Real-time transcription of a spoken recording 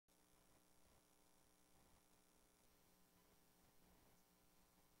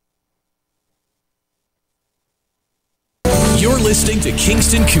You're listening to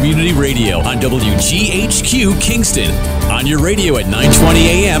Kingston Community Radio on WGHQ Kingston. On your radio at 920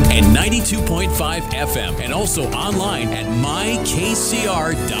 AM and 92.5 FM. And also online at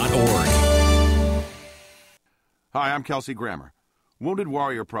mykcr.org. Hi, I'm Kelsey Grammer. Wounded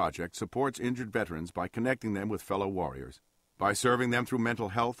Warrior Project supports injured veterans by connecting them with fellow warriors, by serving them through mental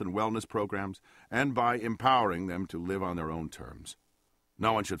health and wellness programs, and by empowering them to live on their own terms.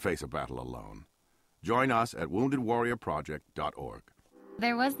 No one should face a battle alone. Join us at woundedwarriorproject.org.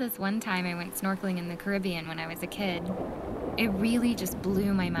 There was this one time I went snorkeling in the Caribbean when I was a kid. It really just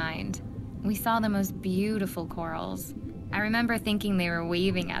blew my mind. We saw the most beautiful corals. I remember thinking they were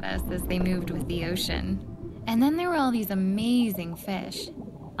waving at us as they moved with the ocean. And then there were all these amazing fish.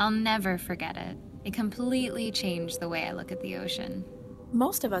 I'll never forget it. It completely changed the way I look at the ocean.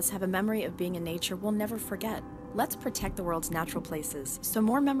 Most of us have a memory of being in nature we'll never forget. Let's protect the world's natural places so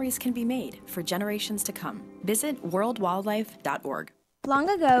more memories can be made for generations to come. Visit worldwildlife.org. Long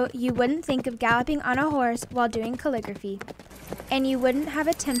ago, you wouldn't think of galloping on a horse while doing calligraphy, and you wouldn't have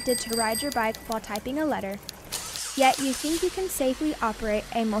attempted to ride your bike while typing a letter. Yet you think you can safely operate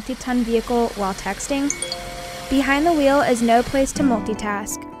a multi-ton vehicle while texting? Behind the wheel is no place to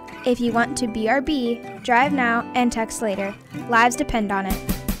multitask. If you want to BRB, drive now and text later. Lives depend on it.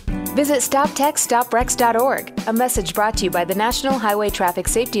 Visit StopTextStopWrecks.org, a message brought to you by the National Highway Traffic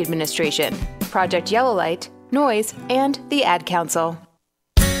Safety Administration, Project Yellow Light, Noise, and the Ad Council.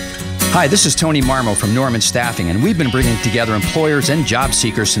 Hi, this is Tony Marmo from Norman Staffing, and we've been bringing together employers and job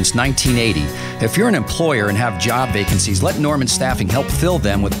seekers since 1980. If you're an employer and have job vacancies, let Norman Staffing help fill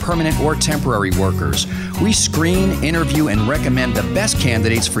them with permanent or temporary workers. We screen, interview, and recommend the best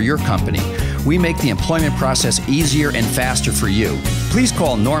candidates for your company. We make the employment process easier and faster for you. Please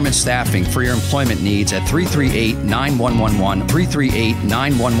call Norman Staffing for your employment needs at 338-9111,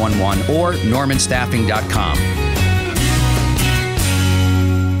 338-9111, or normanstaffing.com.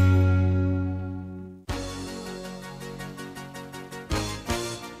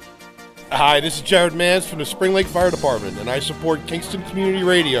 Hi, this is Jared Mans from the Spring Lake Fire Department, and I support Kingston Community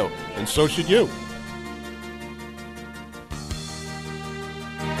Radio, and so should you.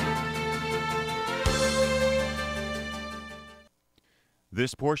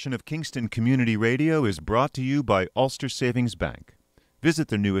 This portion of Kingston Community Radio is brought to you by Ulster Savings Bank. Visit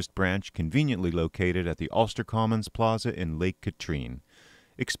their newest branch, conveniently located at the Ulster Commons Plaza in Lake Katrine.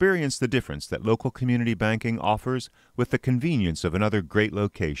 Experience the difference that local community banking offers with the convenience of another great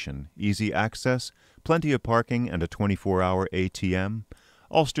location, easy access, plenty of parking, and a 24-hour ATM.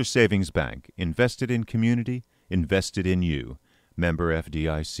 Ulster Savings Bank, invested in community, invested in you. Member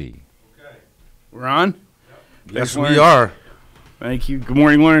FDIC. Okay. We're on? Yes, we are. Thank you. Good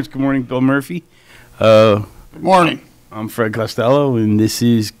morning, Lawrence. Good morning, Bill Murphy. Good morning. I'm Fred Costello, and this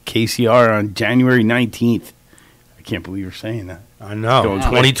is KCR on January 19th. I can't believe you're saying that. I know.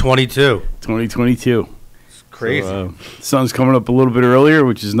 2022. 2022. It's crazy. So, the sun's coming up a little bit earlier,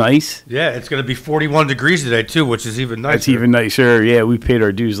 which is nice. Yeah, it's going to be 41 degrees today, too, which is even nicer. That's even nicer. Yeah, we paid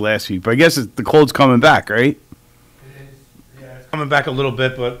our dues last week. But I guess the cold's coming back, right? Yeah, it's coming back a little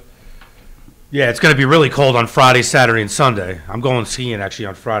bit, but yeah, it's going to be really cold on Friday, Saturday, and Sunday. I'm going skiing, actually,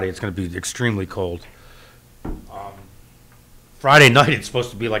 on Friday. It's going to be extremely cold. Friday night, it's supposed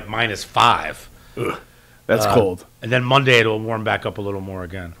to be like -5. Ugh. That's cold. And then Monday it'll warm back up a little more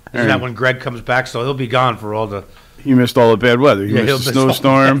again. Isn't that when Greg comes back? So he'll be gone for all the... He missed all the bad weather. He missed the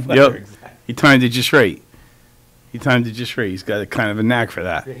snowstorm. Yep. Exactly. He timed it just right. He's got a kind of a knack for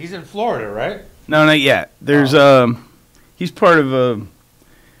that. Yeah, he's in Florida, right? No, not yet. There's he's part of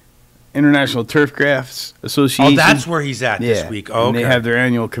International Turfgraphs Association. Oh, that's where he's at this week. Oh, okay. And they have their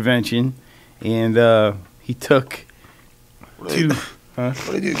annual convention, and he took two... What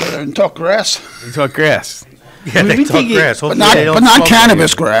do you do? Go there and talk grass? They talk grass. Yeah, they talk grass. But not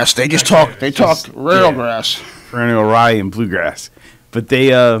cannabis grass. They just talk. They talk real grass. Perennial rye and bluegrass. But they,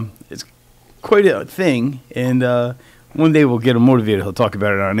 it's quite a thing. And one day we'll get him motivated. He'll talk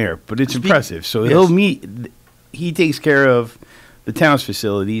about it on air. But it's impressive. So he'll meet. He takes care of the town's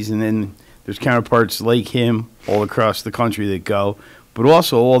facilities, and then there's counterparts like him all across the country that go. But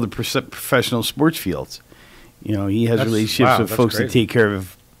also all the professional sports fields. You know, he has relationships with folks that take care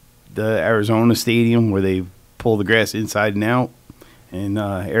of the Arizona Stadium where they pull the grass inside and out and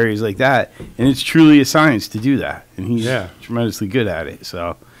areas like that. And it's truly a science to do that. And he's tremendously good at it.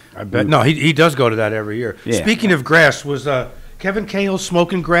 So I bet. No, he does go to that every year. Yeah. Speaking of grass, was Kevin Cahill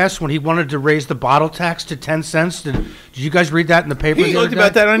smoking grass when he wanted to raise the bottle tax to 10 cents? Did you guys read that in the paper? He talked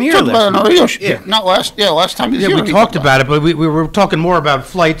about that on here. Last time he was here. We talked about it, but we were talking more about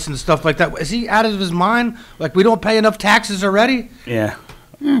flights and stuff like that. Is he out of his mind? Like, we don't pay enough taxes already? Yeah.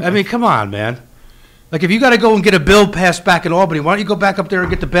 I mean, come on, man. Like, if you got to go and get a bill passed back in Albany, why don't you go back up there and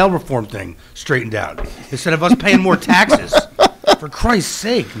get the bail reform thing straightened out instead of us paying more taxes? For Christ's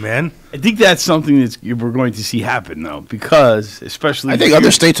sake, man. I think that's something that we're going to see happen, though, because especially... I think other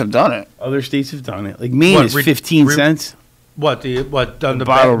states have done it. Other states have done it. Like, Maine is 15 cents. What? The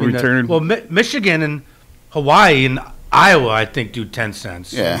bottle return? Well, Michigan and Hawaii and Iowa, I think, do 10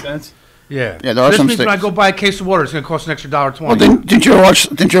 cents. Yeah. 10 cents? Yeah. Yeah, there are this some means when I states. go buy a case of water, it's going to cost an extra $1.20. Well, didn't you watch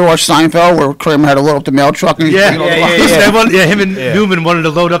Seinfeld where Kramer had to load up the mail truck? And he's bringing all the boxes? Him and Newman wanted to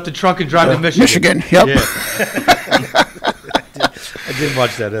load up the truck and drive to Michigan. Michigan, yep. Yeah. I did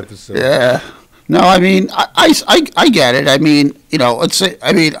watch that episode. Yeah. No, I mean, I get it. I mean, you know, let's say,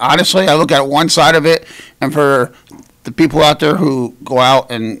 I mean, honestly, I look at one side of it, and for the people out there who go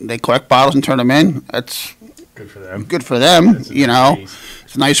out and they collect bottles and turn them in, that's good for them. Good for them, you know.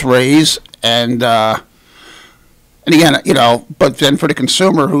 It's a nice raise, and again, you know, but then for the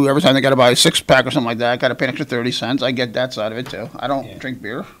consumer who every time they got to buy a 6-pack or something like that, got to pay an extra 30 cents. I get that side of it too. I don't drink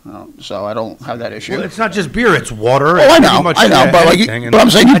beer, so I don't have that issue. Well, it's not just beer; it's water. Oh, I know, but but I'm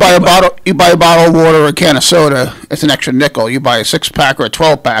saying you buy a bottle of water or a can of soda, it's an extra nickel. You buy a 6-pack or a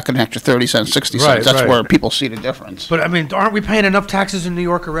 12-pack, an extra 30 cents, 60 cents. That's where people see the difference. But I mean, aren't we paying enough taxes in New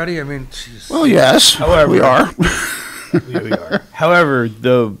York already? I mean, geez. Well, yes, we are. We are. However,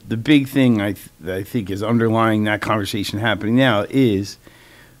 the big thing I think is underlying that conversation happening now is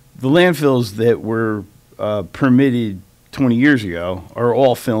the landfills that were permitted 20 years ago are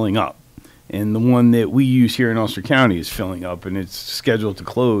all filling up. And the one that we use here in Ulster County is filling up, and it's scheduled to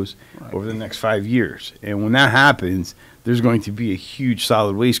close over the next 5 years. And when that happens, there's going to be a huge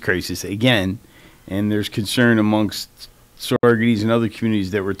solid waste crisis again, and there's concern amongst Saugerties and other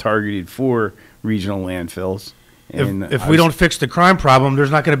communities that were targeted for regional landfills. If we don't fix the crime problem,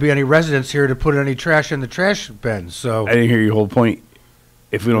 there's not going to be any residents here to put any trash in the trash bins. So I didn't hear your whole point.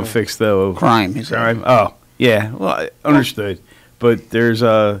 If we don't fix the crime, Oh, yeah. Well, I understood. But there's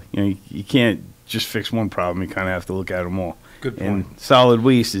you can't just fix one problem. You kind of have to look at them all. Good point. And solid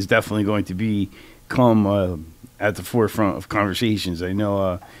waste is definitely going to become at the forefront of conversations. I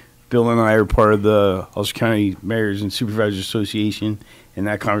know Bill and I are part of the Ulster County Mayors and Supervisors Association, and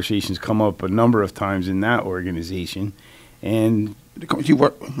that conversation's come up a number of times in that organization. And you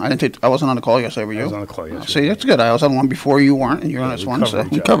were, I wasn't on the call yesterday, were you? I was on the call yesterday. See, that's good. I was on one before you weren't, and you're on this one, so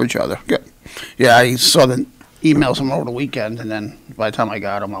we covered each other. Good. Yeah, I saw the emails from over the weekend, and then by the time I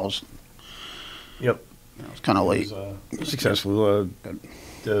got them, I was kind of late. It was successful.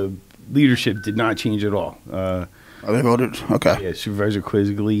 The leadership did not change at all. They voted? Okay. Yeah, Supervisor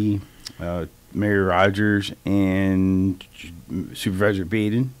Quigley, Mayor Rogers, and Supervisor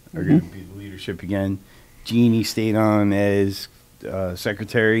Baden are going to be the leadership again. Jeannie stayed on as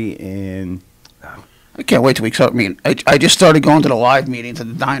secretary, and I can't wait till we start meeting. I just started going to the live meetings at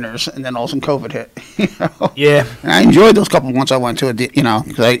the diners, and then all of a sudden COVID hit. You know? Yeah. And I enjoyed those couple of ones I went to,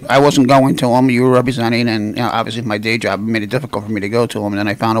 because I wasn't going to them. You were representing, and obviously my day job made it difficult for me to go to them, and then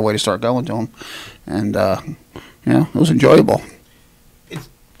I found a way to start going to them. And, it was enjoyable.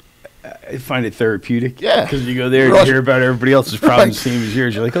 I find it therapeutic. Yeah. Because you go there and you hear about everybody else's problems, same as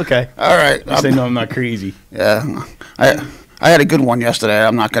yours. You're like, okay. All right. At least I know I'm not crazy. Yeah. I had a good one yesterday.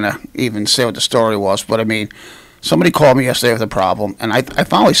 I'm not going to even say what the story was, but I mean, somebody called me yesterday with a problem, and I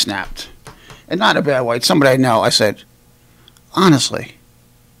finally snapped. And not in a bad way. It's somebody I know. I said, honestly,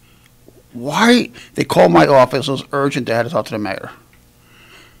 why they called my office, it was urgent, they had to talk to the mayor.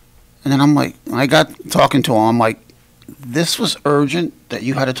 And then I'm like, when I got talking to him, I'm like, this was urgent that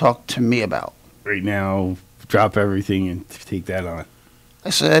you had to talk to me about. Right now, drop everything and take that on. I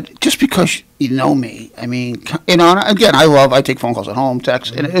said, just because you know me, I mean, again, I take phone calls at home,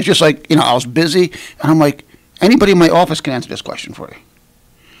 text, and it's just like, I was busy, and I'm like, anybody in my office can answer this question for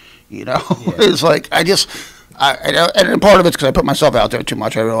you. It's like, and part of it's because I put myself out there too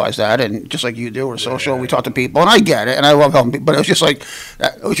much, I realize that, and just like you do, we're social, we talk to people, and I get it, and I love helping people, but it was just like,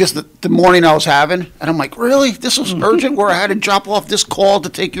 the morning I was having, and I'm like, really? This was urgent, where I had to drop off this call to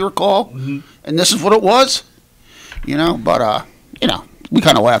take your call, and this is what it was? But, we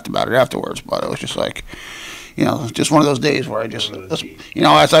kind of laughed about it afterwards, but it was just like, just one of those days where I just,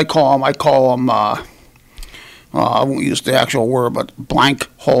 as I call them, I won't use the actual word, but blank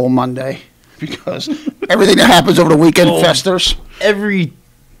hole Monday, because everything that happens over the weekend festers. Every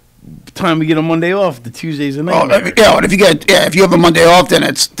time we get a Monday off, the Tuesday's a nightmare. And if you have a Monday off, then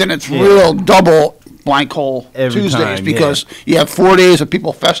it's real double blank hole every Tuesdays time, because you have 4 days of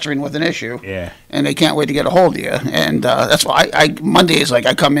people festering with an issue, and they can't wait to get a hold of you. And that's why Monday is like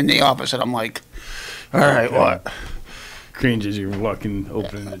I come in the office and I'm like, all right, what? Cringe as you're opening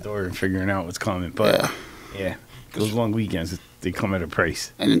the door and figuring out what's coming. But those long weekends, they come at a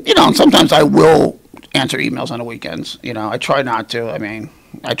price. And sometimes I will answer emails on the weekends. You know, I try not to. I mean,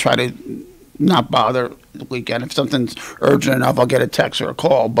 I try to not bother the weekend. If something's urgent enough, I'll get a text or a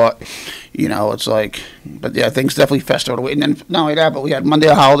call. But, you know, it's like, but yeah, things definitely fester over the weekend. And then not only that, but we had Monday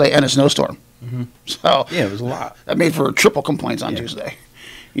a holiday and a snowstorm. Mm-hmm. So yeah, it was a lot. That made for triple complaints on Tuesday.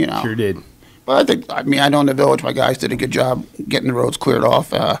 You know, sure did. But I know in the village, my guys did a good job getting the roads cleared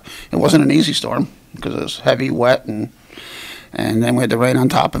off. It wasn't an easy storm because it was heavy, wet, and then we had the rain on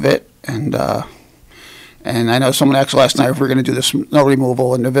top of it. And I know someone asked last night if we're going to do the snow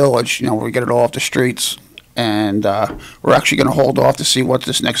removal in the village, you know, where we get it all off the streets. And we're actually going to hold off to see what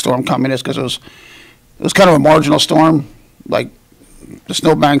this next storm coming is, because it was kind of a marginal storm. Like, the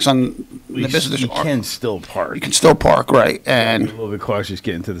snowbanks on the business. You can still park. You can still park, right? And a little bit cautious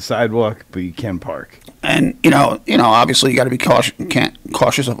getting to the sidewalk, but you can park. And you know, obviously you got to be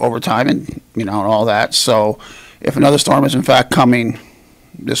cautious of overtime and and all that. So, if another storm is in fact coming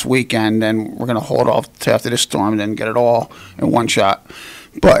this weekend, then we're going to hold off to after this storm and then get it all in one shot.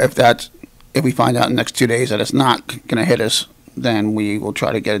 But if we find out in the next 2 days that it's not going to hit us, then we will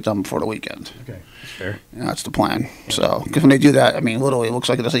try to get it done before the weekend. Okay. Fair. That's the plan. So, because when they do that, I mean, literally, it looks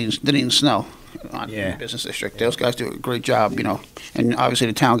like it didn't even snow on the business district. Those guys do a great job, and obviously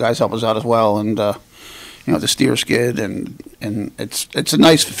the town guys help us out as well. And the steer skid, and it's a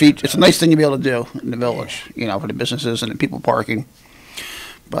nice feature. It's a nice thing to be able to do in the village, for the businesses and the people parking.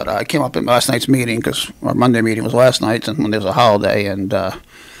 But I came up at last night's meeting, because our Monday meeting was last night, and Monday was a holiday, and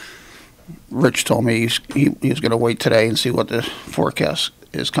Rich told me he was going to wait today and see what the forecast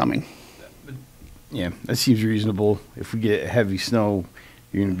is coming. Yeah, that seems reasonable. If we get heavy snow,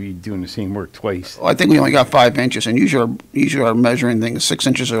 you're going to be doing the same work twice. Well, I think we only got 5 inches, and usually our measuring thing is 6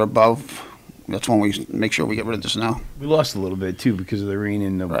 inches or above. That's when we make sure we get rid of the snow. We lost a little bit too because of the rain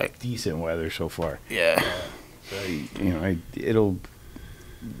and the decent weather so far. Yeah. You're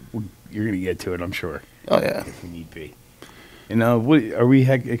going to get to it, I'm sure. Oh yeah. If we need be. And are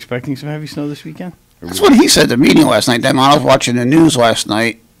we expecting some heavy snow this weekend? That's what he said at the meeting last night. Then when I was watching the news last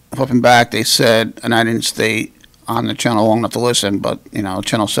night, flipping back, they said, and I didn't stay on the channel long enough to listen, but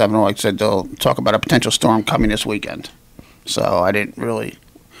Channel 7, like I said, they'll talk about a potential storm coming this weekend. So I didn't really.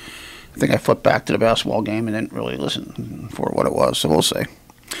 I think I flipped back to the basketball game and didn't really listen for what it was. So we'll see.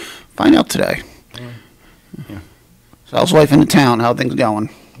 Find out today. Yeah. So how's life in the town? How are things going?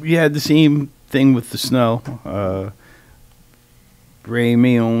 We had the same thing with the snow. Ray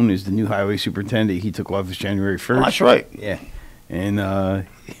Mayone is the new highway superintendent. He took office January 1st. Oh, that's right. Yeah. And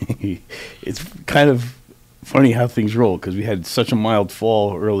it's kind of funny how things roll, because we had such a mild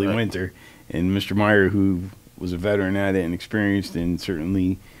fall, early winter, and Mr. Meyer, who was a veteran at it and experienced and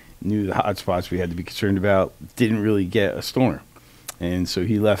certainly knew the hot spots we had to be concerned about, didn't really get a storm. And so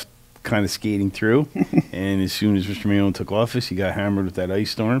he left kind of skating through, and as soon as Mr. Mayone took office, he got hammered with that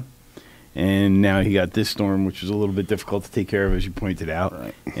ice storm. And now he got this storm, which was a little bit difficult to take care of, as you pointed out.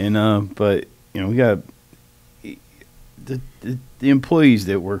 Right. And but we got the employees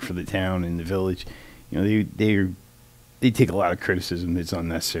that work for the town and the village. They take a lot of criticism that's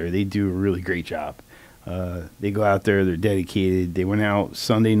unnecessary. They do a really great job. They go out there. They're dedicated. They went out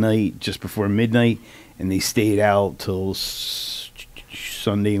Sunday night just before midnight, and they stayed out till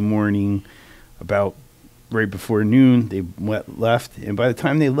Sunday morning, about right before noon. They left, and by the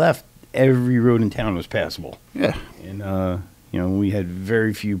time they left, every road in town was passable. Yeah. And we had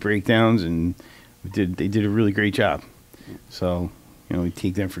very few breakdowns, and they did a really great job. So we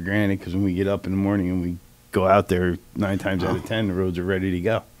take them for granted, because when we get up in the morning and we go out there, 9 times out of 10 the roads are ready to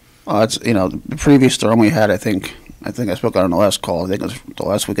go. Well, it's the previous storm we had. I think I spoke out on the last call. I think it was the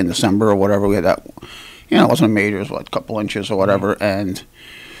last week in December or whatever. We had that. It wasn't a major. It was a couple inches or whatever. And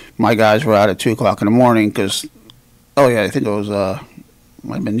my guys were out at 2:00 in the morning because, I think it was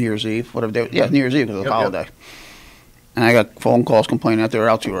might have been New Year's Eve, whatever day. Yeah, New Year's Eve because it was a holiday. And I got phone calls complaining that they were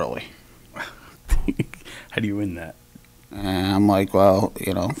out too early. How do you win that? And I'm like, well,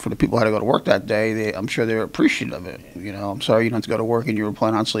 for the people who had to go to work that day, I'm sure they were appreciative of it. I'm sorry you didn't have to go to work and you were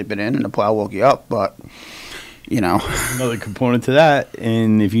planning on sleeping in and the plow woke you up, but, Another component to that,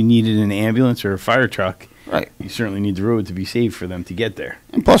 and if you needed an ambulance or a fire truck, right, you certainly need the road to be safe for them to get there.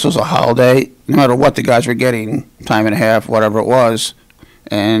 And plus it was a holiday. No matter what the guys were getting, time and a half, whatever it was,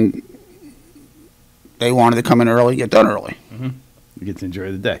 and they wanted to come in early, get done early. Mm-hmm. You get to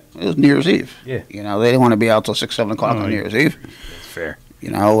enjoy the day. It was New Year's Eve. Yeah. They didn't want to be out till 6, 7 o'clock on New Year's Eve. That's fair.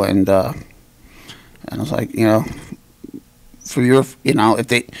 And I was like, for your, if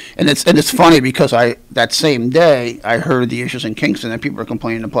they, and it's funny because that same day I heard the issues in Kingston that people were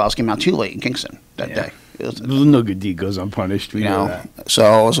complaining the plows came out too late in Kingston that day. No good deed goes unpunished. We know that. So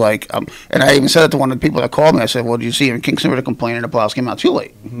I was like, and I even said it to one of the people that called me. I said, "Well, did you see in Kingston where complaining the plows came out too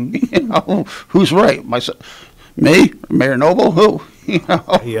late? Who's right? Me, Mayor Noble? Who?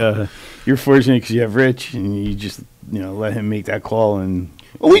 You're fortunate because you have Rich, and you just let him make that call and."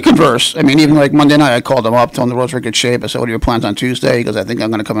 Well, we converse. I mean, even like Monday night, I called him up, told him the roads were in good shape. I said, "What are your plans on Tuesday?" He goes, "I think I'm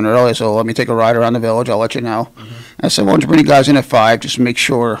going to come in early, so let me take a ride around the village. I'll let you know." I said, "Why don't you bring you guys in at 5, just make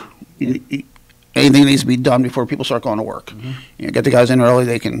sure anything needs to be done before people start going to work. Get the guys in early.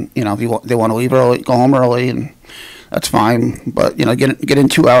 They can, if they want to leave early, go home early, and that's fine. But get in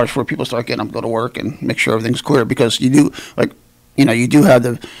 2 hours before people start getting up, go to work, and make sure everything's clear because you do have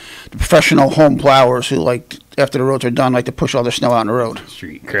the professional home plowers who after the roads are done like to push all their snow out on the road.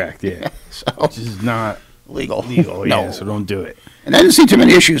 Street, correct? Yeah. So which is not legal. No. Yeah, so don't do it. And I didn't see too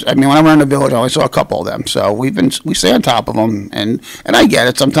many issues. I mean, when I went around the village, I only saw a couple of them. So we stay on top of them, and I get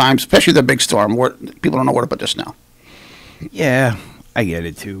it sometimes, especially the big storm, where people don't know where to put their snow. Yeah, I get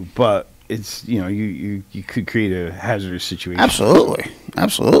it too, but it's you could create a hazardous situation. Absolutely.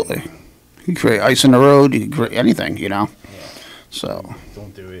 You can create ice in the road. You can create anything. Yeah. So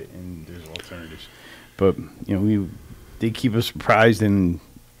don't do it, and there's alternatives. But they keep us surprised, and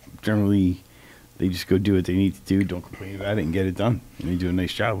generally they just go do what they need to do. Don't complain about it, and get it done. And they do a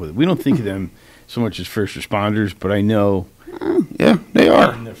nice job with it. We don't think of them so much as first responders, but I know. Yeah, they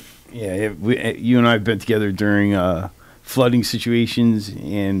are. You and I have been together during flooding situations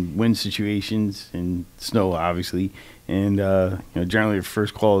and wind situations and snow, obviously. And generally, the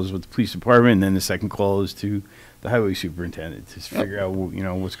first call is with the police department, and then the second call is to the highway superintendent to figure out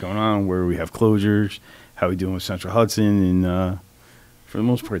what's going on, where we have closures, how we doing with Central Hudson, and for the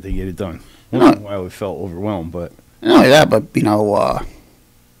most part, they get it done. Once in a while, we felt overwhelmed, but not only that, but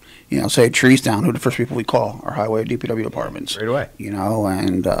say trees down, who are the first people we call? Our highway DPW departments. Right away.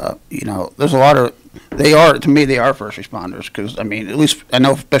 And there's a lot of they are first responders because at least I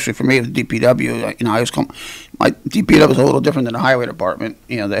know, especially for me with DPW, I always my DPW is a little different than the highway department.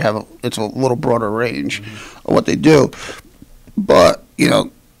 They have it's a little broader range of what they do, but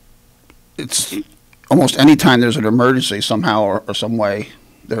it's almost any time there's an emergency somehow or some way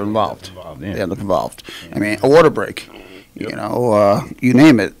they're involved. They end up involved. A water break. You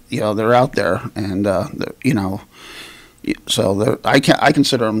name it, they're out there, and so I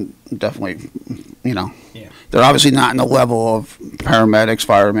consider them definitely, they're obviously not in the level of paramedics,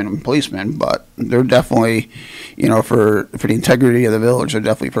 firemen, and policemen, but they're definitely, for the integrity of the village, they're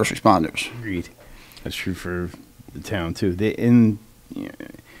definitely first responders. Agreed. That's true for the town too. The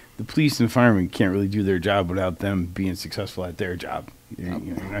police and firemen can't really do their job without them being successful at their job. You're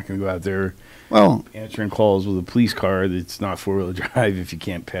not going to go out there answering calls with a police car that's not four-wheel drive if you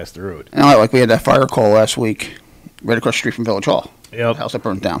can't pass the road. Like we had that fire call last week right across the street from Village Hall. Yep. The house that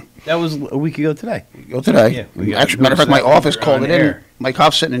burned down. That was a week ago today. Yeah. Actually, matter of fact, my office called it in. My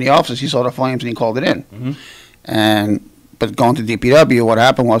cop's sitting in the office. He saw the flames and he called it in. But going to DPW, what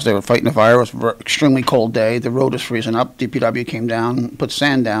happened was they were fighting the fire. It was an extremely cold day. The road was freezing up. DPW came down, put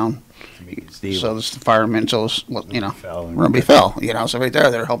sand down. So the firemen, Ruby fell. So right there,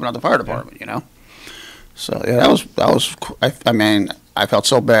 they're helping out the fire department. So that was. I felt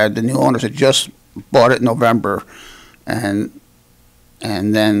so bad. The new owners had just bought it in November, and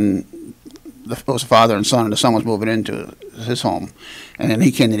then it was the father and son, and the son was moving into his home, and then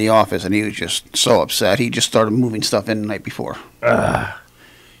he came to the office, and he was just so upset. He just started moving stuff in the night before.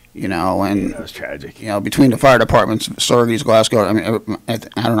 And that was tragic. Between the fire departments, Sorges, Glasgow. I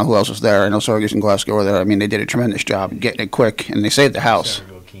don't know who else was there. I know Sorges and Glasgow were there. They did a tremendous job getting it quick, and they saved the house.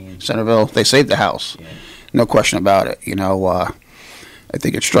 Centerville, they saved the house, no question about it. I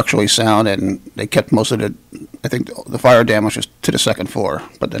think it's structurally sound, and they kept most of it. I think the fire damage was to the second floor,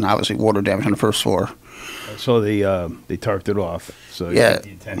 but then obviously water damage on the first floor. So they tarped it off. So the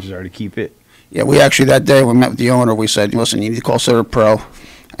intentions are to keep it. Yeah, we actually that day we met with the owner. We said, listen, you need to call Servpro.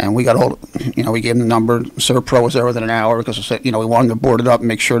 And we got a hold, we gave him the number. Servpro was there within an hour because we said, we wanted to board it up and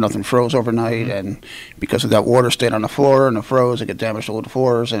make sure nothing froze overnight. And because of that water stayed on the floor and it froze, it got damaged to the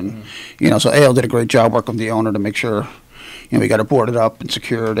floors. And, so AL did a great job working with the owner to make sure, we got it boarded up and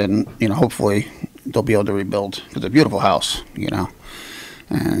secured. And, hopefully they'll be able to rebuild because it's a beautiful house,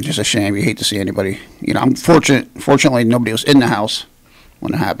 And it's just a shame. You hate to see anybody, I'm fortunately nobody was in the house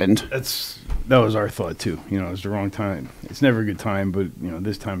when it happened. That was our thought too. It was the wrong time. It's never a good time, but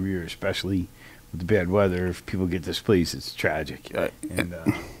this time of year, especially with the bad weather, if people get displaced, it's tragic. And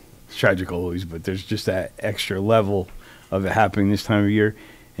it's tragic always, but there's just that extra level of it happening this time of year,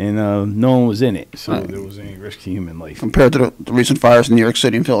 and no one was in it, so there wasn't any risk to human life compared to the recent fires in New York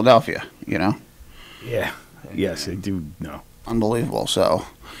City and Philadelphia. Yeah. Yes, I do know. Unbelievable. So.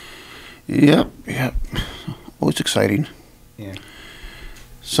 Yep. Always exciting. Yeah.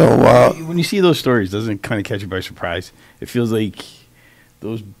 So when you see those stories, doesn't it kind of catch you by surprise? It feels like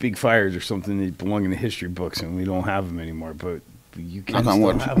those big fires are something that belong in the history books, and we don't have them anymore. But you can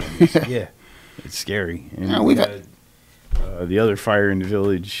still have them. Yeah, it's scary. And yeah, we've had the other fire in the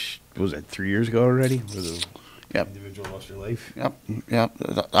village. Was that 3 years ago already? Where the individual lost their life. Yep.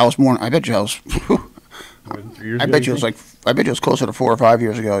 I was more. I bet you I was. More than 3 years I ago, bet you it was I bet you it was closer to 4 or 5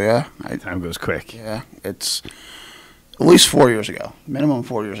 years ago. Yeah. Time goes quick. Yeah, it's at least 4 years ago. Minimum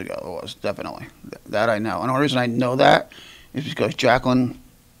 4 years ago it was, definitely. That I know. And the only reason I know that is because Jacqueline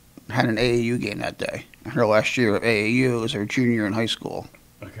had an AAU game that day. And her last year of AAU was her junior in high school.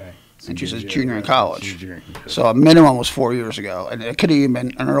 Okay. And she's a junior in college. So a minimum was 4 years ago. And it could have even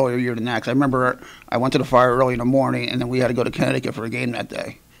been an earlier year than that. 'Cause I remember I went to the fire early in the morning, and then we had to go to Connecticut for a game that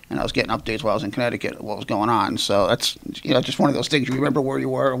day. And I was getting updates while I was in Connecticut of what was going on. So that's, just one of those things. You remember where you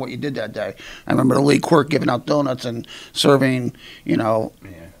were and what you did that day. I remember Lee Quirk giving out donuts and serving,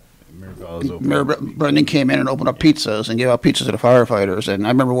 Brendan came in and opened up pizzas and gave out pizzas to the firefighters. And I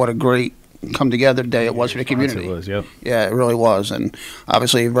remember what a great come-together day it was for the community. It was, yep. Yeah, it really was. And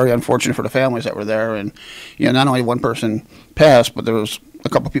obviously very unfortunate for the families that were there. And, not only one person passed, but there was a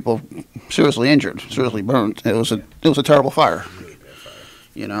couple people seriously injured, seriously burned. It was a terrible fire.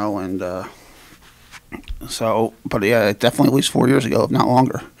 But yeah, definitely at least 4 years ago, if not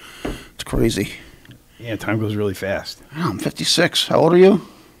longer. It's crazy. Yeah, time goes really fast. I'm 56. How old are you?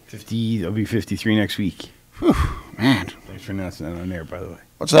 50. I'll be 53 next week. Whew, man. Thanks for announcing that on air, by the way.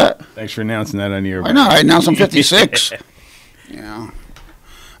 What's that? Thanks for announcing that on air. I know. I announced I'm 56.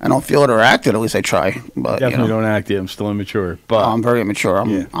 I don't feel it or act it. At least I try. But definitely don't act it. I'm still immature. But I'm very immature.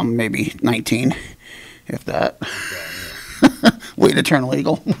 I'm maybe 19, if that. Waiting to turn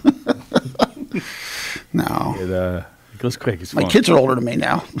legal. No. It goes quick. It's my fun. kids are older than me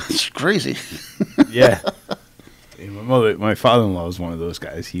now. It's crazy. Yeah. My father-in-law was one of those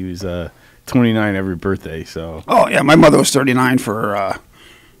guys. He was 29 every birthday. So. Oh yeah, my mother was 39 for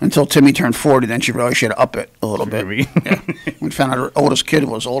until Timmy turned 40. Then she realized she had to up it a little bit. Yeah. We found out her oldest kid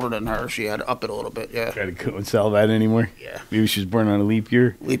was older than her. She had to up it a little bit. Yeah. Try to coincide that anymore. Yeah. Maybe she was born on a leap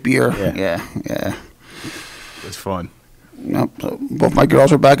year. Leap year. Yeah. It's fun. Yep. So both my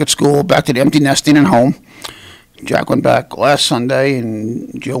girls are back at school, back to the empty nesting and home. Jack went back last Sunday,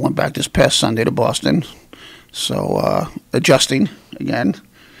 and Jill went back this past Sunday to Boston. So adjusting again.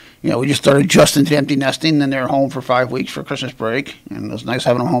 We just started adjusting to the empty nesting. Then they're home for 5 weeks for Christmas break, and it was nice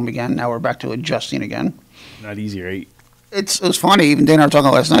having them home again. Now we're back to adjusting again. Not easy, right? It was funny. Even Dana and I were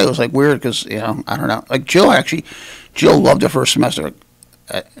talking last night. It was like weird because I don't know. Like Jill loved her first semester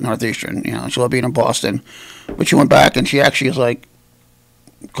at Northeastern. She loved being in Boston, but she went back and she actually was like,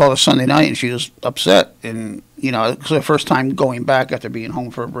 called us Sunday night and she was upset. And it was her first time going back after being home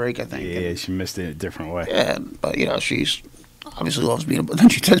for a break, I think. Yeah, she missed it a different way. Yeah, but she's obviously loves being. But then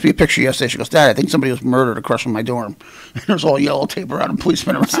she sent me a picture yesterday. She goes, "Dad, I think somebody was murdered across from my dorm." And there's all yellow tape around and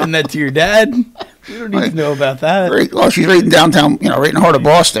policemen around. Send that to your dad? We don't need to know about that. Well, she's right in downtown, right in the heart of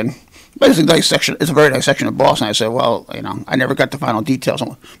Boston. But it's a nice section. It's a very nice section of Boston. I said, well, I never got the final details.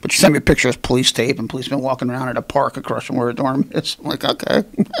 But she sent me a picture of police tape and policemen walking around at a park across from where her dorm is. I'm like, okay,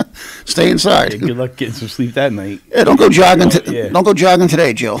 stay inside. Yeah, good luck getting some sleep that night. Yeah, don't go jogging. Don't go jogging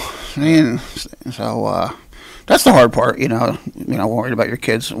today, Jill. So that's the hard part. Worried about your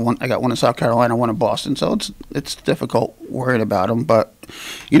kids. I got one in South Carolina, one in Boston. So it's difficult worrying about them. But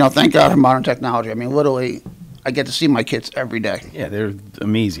thank God for modern technology. I mean, literally, I get to see my kids every day. Yeah, they're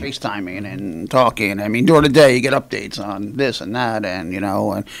amazing. FaceTiming and talking. I mean, during the day, you get updates on this and that. And,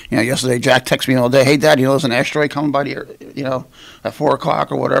 yesterday Jack texted me all day, "Hey, Dad, there's an asteroid coming by here, at 4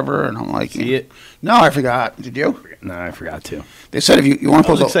 o'clock or whatever." And I'm like, see it? No, I forgot. Did you? No, I forgot to. They said if you want to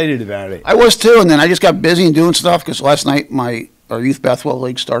post. I was excited about it. I was too, and then I just got busy and doing stuff because last night our youth basketball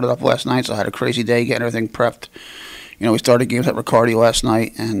league started up last night, so I had a crazy day getting everything prepped. We started games at Riccardi last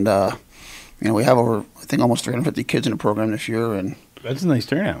night, and we have over, I think, almost 350 kids in the program this year, and that's a nice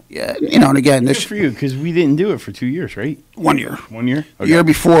turnout. Yeah, and again, this for you because we didn't do it for 2 years, right? 1 year. 1 year. Okay. The year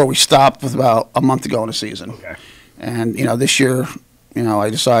before we stopped with about a month to go in the season. Okay. And this year, I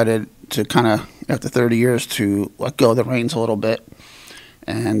decided to kind of after 30 years to let go of the reins a little bit,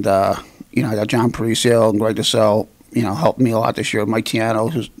 and I got John Parisio and Greg DeSalle, helped me a lot this year. Mike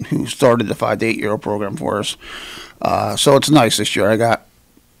Tiano, who started the 5 to 8 year old program for us. So it's nice this year. I got.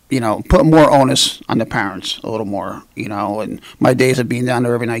 Put more onus on the parents a little more, and my days of being down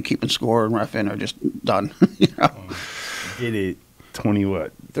there every night keeping score and reffing are just done, Did it 20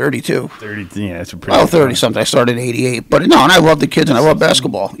 what? 32. 30, yeah, that's a pretty. 30 something. I started in '88, but no, and I love the kids and I love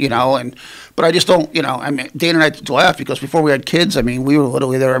basketball, but I just don't, I mean, Dana and I laugh because before we had kids, I mean, we were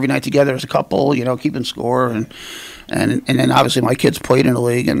literally there every night together as a couple, keeping score, and then obviously my kids played in the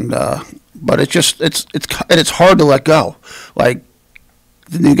league, but it's hard to let go, like.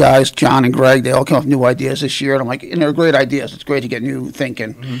 The new guys, John and Greg, they all come up with new ideas this year, and I'm like, and they're great ideas. It's great to get new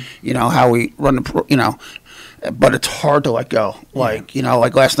thinking, how we run but it's hard to let go. Like,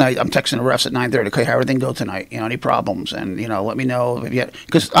 like last night, I'm texting the refs at 9:30. Okay, how everything go tonight? Any problems? And let me know if you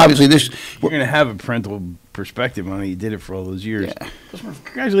because obviously we're going to have a parental perspective on it. You did it for all those years. Yeah.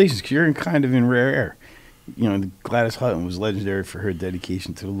 Congratulations, because you're kind of in rare air. Gladys Hutton was legendary for her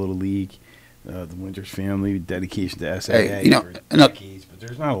dedication to the Little League. The Winters family, dedication to SAA for decades, but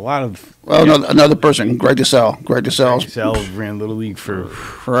there's not a lot of... Well, another person, Greg DeSalle. Greg DeSalle ran Little League for...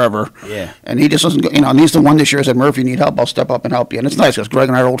 Forever. Yeah. And he just doesn't... and he's the one this year said, Murphy, you need help, I'll step up and help you. And it's nice because Greg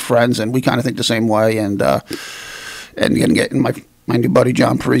and I are old friends, and we kind of think the same way. And getting my new buddy,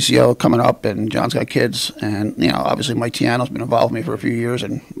 John Parisio, coming up, and John's got kids. And, obviously Mike Tiano's been involved with me for a few years,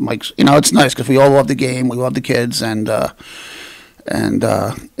 and Mike's... it's nice because we all love the game, we love the kids, and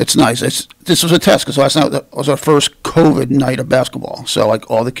it's nice. This was a test because last night was our first COVID night of basketball. So, like,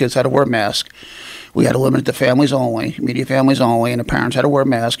 all the kids had to wear a mask. We had to limit it to families only, immediate families only, and the parents had to wear a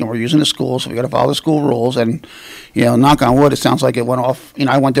mask. And we're using the school, so we got to follow the school rules. And, knock on wood, it sounds like it went off.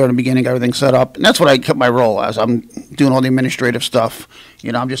 I went there in the beginning, got everything set up, and that's what I kept my role as. I'm doing all the administrative stuff.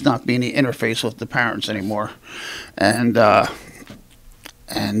 I'm just not being the interface with the parents anymore. And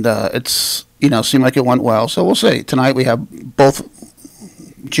it's seemed like it went well. So we'll see. Tonight we have both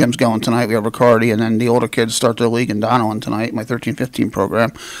gyms going tonight. We have Riccardi, and then the older kids start their league in Donellan tonight, my 13-15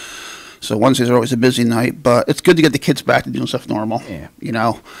 program. So Wednesdays are always a busy night, but it's good to get the kids back to doing stuff normal. Yeah.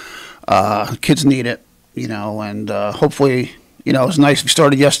 Kids need it, and hopefully, it was nice. We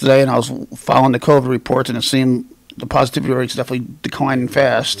started yesterday, and I was following the COVID reports, and it seemed the positivity rate's definitely declining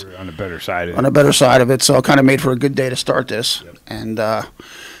fast. We're on the better side of it. On the better side of it, so it kind of made for a good day to start this. Yep. And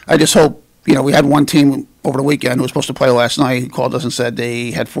I just hope, we had one team over the weekend who was supposed to play last night. He called us and said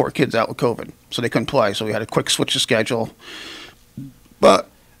they had 4 kids out with COVID, so they couldn't play. So we had a quick switch the schedule. But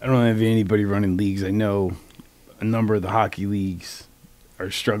I don't have anybody running leagues. I know a number of the hockey leagues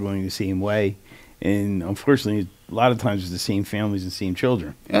are struggling the same way. And unfortunately, a lot of times it's the same families and same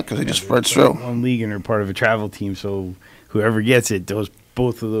children. Yeah, because they just spread through. One league and they're part of a travel team, so whoever gets it,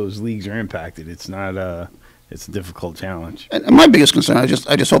 both of those leagues are impacted. It's not it's a difficult challenge. And my biggest concern, I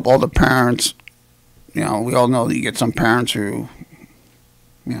just hope all the parents, we all know that you get some parents who,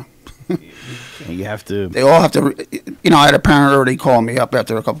 you have to. They all have to. I had a parent already call me up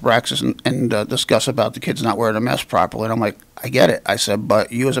after a couple of practices and discuss about the kids not wearing a mask properly. And I'm like, I get it. I said,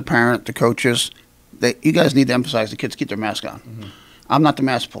 but you as a parent, the coaches, you guys need to emphasize the kids keep their mask on. Mm-hmm. I'm not the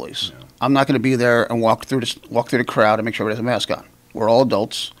mask police. No. I'm not going to be there and walk through the crowd and make sure everybody has a mask on. We're all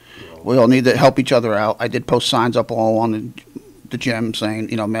adults. We all need to help each other out. I did post signs up all on the gym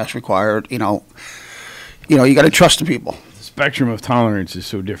saying, mask required. You got to trust the people. The spectrum of tolerance is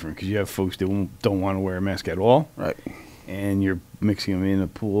so different because you have folks that don't want to wear a mask at all. Right. And you're mixing them in a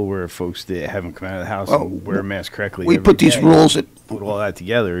pool where folks that haven't come out of the house and wear a mask correctly. We put these rules. Put all that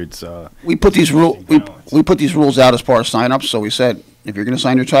together. It's we put these rules. We put these rules out as part of sign-ups. So we said, if you're going to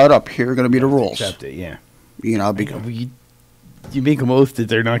sign your child up, here are going to be the rules. Accept it. Yeah. Because you make them oath that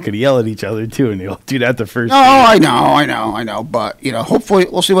they're not going to yell at each other too, and they'll do that the first. No, I know. But hopefully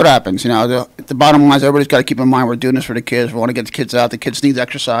we'll see what happens. The bottom line is everybody's got to keep in mind we're doing this for the kids. We want to get the kids out. The kids need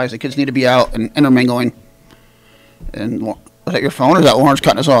exercise. The kids need to be out and intermingling. And is that your phone, or is that Lawrence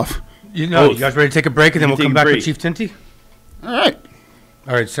cutting us off? You guys ready to take a break, and then we'll come back with Chief Tinti? All right.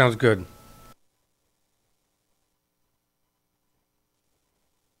 All right, sounds good.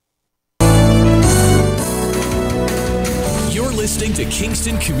 You're listening to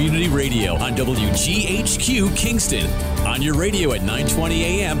Kingston Community Radio on WGHQ Kingston. On your radio at 920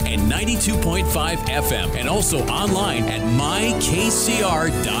 AM and 92.5 FM, and also online at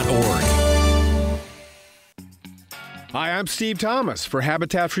mykcr.org. Hi, I'm Steve Thomas for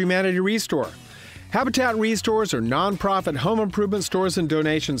Habitat for Humanity Restore. Habitat Restores are nonprofit home improvement stores and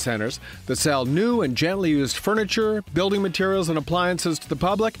donation centers that sell new and gently used furniture, building materials, and appliances to the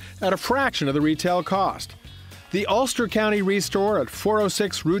public at a fraction of the retail cost. The Ulster County Restore at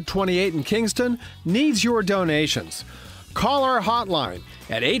 406 Route 28 in Kingston needs your donations. Call our hotline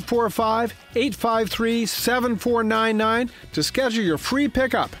at 845-853-7499 to schedule your free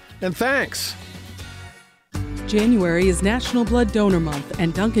pickup. And thanks. January is National Blood Donor Month,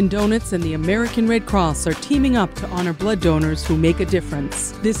 and Dunkin' Donuts and the American Red Cross are teaming up to honor blood donors who make a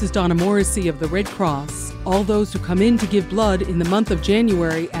difference. This is Donna Morrissey of the Red Cross. All those who come in to give blood in the month of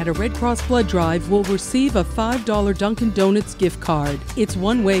January at a Red Cross blood drive will receive a $5 Dunkin' Donuts gift card. It's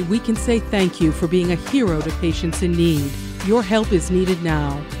one way we can say thank you for being a hero to patients in need. Your help is needed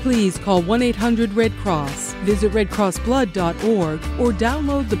now. Please call 1-800-RED-CROSS, visit redcrossblood.org, or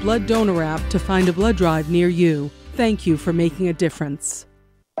download the Blood Donor app to find a blood drive near you. Thank you for making a difference.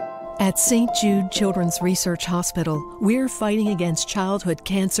 At St. Jude Children's Research Hospital, we're fighting against childhood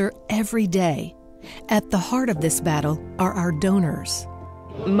cancer every day. At the heart of this battle are our donors.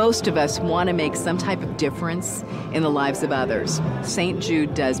 Most of us want to make some type of difference in the lives of others. St.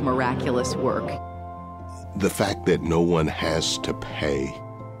 Jude does miraculous work. The fact that no one has to pay,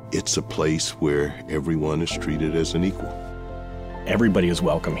 it's a place where everyone is treated as an equal. Everybody is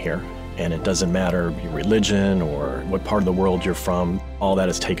welcome here, and it doesn't matter your religion or what part of the world you're from, all that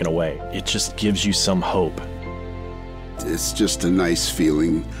is taken away. It just gives you some hope. It's just a nice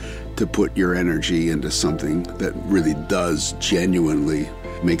feeling to put your energy into something that really does genuinely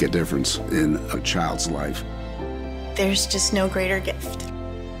make a difference in a child's life. There's just no greater gift.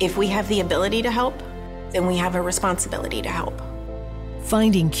 If we have the ability to help, then we have a responsibility to help.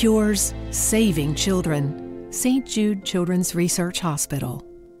 Finding cures, saving children. St. Jude Children's Research Hospital.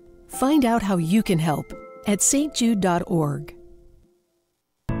 Find out how you can help at stjude.org.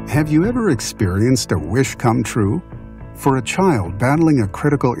 Have you ever experienced a wish come true? For a child battling a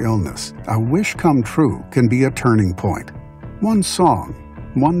critical illness, a wish come true can be a turning point. One song,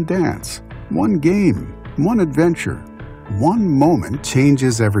 one dance, one game, one adventure, one moment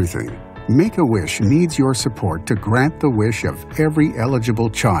changes everything. Make-A-Wish needs your support to grant the wish of every eligible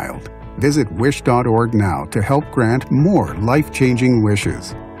child. Visit wish.org now to help grant more life-changing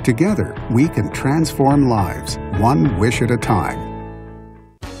wishes. Together, we can transform lives, one wish at a time.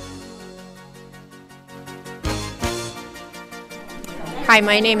 Hi,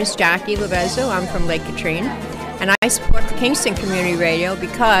 my name is Jackie Levezzo. I'm from Lake Katrine, and I support the Kingston Community Radio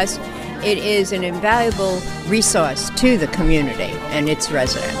because it is an invaluable resource to the community and its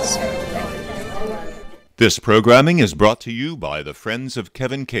residents. This programming is brought to you by the Friends of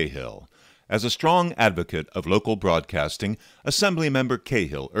Kevin Cahill. As a strong advocate of local broadcasting, Assemblymember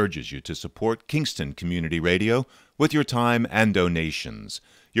Cahill urges you to support Kingston Community Radio with your time and donations.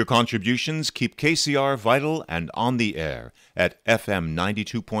 Your contributions keep KCR vital and on the air at FM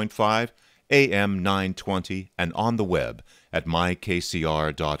 92.5, AM 920, and on the web at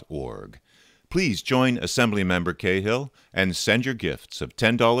mykcr.org. Please join Assemblymember Cahill and send your gifts of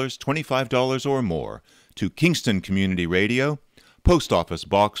 $10, $25, or more to Kingston Community Radio, Post Office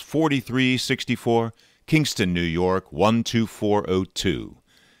Box 4364, Kingston, New York 12402.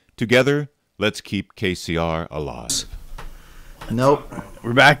 Together, let's keep KCR alive. Nope.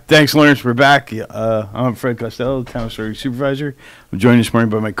 We're back. Thanks, Lawrence. We're back. I'm Fred Costello, Town Authority Supervisor. I'm joined this morning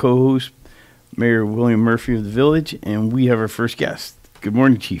by my co-host, Mayor William Murphy of the Village, and we have our first guest. Good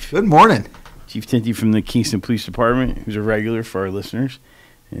morning, Chief. Good morning. Chief Tinti from the Kingston Police Department, who's a regular for our listeners,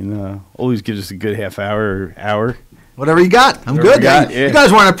 and always gives us a good half hour. Whatever you got. I'm Whatever good. got, yeah. You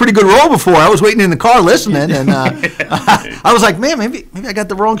guys were on a pretty good roll before. I was waiting in the car listening, and I was like, man, maybe I got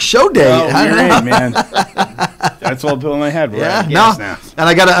the wrong show day. Well, you're in, man. That's all Bill and I had. Yeah, no.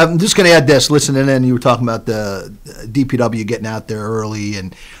 And I'm just going to add this. Listening in, you were talking about the DPW getting out there early,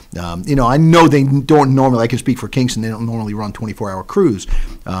 and I know they don't normally. I can speak for Kingston. They don't normally run 24-hour crews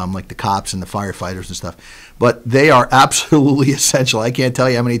like the cops and the firefighters and stuff. But they are absolutely essential. I can't tell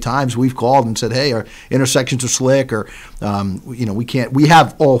you how many times we've called and said, "Hey, our intersections are slick," or we can't. We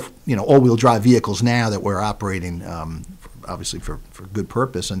have all-wheel drive vehicles now that we're operating, obviously for good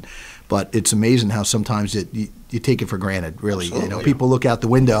purpose. But it's amazing how sometimes you take it for granted. Really, Absolutely. People look out the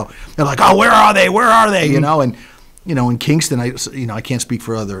window, they're like, "Oh, where are they? Where are they?" And in Kingston, I can't speak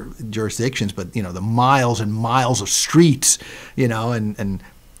for other jurisdictions, but the miles and miles of streets, and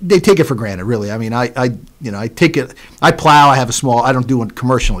they take it for granted, really. I mean, I take it. I plow. I have a small. I don't do it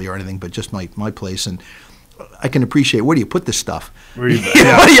commercially or anything, but just my place, and I can appreciate where do you put this stuff. You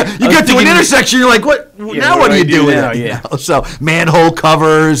get to an intersection, you're like, what? Now what do you do with it? Yeah. So manhole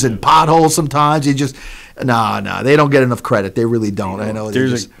covers and potholes. Sometimes you just no, they don't get enough credit. They really don't. I know.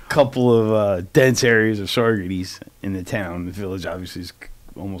 There's a couple of dense areas of Saugerties in the town. The village obviously is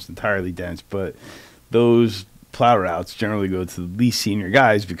almost entirely dense, but those plow routes generally go to the least senior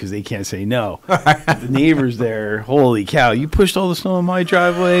guys because they can't say no. The neighbors there, holy cow, you pushed all the snow in my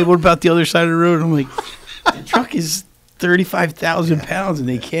driveway. What about the other side of the road? I'm like, the truck is 35,000 pounds and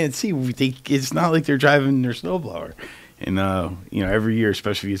they can't see. It's not like they're driving their snowblower. And, every year,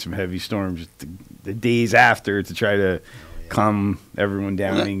 especially if you get some heavy storms, the days after to try to calm everyone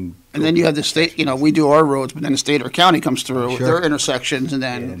down. And then you have the state, we do our roads, but then the state or county comes through with their intersections, and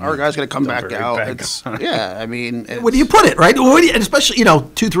then our guys got to come back out. Where do you put it, right? And especially,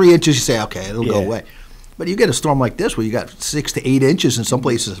 2-3 inches, you say, okay, it'll go away. But you get a storm like this where you got 6 to 8 inches, in some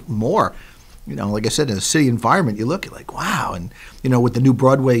places more. Like I said, in a city environment, you look at like, wow. And, with the new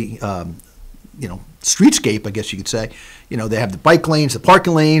Broadway, streetscape, I guess you could say, they have the bike lanes, the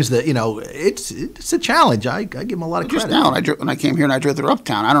parking lanes, it's a challenge. I give them a lot of credit. Just now, when I came here and I drove through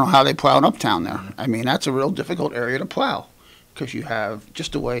Uptown, I don't know how they plow in Uptown there. I mean, that's a real difficult area to plow because you have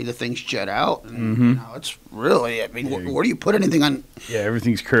just the way the things jet out. And, it's really, where do you put anything on? Yeah,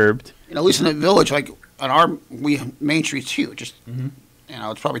 everything's curbed. At least in the village, like on Main Street's huge.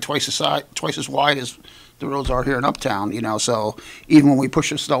 It's probably twice as wide as the roads are here in Uptown, so even when we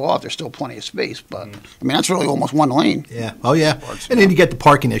push the snow off, there's still plenty of space. But, that's really almost one lane. Yeah. Oh, yeah. And then you get the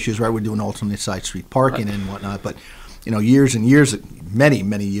parking issues, right? We're doing alternate side street parking and whatnot. But, years and years, many,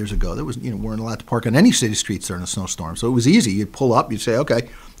 many years ago, there was, weren't allowed to park on any city streets during a snowstorm. So it was easy. You'd pull up, you'd say, okay,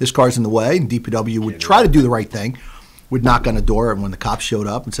 this car's in the way. And DPW would try to do the right thing, would knock on the door. And when the cops showed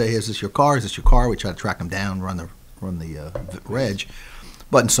up and say, hey, is this your car? Is this your car? We try to track them down, run the reg.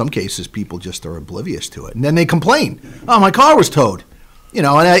 But in some cases, people just are oblivious to it. And then they complain, oh, my car was towed. And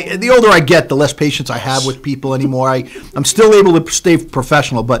the older I get, the less patience I have with people anymore. I'm still able to stay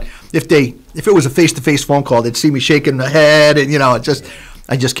professional, but if it was a face-to-face phone call, they'd see me shaking my head, and, I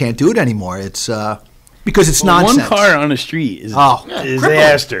just can't do it anymore. It's because it's nonsense. One car on the street is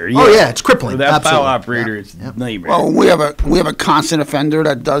disaster. It's crippling. For that plow operator, it's nightmare. Well, we have a constant offender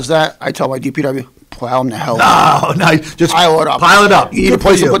that does that. I tell my DPW, plow them the hell No, just pile it up. Pile it up. You need a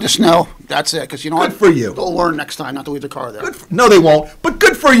place to put the snow. That's it. Because good for you. They'll learn next time not to leave the car there. No, they won't. But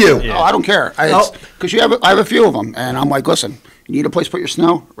good for you. Yeah. Oh, I don't care. Because I have a few of them, and I'm like, listen, you need a place to put your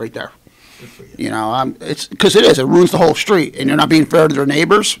snow right there. Good for you. It's because it ruins the whole street, and you're not being fair to their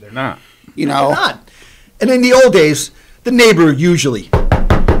neighbors. They're not. They're not. And in the old days, the neighbor usually.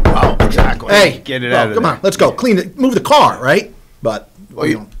 Oh, exactly. Hey, get it out of there. Come on, let's go. Clean it. Move the car, right? But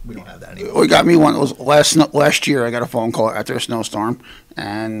we don't have that anymore. We got me one. It was last year. I got a phone call after a snowstorm,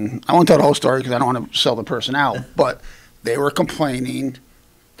 and I won't tell the whole story because I don't want to sell the person out. But they were complaining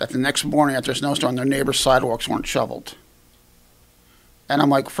that the next morning after a snowstorm, their neighbor's sidewalks weren't shoveled. And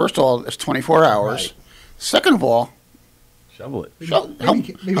I'm like, first of all, it's 24 hours. Right. Second of all, shovel it.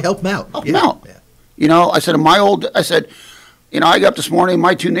 Maybe help them out. Help them out. Yeah. I said, I got up this morning,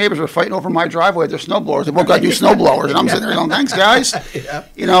 my two neighbors were fighting over my driveway with their snow blowers. They both got new snow blowers. And I'm sitting there going, thanks, guys.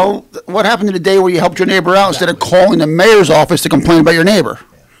 Yeah. What happened to the day where you helped your neighbor out instead of calling the mayor's office to complain about your neighbor?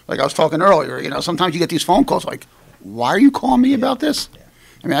 Yeah. Like I was talking earlier, sometimes you get these phone calls like, why are you calling me about this?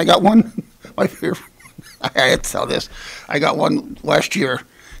 Yeah. I got one. I had to tell this. I got one last year.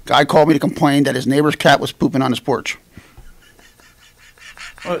 Guy called me to complain that his neighbor's cat was pooping on his porch.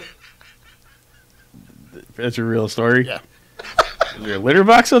 What? That's a real story? Yeah. Is there a litter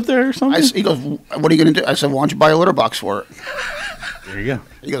box up there or something? He goes, what are you going to do? I said, why don't you buy a litter box for it? There you go.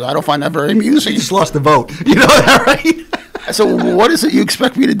 He goes, I don't find that very amusing. He just lost the vote. You know that, right? I said, well, what is it you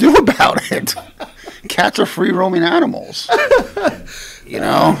expect me to do about it? Cats are free-roaming animals.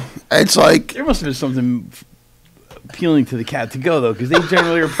 It's like... There must have been something appealing to the cat to go, though, because they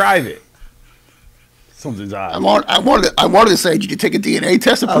generally are private. Something's odd. I wanted to say, did you take a DNA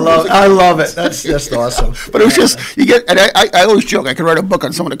test? I love it. That's just awesome. But it was just, you get, and I always joke, I could write a book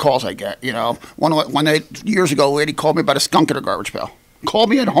on some of the calls I get, years ago, a lady called me about a skunk in her garbage pail. Called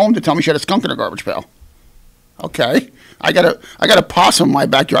me at home to tell me she had a skunk in her garbage pail. Okay. I got a possum in my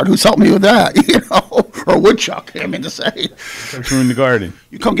backyard. Who's helping me with that? Or a woodchuck, I mean to say. Put you in the garden.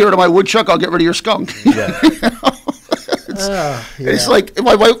 You come get rid of my woodchuck, I'll get rid of your skunk. Yeah. It's like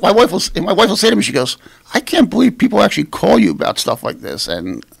my wife will say to me, she goes, I can't believe people actually call you about stuff like this.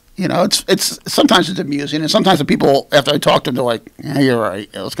 And it's sometimes it's amusing, and sometimes the people after I talk to them, they're like, yeah, you're right.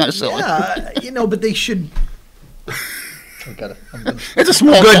 It's kind of silly. Yeah, but they should. I'm good. It's a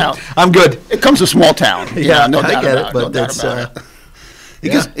small town. I'm good. It comes to a small town. Yeah, no, I get it, but that's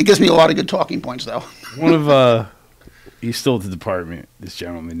it gives me a lot of good talking points, though. One of he's still at the department. This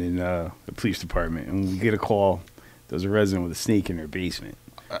gentleman in the police department, and we get a call. There's a resident with a snake in their basement.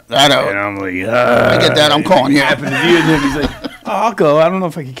 I know. And I'm like, I get that. I'm calling you. Happened to be in there. He's like, I'll go. I don't know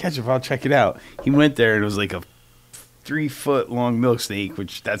if I can catch it. I'll check it out. He went there, and it was like a 3-foot-long milk snake,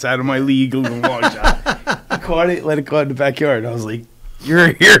 which that's out of my league. A long shot. I caught it, let it go in the backyard. I was like, You're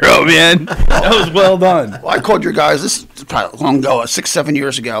a hero, man. That was well done. Well, I called your guys, this is probably long ago, 6, 7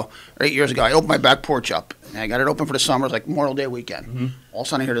 years ago, or 8 years ago. I opened my back porch up, and I got it open for the summer. It was like Memorial Day weekend. Mm-hmm. All of a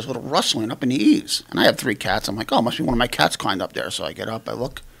sudden, I hear this little rustling up in the eaves. And I have 3 cats. I'm like, oh, must be one of my cats climbed up there. So I get up, I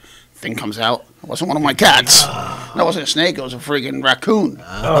look, thing comes out. It wasn't one of my cats. That wasn't a snake. It was a friggin' raccoon.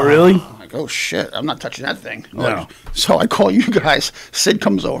 Oh, really? I'm like, oh, shit, I'm not touching that thing. No. So I call you guys. Sid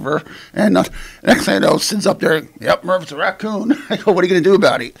comes over, and next thing I know, Sid's up there. Yep, Merv, it's a raccoon. I go, what are you going to do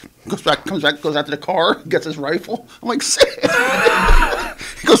about it? Comes back, goes out to the car, gets his rifle. I'm like, Sid.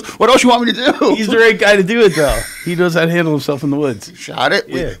 He goes, what else you want me to do? He's the right guy to do it, though. He knows how to handle himself in the woods. Shot it.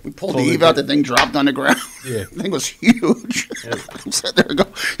 Yeah. We pulled the eve out. The thing dropped on the ground. Yeah. The thing was huge. I'm sitting there and go.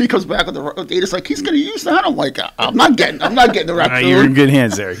 He comes back with the data's like, he's going to use that. I'm like, I'm not getting the raccoon. You're in good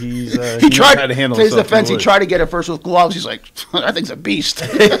hands there. He tried how to handle to his himself. defense. He tried to get it first with gloves. He's like, that thing's a beast.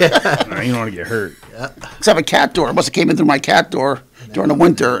 You don't want to get hurt. Let's have a cat door. It must have came in through my cat door during the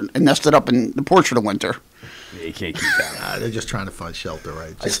winter and nested up in the porch for the winter. Yeah, you can't keep that. They're just trying to find shelter,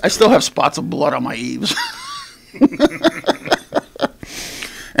 right? I still have spots of blood on my eaves.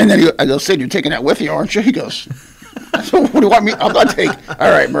 And then I go, Sid, you're taking that with you, aren't you? He goes, so what do you want me? I'm not taking.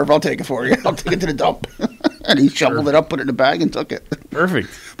 All right, Murph, I'll take it for you. I'll take it to the dump. And he shoveled it up, put it in a bag, and took it. Perfect.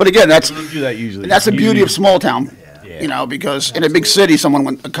 But again, We don't do that usually. that's the beauty of small town. You know, because in a big city,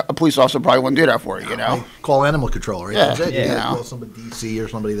 a police officer probably wouldn't do that for you. You know, call animal control, right? Yeah, That's it. yeah. You gotta call somebody DC or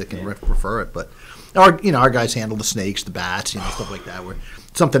somebody that can refer it. But our guys handle the snakes, the bats, stuff like that. Where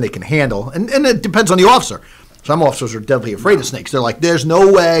it's something they can handle, and it depends on the officer. Some officers are deadly afraid of snakes. They're like, "There's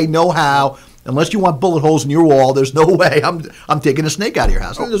no way, no how, unless you want bullet holes in your wall. There's no way I'm taking a snake out of your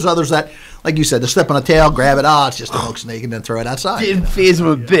house." And there's others that, like you said, they step on a tail, grab it. It's just an oak snake, and then throw it outside. Didn't phase him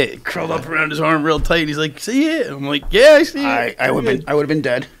a bit. Curled up around his arm real tight. He's like, "See it?" I'm like, "Yeah, I see it." I would have been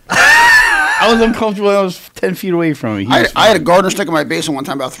dead. I was uncomfortable. I was 10 feet away from him. I had a gardener stick in my basement one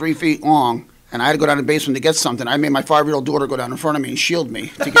time, about 3 feet long, and I had to go down to the basement to get something. I made my 5-year-old daughter go down in front of me and shield me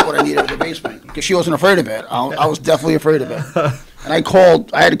to get what I needed in the basement because she wasn't afraid of it. I was definitely afraid of it. And I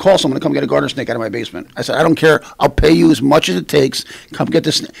had to call someone to come get a gardener snake out of my basement. I said, I don't care. I'll pay you as much as it takes. Come get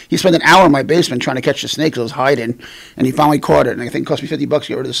this. He spent an hour in my basement trying to catch the snake because I was hiding, and he finally caught it. And I think it cost me $50 to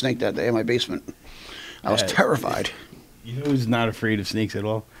get rid of the snake that day in my basement. I was terrified. You know who's not afraid of snakes at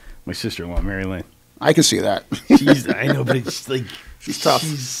all? My sister-in-law, Mary Lynn. I can see that. I know, but it's like she's tough.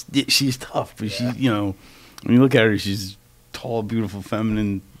 She's tough, but she, when you look at her, she's tall, beautiful,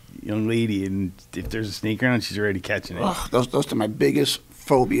 feminine young lady, and if there's a snake around, she's already catching it. Those are my biggest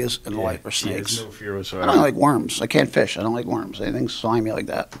phobias in life are snakes. She has no fear I whatsoever. don't like worms. I can't fish. I don't like worms. Anything slimy like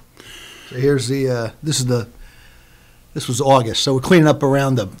that. So here's this was August, so we're cleaning up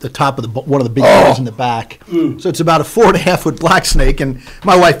around the top of one of the big doors in the back. So it's about a 4.5-foot black snake, and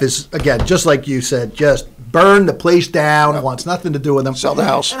my wife is, again, just like you said, just burn the place down, wants nothing to do with them. Sell the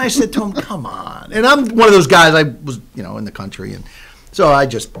house. And I said to him, come on. And I'm one of those guys, I was, in the country, and so I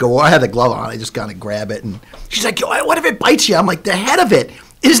just go, I had the glove on, I just kind of grab it, and she's like, what if it bites you? I'm like, the head of it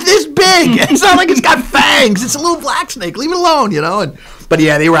is this big. It's not like it's got fangs. It's a little black snake. Leave it alone, But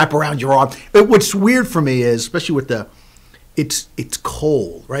yeah, they wrap around your arm. But what's weird for me is, especially with it's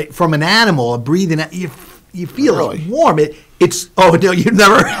cold, right? From an animal, breathing, you feel it warm. It's no, you've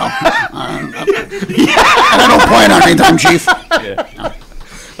never. I don't plan on anytime, Chief. Yeah.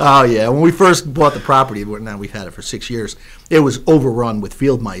 Oh yeah, when we first bought the property, now we've had it for 6 years. It was overrun with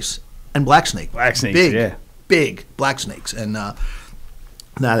field mice and black snake. Black snakes, big black snakes, and now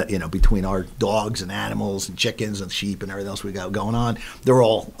that between our dogs and animals and chickens and sheep and everything else we got going on, they're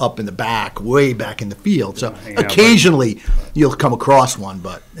all up in the back, way back in the field. So occasionally you'll come across one,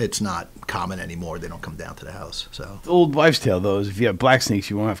 but it's not common anymore. They don't come down to the house. So the old wives' tale though is if you have black snakes,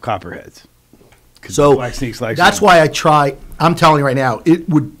 you won't have copperheads. So black snakes like that's why I try. I'm telling you right now, it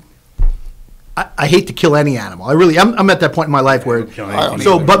would. I hate to kill any animal. I'm at that point in my life where.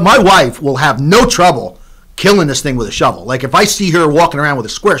 But my wife will have no trouble killing this thing with a shovel. Like if I see her walking around with a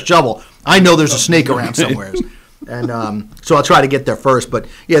square shovel, I know there's a snake around somewhere. And so I'll try to get there first. But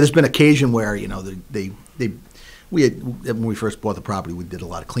yeah, there's been occasion where when we first bought the property, we did a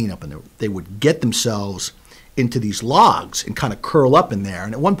lot of cleanup, and they would get themselves into these logs and kind of curl up in there.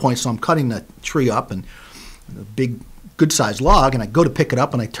 And at one point, so I'm cutting the tree up, and a big, good-sized log, and I go to pick it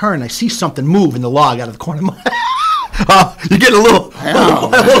up, and I turn, and I see something move in the log out of the corner of my you're getting a little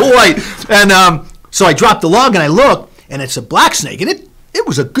white. And so I drop the log, and I look, and it's a black snake, and it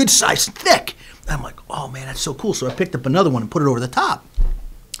was a good size, thick. And I'm like, oh, man, that's so cool. So I picked up another one and put it over the top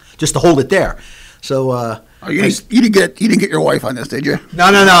just to hold it there. So you didn't get your wife on this, did you?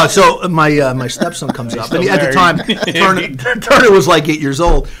 No. So my stepson comes up, and at the time Turner was like 8 years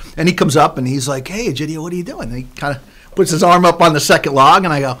old, and he comes up and he's like, "Hey, Egidio, what are you doing?" And he kind of puts his arm up on the second log,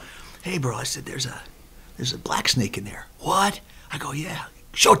 and I go, "Hey, bro," I said, "There's a black snake in there." "What?" I go, "Yeah,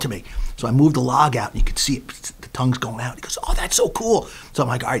 show it to me." So I moved the log out, and you could see it. The tongue's going out. He goes, "Oh, that's so cool." So I'm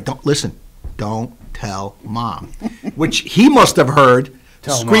like, "All right, don't tell Mom," which he must have heard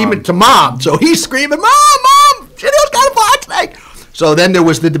screaming to Mom. So he's screaming, "Mom, Egidi's got a black snake." So then there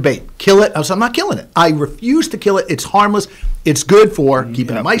was the debate. Kill it? I said, "I'm not killing it. I refuse to kill it. It's harmless. It's good for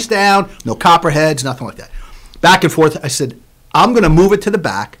keeping the mice down, no copperheads, nothing like that." Back and forth. I said, "I'm going to move it to the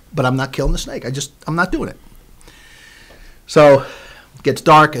back, but I'm not killing the snake. I'm not doing it." So it gets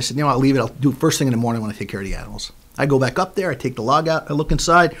dark. I said, "I'll leave it. I'll do it first thing in the morning when I take care of the animals." I go back up there. I take the log out. I look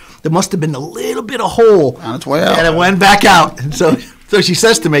inside. There must have been a little bit of hole. On its way out. And it went back out. And so she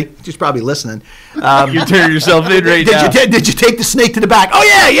says to me, she's probably listening. You turn yourself in right now. Did you take the snake to the back? "Oh,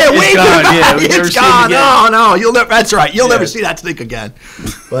 yeah, It's wave gone, it back. yeah, we've never It's seen it gone. again." No, you'll never, that's right. You'll never see that snake again."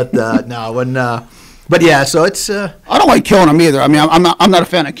 But no, but yeah, so it's. I don't like killing them either. I mean, I'm not a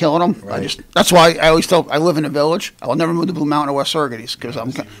fan of killing them. Right. That's why I always tell. I live in a village. I will never move to Blue Mountain or West Sorgaties because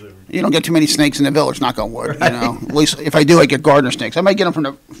you don't get too many snakes in the village. Knock on wood. Right. At least if I do, I get gardener snakes. I might get them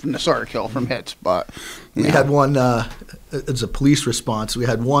from the Sarter kill from hits, but we had one. It's a police response. We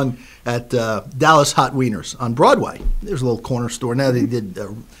had one at Dallas Hot Wieners on Broadway. There's a little corner store. Now they did they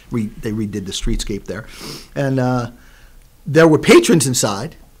redid the streetscape there, and there were patrons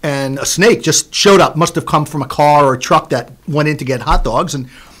inside. And a snake just showed up, must have come from a car or a truck that went in to get hot dogs, and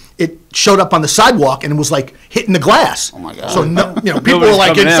it showed up on the sidewalk and it was like hitting the glass. Oh my God! So people were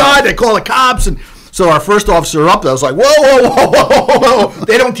like inside. They call the cops, and so our first officer up there was like, "Whoa!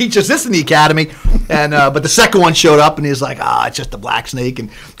 They don't teach us this in the academy." And but the second one showed up and he was like, "It's just a black snake," and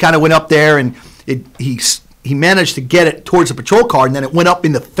kind of went up there and he managed to get it towards the patrol car, and then it went up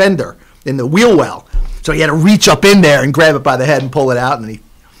in the fender in the wheel well. So he had to reach up in there and grab it by the head and pull it out, and he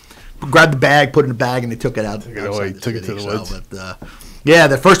grabbed the bag, put it in the bag, and they took it out. Took it to the woods. But, yeah,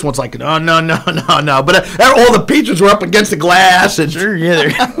 the first one's like, no. But all the patrons were up against the glass. And sure,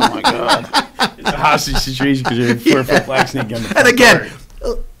 yeah. Oh, my God. It's a hostage situation because you're a 4-foot black snake on the And again,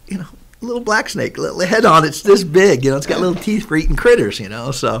 little black snake, little head on it's this big. It's got little teeth for eating critters,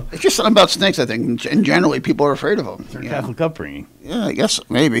 so. It's just something about snakes, I think. And generally, people are afraid of them. It's their Catholic upbringing. Yeah, I guess,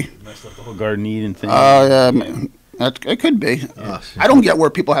 maybe. Messed up the whole garden Eden thing. Yeah, it could be. I don't get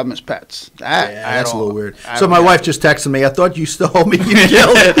where people have them as pets. That's a little weird. So my wife just texted me. "I thought you stole me. You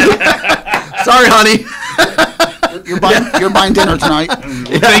killed it." Sorry, honey. You're buying dinner tonight.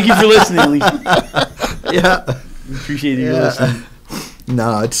 Well, thank you for listening, Lisa. Yeah. Appreciate you listening.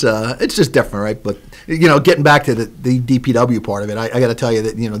 No, it's just different, right? But getting back to the DPW part of it, I got to tell you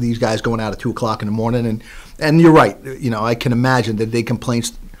that these guys going out at 2:00 in the morning, and you're right. I can imagine that they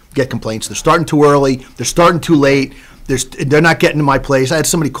get complaints. They're starting too early. They're starting too late. They're not getting to my place. I had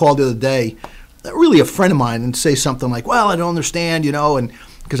somebody call the other day, really a friend of mine, and say something like, "Well, I don't understand, and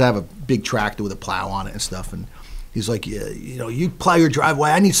because I have a big tractor with a plow on it and stuff." And he's like, "Yeah, you plow your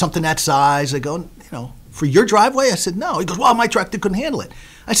driveway. I need something that size." I go, "For your driveway?" I said, "No." He goes, "Well, my tractor couldn't handle it."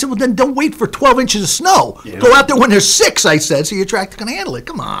 I said, "Well, then don't wait for 12 inches of snow. Yeah. Go out there when there's 6, I said, so your tractor can handle it.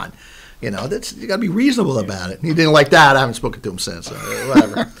 Come on. You got to be reasonable about it." And he didn't like that. I haven't spoken to him since. So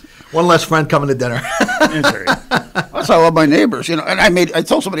whatever. One less friend coming to dinner. That's how I love my neighbors. And I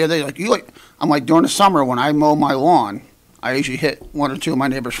told somebody the other day, I'm like, during the summer when I mow my lawn, I usually hit 1 or 2 of my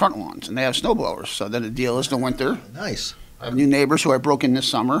neighbors' front lawns, and they have snow blowers. So then the deal is the winter. Nice. I have new neighbors who I broke in this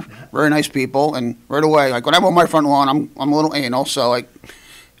summer. Very nice people, and right away, like when I mow my front lawn, I'm a little anal, so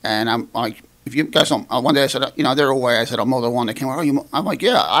and I'm like, if you guys don't, one day I said, they're away. I said, "I'll mow the lawn." They came over. I'm like,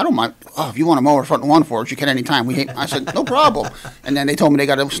 "Yeah, I don't mind. Oh, if you want to mow our front lawn for us, you can anytime." I said, "No problem." And then they told me they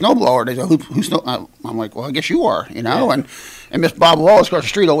got a snowblower. They said, "Who's snow?" I'm like, "Well, I guess you are, And Miss Bob Wallace across the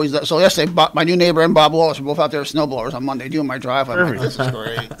street always. So yesterday, my new neighbor and Bob Wallace were both out there with snowblowers on Monday doing my drive. I'm like, "This is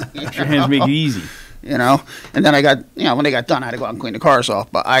great." Your hands make it easy. And then I got, when they got done, I had to go out and clean the cars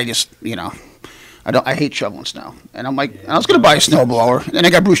off. But I just, I hate shoveling snow. And I'm like, I was going to buy a snowblower. And then I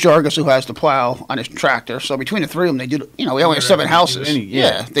got Bruce Jargus, who has the plow on his tractor. So between the three of them, they do, we only have 7 houses.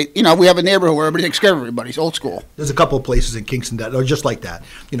 Yeah. We have a neighborhood where everybody takes care of everybody. It's old school. There's a couple of places in Kingston that are just like that.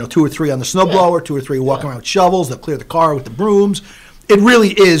 2 or 3 on the snowblower, 2 or 3 walking around with shovels. They'll clear the car with the brooms. It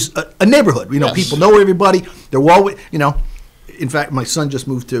really is a neighborhood. People know everybody. They're well, in fact, my son just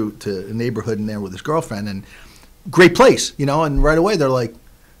moved to a neighborhood in there with his girlfriend, and great place, and right away they're like,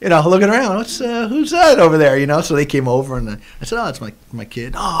 looking around, who's that over there, so they came over, and I said, "Oh, it's my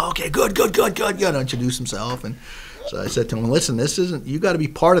kid." "Oh, okay, good, introduce himself, and so I said to him, "Listen, this isn't, you got to be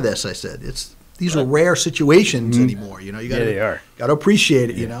part of this," I said, these are rare situations anymore, you got they are. Got to appreciate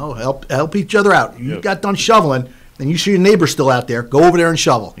it, help each other out. You got done shoveling, and you see your neighbor still out there, go over there and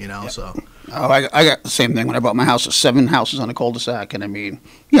shovel, so. Oh, I got the same thing when I bought my house. 7 houses on a cul-de-sac, and I mean,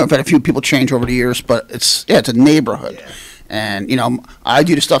 I've had a few people change over the years, but it's a neighborhood. Yeah. And, I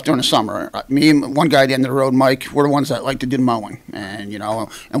do the stuff during the summer. Me and one guy at the end of the road, Mike, we're the ones that like to do the mowing. And,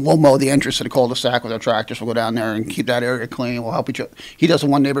 and we'll mow the entrance to the cul-de-sac with our tractors. We'll go down there and keep that area clean. We'll help each other. He does the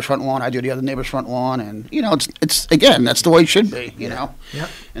one neighbor's front lawn. I do the other neighbor's front lawn. And, it's again, that's the way it should be, Yeah.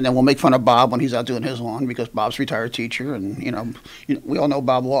 And then we'll make fun of Bob when he's out doing his lawn because Bob's a retired teacher. And, we all know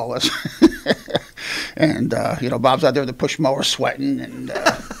Bob Wallace. And, Bob's out there with the push mower sweating and...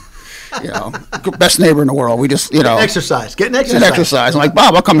 best neighbor in the world. We just, Getting exercise. I'm like,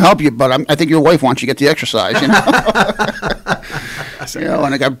 Bob, I'll come help you, but I think your wife wants you to get the exercise, And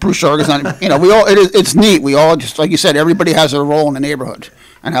I got Bruce Sargis on, it's neat. We all just, like you said, everybody has their role in the neighborhood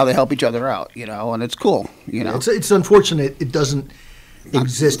and how they help each other out, and it's cool, It's unfortunate it doesn't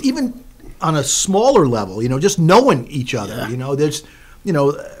exist, even on a smaller level, just knowing each other, there's,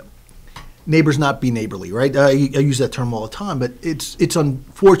 neighbors not be neighborly, right? I use that term all the time, but it's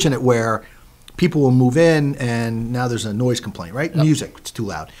unfortunate where people will move in and now there's a noise complaint, right? Yep. Music, it's too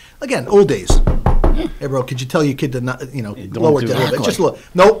loud. Again, old days. Hey, bro, could you tell your kid to not, lower it down a little bit? Just look.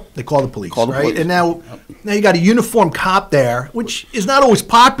 Nope, they call the police, right? And now you got a uniformed cop there, which is not always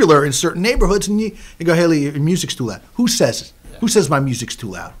popular in certain neighborhoods, and you go, hey, your music's too loud. Who says it? Who says my music's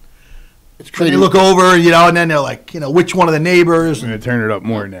too loud? And you look over, and then they're like, which one of the neighbors? I'm going to turn it up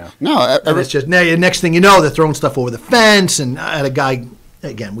more now. No, it's just next thing you know, they're throwing stuff over the fence. And I had a guy,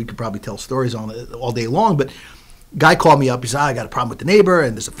 again, we could probably tell stories on it all day long, but guy called me up. He said, I got a problem with the neighbor,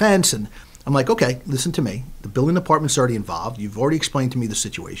 and there's a fence. And I'm like, okay, listen to me. The building department's already involved. You've already explained to me the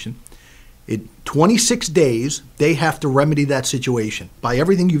situation. In 26 days, they have to remedy that situation by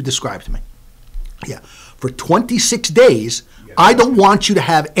everything you've described to me. Yeah. For 26 days, I don't want you to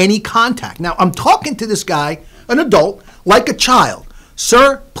have any contact. Now, I'm talking to this guy, an adult, like a child.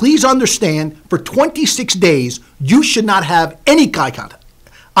 Sir, please understand, for 26 days, you should not have any eye contact.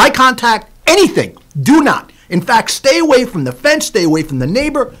 Eye contact, anything. Do not. In fact, stay away from the fence, stay away from the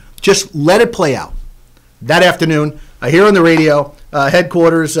neighbor. Just let it play out. That afternoon, I hear on the radio,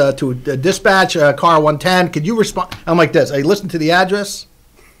 headquarters to dispatch, car 110. Could you respond? I'm like this. I listen to the address.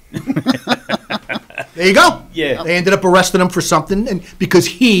 There you go. Yeah. They ended up arresting him for something, and because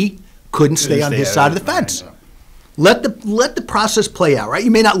he couldn't stay on his side of the fence. Let the process play out, right?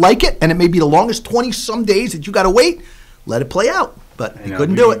 You may not like it, and it may be the longest 20-some days that you got to wait. Let it play out. But he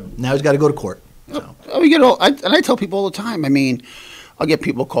couldn't do it. Now he's got to go to court. So. I tell people all the time. I mean, I'll get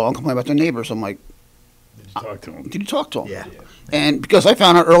people call and complain about their neighbors. I'm like, did you talk to them? Did you talk to them? Yeah. And because I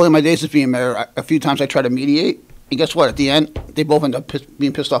found out early in my days as being mayor, a few times I tried to mediate. And guess what? At the end, they both end up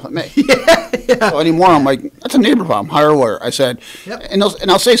being pissed off at me. Yeah. So anymore, I'm like, that's a neighbor problem. Hire a lawyer. I said, and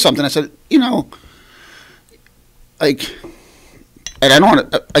I'll say something. I said, and I don't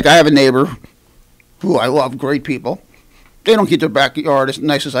want to, I have a neighbor who I love, great people. They don't keep their backyard as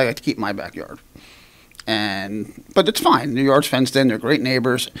nice as I like to keep my backyard. But it's fine. The yard's fenced in. They're great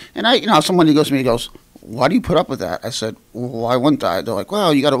neighbors. And somebody goes to me, he goes, why do you put up with that? I said, well, why wouldn't I? They're like,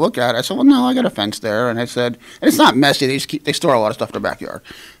 well, you got to look at it. I said, well, no, I got a fence there. And I said, and it's not messy. They store a lot of stuff in their backyard.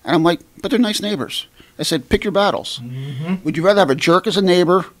 And I'm like, but they're nice neighbors. I said, pick your battles. Mm-hmm. Would you rather have a jerk as a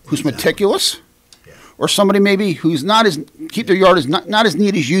neighbor who's meticulous, or somebody maybe who's keep their yard not as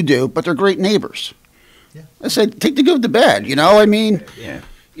neat as you do, but they're great neighbors? Yeah. I said, take the good with the bad. I mean,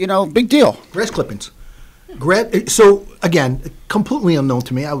 big deal. Grass clippings. So again, completely unknown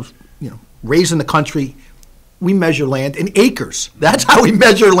to me. I was, raised in the country. We measure land in acres. That's how we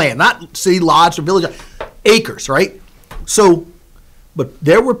measure land, not city lots or village. Acres, right? So, but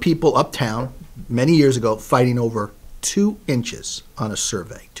there were people uptown many years ago fighting over 2 inches on a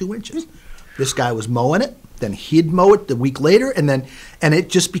survey. 2 inches. This guy was mowing it, then he'd mow it the week later, and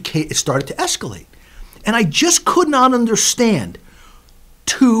it started to escalate. And I just could not understand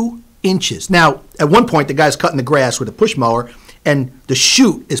 2 inches. Now, at one point, the guy's cutting the grass with a push mower, and the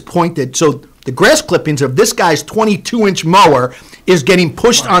chute is pointed. So the grass clippings of this guy's 22-inch mower is getting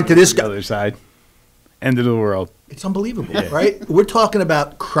pushed onto this guy. The other side. End of the world. It's unbelievable, right? We're talking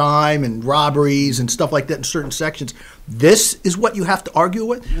about crime and robberies and stuff like that in certain sections. This is what you have to argue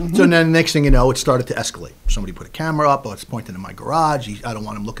with? Mm-hmm. So then the next thing you know, it started to escalate. Somebody put a camera up. Oh, it's pointing in my garage. I don't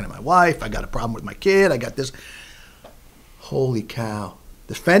want him looking at my wife. I got a problem with my kid. I got this. Holy cow.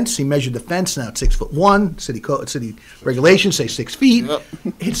 The fence, he measured the fence, now it's 6'1". City regulations say 6 feet. Yep.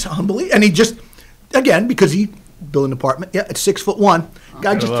 It's unbelievable. And he just, again, because building department, it's 6'1".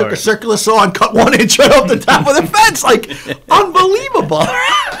 Guy just took a circular saw and cut 1 inch right off the top of the fence. Like, unbelievable.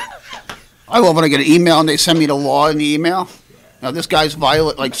 I love when I get an email and they send me the law in the email. Now, this guy's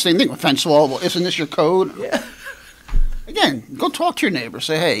violent, same thing with fence law. Well, isn't this your code? Yeah. Again, go talk to your neighbor.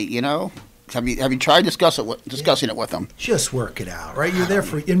 Say, hey, Have you tried discussing it with them? Just work it out, right? You're there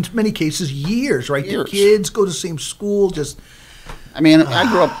for, in many cases, years, right? Years. The kids go to the same school, I mean, I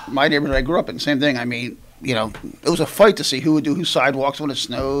grew up, my neighborhood I grew up in, same thing. I mean, you know, it was a fight to see who would do whose sidewalks when it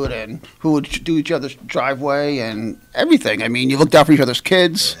snowed and who would do each other's driveway and everything. I mean, you looked out for each other's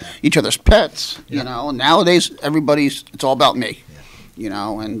kids, each other's pets, you know. And nowadays, it's all about me, you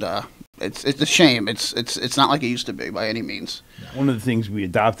know, and it's a shame. It's not like it used to be by any means. One of the things we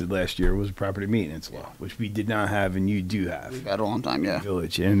adopted last year was a property maintenance law, which we did not have and you do have. We've had a long time, yeah.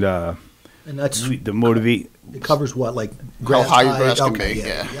 Village. And that's the motivate. It covers what, like how high your grass can okay, be,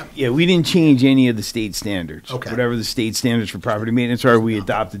 yeah. Yeah, we didn't change any of the state standards. Okay. Whatever the state standards for property maintenance are, we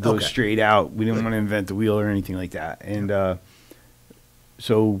adopted those Okay. straight out. We didn't want to invent the wheel or anything like that. And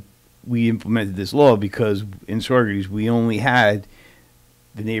so we implemented this law because in Saugerties, we only had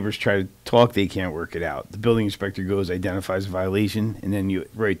the neighbors try to talk, they can't work it out. The building inspector goes, identifies a violation, and then you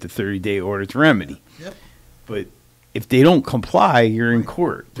write the 30-day order to remedy. Yep. But if they don't comply, you're in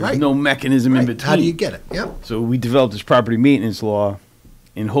court. There's Right. no mechanism in between. How do you get it? Yep. So we developed this property maintenance law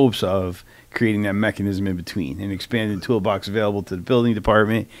in hopes of creating that mechanism in between, an expanded toolbox available to the building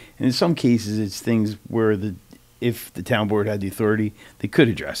department. And in some cases, it's things where if the town board had the authority, they could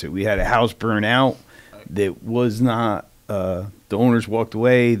address it. We had a house burn out that was not, the owners walked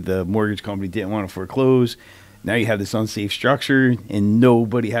away, the mortgage company didn't want to foreclose. Now you have this unsafe structure, and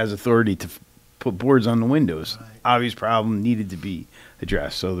nobody has authority to put boards on the windows. Right. Obvious problem needed to be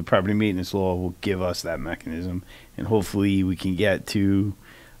addressed. So the property maintenance law will give us that mechanism, and hopefully we can get to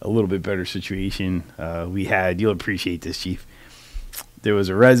a little bit better situation. You'll appreciate this, Chief. There was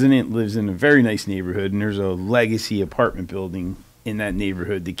a resident, lives in a very nice neighborhood, and there's a legacy apartment building in that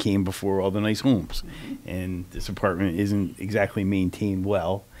neighborhood that came before all the nice homes. And this apartment isn't exactly maintained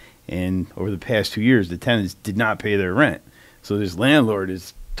well. And over the past 2 years, the tenants did not pay their rent. So this landlord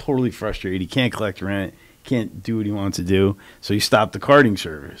is totally frustrated. He can't collect rent, can't do what he wants to do. So he stopped the carting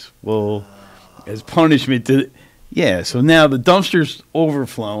service. Well, as punishment so now the dumpster's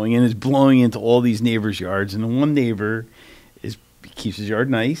overflowing and is blowing into all these neighbors' yards. And the one neighbor keeps his yard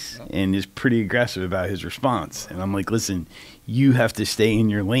nice and is pretty aggressive about his response. And I'm like, listen, you have to stay in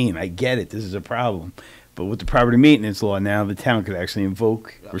your lane. I get it. This is a problem. But with the property maintenance law now, the town could actually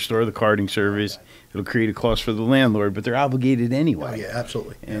restore the carting service. It'll create a cost for the landlord, but they're obligated anyway. Oh, yeah,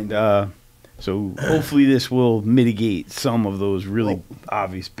 absolutely. And so hopefully this will mitigate some of those really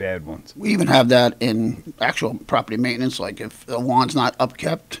obvious bad ones. We even have that in actual property maintenance. Like if the lawn's not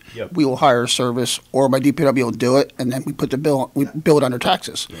upkept, we will hire a service, or my DPW will do it, and then we put the bill. We bill it under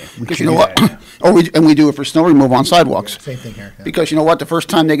taxes. Because you know what? We do it for snow removal on sidewalks. Same thing here. Yeah. Because you know what? The first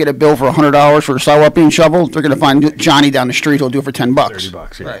time they get a bill for $100 for the sidewalk being shoveled, they're going to find Johnny down the street who'll do it for $10.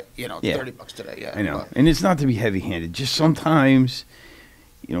 $30, yeah. Right? You know, $30 today. Yeah, I know. And it's not to be heavy-handed. Just sometimes,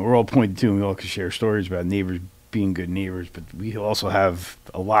 you know, we're all pointed to, and we all can share stories about neighbors being good neighbors, but we also have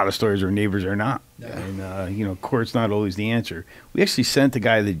a lot of stories where neighbors are not. Yeah. And, you know, court's not always the answer. We actually sent a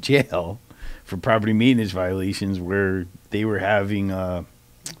guy to jail for property maintenance violations where they were having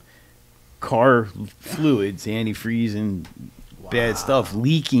car fluids, antifreeze, and bad stuff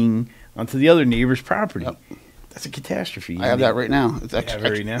leaking onto the other neighbor's property. Yep. That's a catastrophe. I have that right now.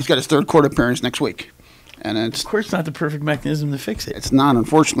 He's got his third court appearance next week. And of course, it's not the perfect mechanism to fix it. It's not,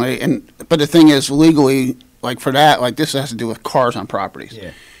 unfortunately. But the thing is, legally, like for that, like this has to do with cars on properties.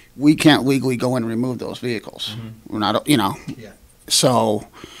 Yeah. We can't legally go in and remove those vehicles. Mm-hmm. We're not, you know. Yeah. So,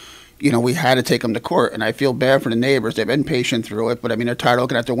 you know, we had to take them to court, and I feel bad for the neighbors. They've been patient through it, but I mean, they're tired of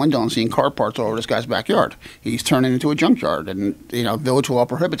looking out their window and seeing car parts all over this guy's backyard. He's turning into a junkyard, and you know, village law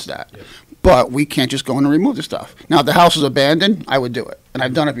prohibits that. Yep. But we can't just go in and remove the stuff. Now, if the house is abandoned, I would do it, and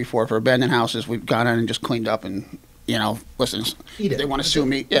I've done it before for abandoned houses. We've gone in and just cleaned up, and you know, listen, if they want to sue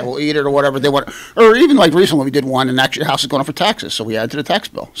me, we'll eat it or whatever they want. Or even like recently, we did one, and actually, the house is going up for taxes, so we add it to the tax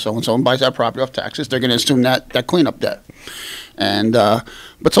bill. So when someone buys that property off taxes, they're going to assume that cleanup debt. And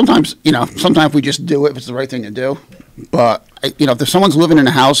but sometimes, you know, we just do it if it's the right thing to do. But you know, if someone's living in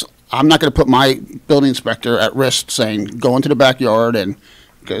a house, I'm not going to put my building inspector at risk saying go into the backyard and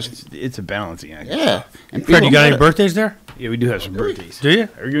because it's a balancing act. Yeah. And Fred, you got any birthdays there? Yeah, we do have some birthdays. Do you?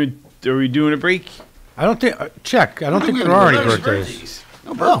 Are we doing a break? I don't think. Check. I don't think there are any birthdays.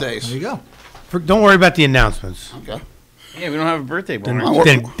 No birthdays. There you go. Don't worry about the announcements. Okay. Yeah, we don't have a birthday.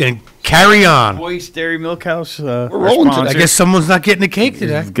 Then carry on. Boyce Dairy Milkhouse. We're rolling today. I guess someone's not getting a cake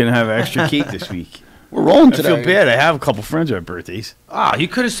today. Going to have extra cake this week. We're rolling today. I feel bad. I have a couple friends who have birthdays. Ah, you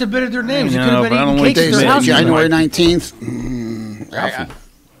could have submitted their names. You could No, have but I been don't eating want cakes to at their house. January 19th. Ralphie.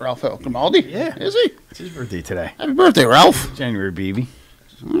 Ralph Grimaldi? Yeah. Is he? It's his birthday today. Happy birthday, Ralph. January, baby.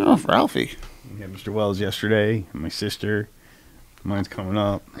 Oh, Ralphie. We had Mr. Wells yesterday, and my sister. Mine's coming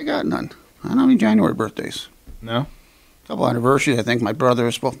up. I got none. I don't have any January birthdays. No? A couple anniversaries, I think. My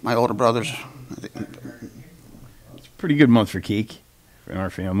brothers, both my older brothers. It's a pretty good month for cake in our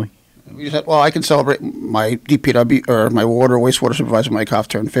family. We just had, well, I can celebrate my DPW, or my wastewater supervisor, Mike Hoff,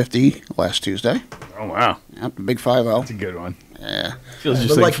 turned 50 last Tuesday. Oh, wow. Yep, the big 5-0. That's a good one. Yeah. Feels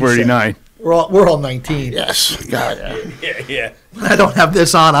just like 49. We're all 19. Yes. God, Yeah. I don't have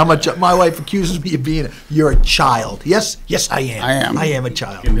this on. My wife accuses me of being you're a child. Yes, I am. I am. I am a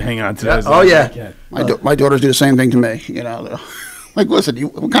child. Hang on to that. Oh, yeah. My daughters do the same thing to me, you know. Like, listen,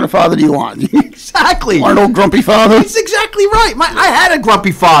 what kind of father do you want? Exactly. Want an old grumpy father? That's exactly right. I had a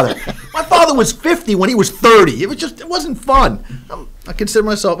grumpy father. My father was 50 when he was 30. It wasn't fun. I consider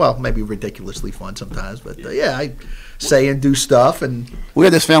myself, well, maybe ridiculously fun sometimes, but yeah, I say and do stuff. And we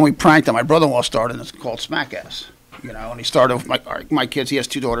had this family prank that my brother-in-law started, and it's called Smack Ass. You know, and he started with my kids. He has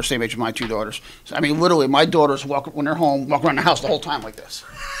 2 daughters, same age as my 2 daughters. So, I mean, literally, my daughters when they're home, walk around the house the whole time like this.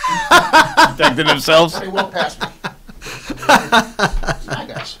 Protecting themselves? They walk past me. Smack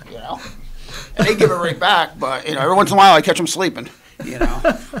Ass, you know. And they give it right back, but, you know, every once in a while I catch them sleeping, you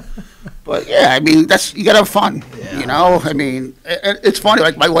know. But, yeah, I mean, you got to have fun, you know. I mean, it's funny.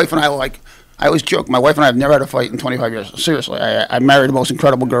 Like, my wife and I, I always joke, my wife and I have never had a fight in 25 years. Seriously, I married the most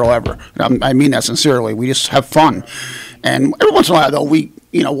incredible girl ever. And I mean that sincerely. We just have fun. And every once in a while, though,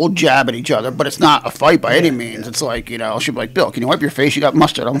 we'll jab at each other, but it's not a fight by any means. It's like, you know, she'll be like, Bill, can you wipe your face? You got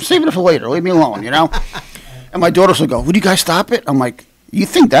mustard. I'm saving it for later. Leave me alone, you know. And my daughters will go, would you guys stop it? I'm like, you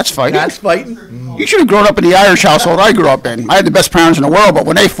think that's fighting? That's fighting? You should have grown up in the Irish household I grew up in. I had the best parents in the world, but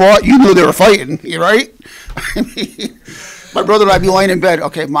when they fought, you knew they were fighting. You right? My brother and I'd be laying in bed.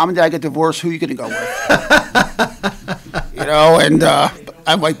 Okay, mom and dad get divorced. Who are you going to go with? You know, and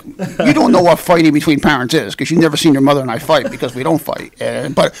I'm like, you don't know what fighting between parents is because you've never seen your mother and I fight because we don't fight.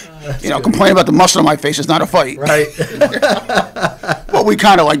 But, you know, complaining about the muscle on my face is not a fight. Right. But we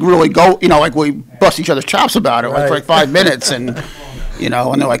kind of like really go, you know, like we bust each other's chops about it like for like 5 minutes and, you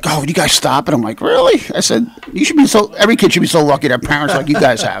know, and they're like, oh, would you guys stop it? I'm like, really? I said, every kid should be so lucky to have parents like you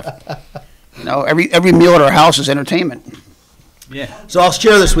guys have. You know, every meal at our house is entertainment. Yeah. So I'll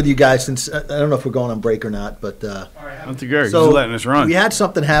share this with you guys since I don't know if we're going on break or not, but so letting us run. We had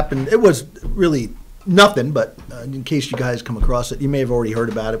something happen. It was really nothing, but in case you guys come across it, you may have already heard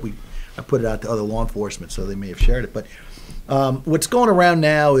about it. I put it out to other law enforcement, so they may have shared it. But what's going around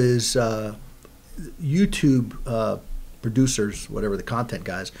now is YouTube producers, whatever the content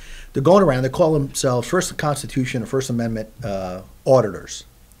guys, they're going around. They call themselves First Constitution or First Amendment auditors,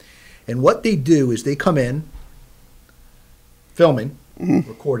 and what they do is they come in. Filming,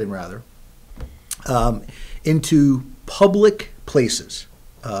 recording rather, into public places,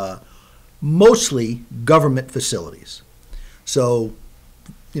 mostly government facilities. So,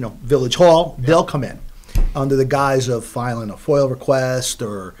 you know, Village Hall, they'll come in under the guise of filing a FOIL request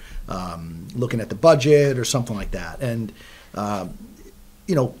or looking at the budget or something like that. And,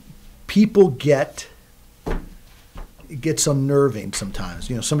 you know, people it gets unnerving sometimes.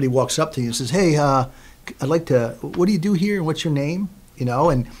 You know, somebody walks up to you and says, hey, I'd like to, what do you do here and what's your name? You know,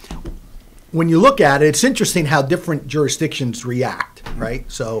 and when you look at it, it's interesting how different jurisdictions react, right?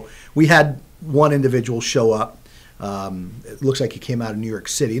 So we had one individual show up. It looks like he came out of New York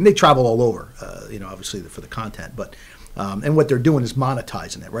City, and they travel all over, you know, obviously for the content. But and what they're doing is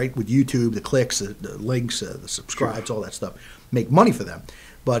monetizing it, right? With YouTube, the clicks, the links, the subscribes, all that stuff, make money for them.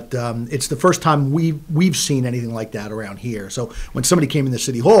 But it's the first time we've seen anything like that around here. So when somebody came in the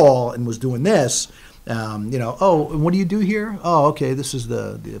city hall and was doing this, you know, oh, and what do you do here? Oh, okay, this is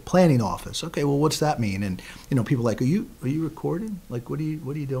the planning office. Okay, well, what's that mean? And you know, people are like, are you recording? Like, what are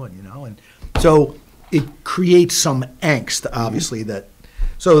you doing? You know, and so it creates some angst, obviously.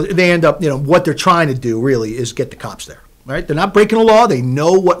 So they end up, you know, what they're trying to do really is get the cops there, right? They're not breaking the law. They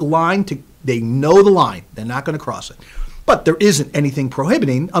know what line they know the line. They're not going to cross it. But there isn't anything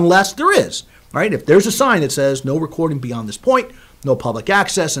prohibiting unless there is, right? If there's a sign that says no recording beyond this point, no public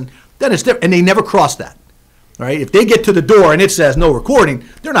access, and then it's different. And they never cross that, right? If they get to the door and it says no recording,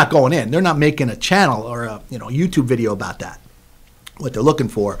 they're not going in. They're not making a channel or a YouTube video about that, what they're looking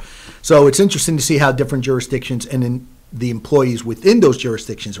for. So it's interesting to see how different jurisdictions and then the employees within those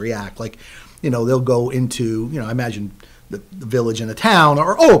jurisdictions react. Like, you know, they'll go into, you know, I imagine the village and the town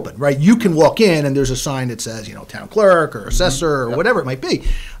are open, right? You can walk in and there's a sign that says, you know, town clerk or assessor or whatever it might be.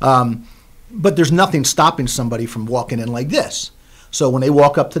 But there's nothing stopping somebody from walking in like this. So when they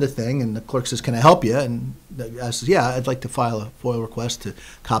walk up to the thing and the clerk says, can I help you? And the guy says, yeah, I'd like to file a FOIL request to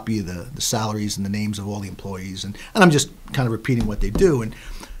copy the salaries and the names of all the employees. And I'm just kind of repeating what they do. And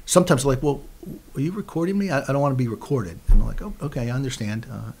sometimes they're like, well, are you recording me? I don't want to be recorded. And I'm like, oh, okay, I understand.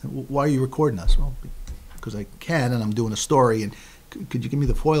 Why are you recording us? Well, because I can, and I'm doing a story, and could you give me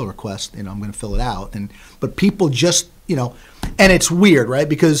the FOIL request? I'm going to fill it out. But people just, and it's weird, right?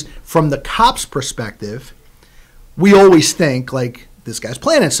 Because from the cops' perspective, we always think like this guy's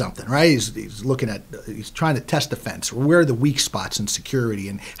planning something, right? He's looking at, he's trying to test the fence. Where are the weak spots in security,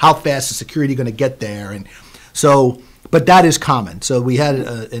 and how fast is security going to get there? And so, but that is common. So we had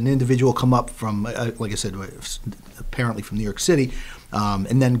an individual come up from, like I said, apparently from New York City,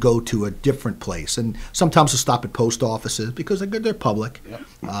 and then go to a different place. And sometimes they'll stop at post offices because they're public. Yep.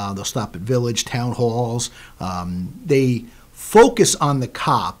 They'll stop at village, town halls. They focus on the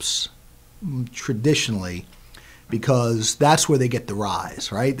cops traditionally because that's where they get the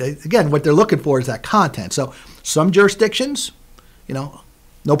rise, right? Again, what they're looking for is that content. So some jurisdictions,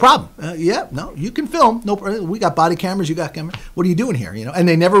 no problem. No, you can film. No, we got body cameras. You got cameras. What are you doing here? And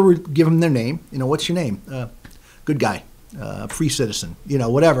they never give them their name. What's your name? Good guy, free citizen.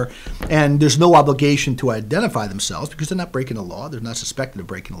 Whatever. And there's no obligation to identify themselves because they're not breaking the law. They're not suspected of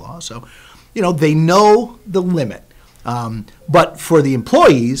breaking the law. So, they know the limit. But for the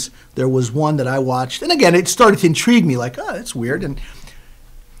employees, there was one that I watched, and again, it started to intrigue me. Like, oh, that's weird. And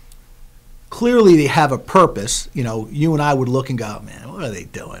clearly they have a purpose. You and I would look and go, man, what are they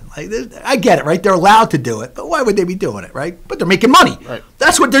doing? Like, I get it, right? They're allowed to do it, but why would they be doing it, right? But they're making money. Right.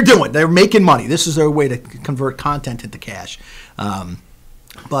 That's what they're doing. They're making money. This is their way to convert content into cash.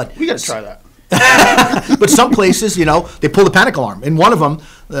 But we got to try that. But some places, they pull the panic alarm. In one of them,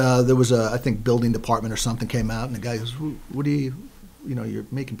 there was I think, building department or something came out, and the guy goes, what do you, you're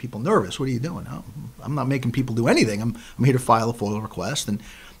making people nervous. What are you doing? Oh, I'm not making people do anything. I'm here to file a FOIL request.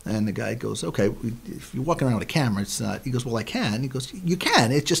 And the guy goes, okay, if you're walking around with a camera, it's not. He goes, well, I can. He goes, you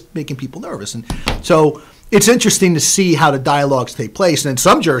can. It's just making people nervous. And so it's interesting to see how the dialogues take place. And in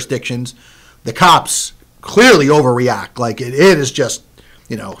some jurisdictions, the cops clearly overreact. Like it is just,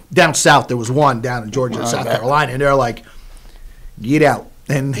 down south, there was one down in Georgia, South Carolina, and they're like, get out.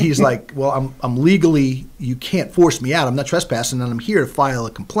 And he's like, well, I'm legally, you can't force me out. I'm not trespassing, and I'm here to file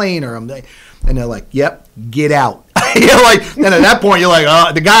a complaint. And they're like, yep, get out. And at that point, you're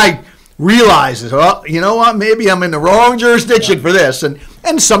like, the guy realizes, you know what, maybe I'm in the wrong jurisdiction for this. And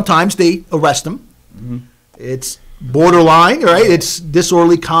sometimes they arrest him. Mm-hmm. It's borderline, right? It's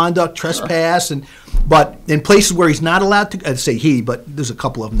disorderly conduct, trespass, but in places where he's not allowed to, I'd say but there's a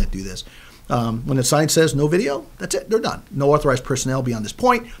couple of them that do this. When the sign says no video, that's it, they're done. No authorized personnel beyond this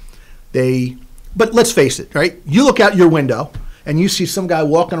point. But let's face it, right? You look out your window and you see some guy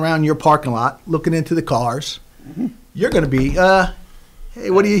walking around your parking lot looking into the cars. Mm-hmm. You're going to be, hey,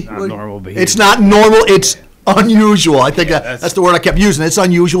 what do you? Not normal behavior. It's not normal. It's unusual. I think that's the word I kept using. It's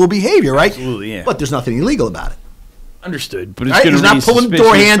unusual behavior, right? Absolutely, yeah. But there's nothing illegal about it. Understood, but it's going to He's not pulling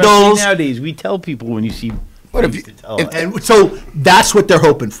door handles. Nowadays, we tell people when you see. What if and so that's what they're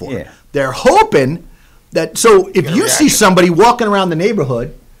hoping for. Yeah. They're hoping that. So if you see somebody walking around the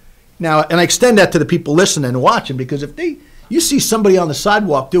neighborhood now, and I extend that to the people listening and watching, because if you see somebody on the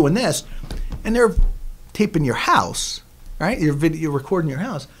sidewalk doing this, and they're taping your house, right? You're recording your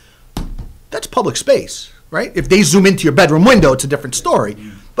house. That's public space, right? If they zoom into your bedroom window, it's a different story.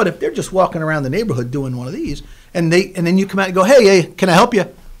 But if they're just walking around the neighborhood doing one of these, and then you come out and go, hey, can I help you?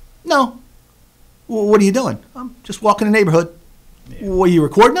 No. Well, what are you doing? I'm just walking the neighborhood. Yeah. Were you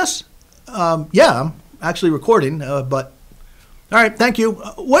recording us? Yeah, I'm actually recording. But all right, thank you.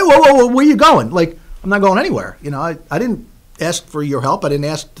 Wait, whoa, where are you going? Like, I'm not going anywhere. I didn't ask for your help. I didn't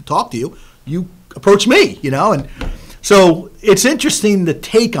ask to talk to you. You approached me. And so it's interesting the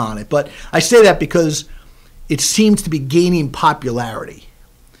take on it. But I say that because it seems to be gaining popularity.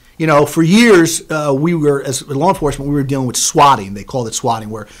 For years, we were, as law enforcement, we were dealing with swatting. They called it swatting,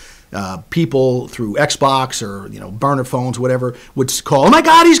 where people through Xbox or, burner phones, whatever, would call, oh, my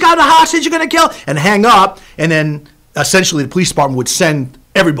God, he's got a hostage, you're going to kill, and hang up. And then essentially the police department would send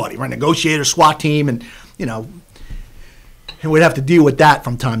everybody, right, negotiator, SWAT team, and we'd have to deal with that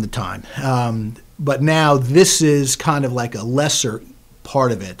from time to time. But now this is kind of like a lesser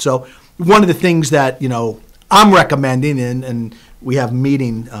part of it. So one of the things that, I'm recommending, and we have a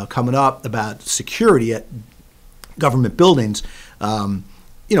meeting coming up about security at government buildings,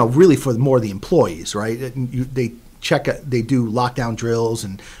 really for more of the employees, right? They do lockdown drills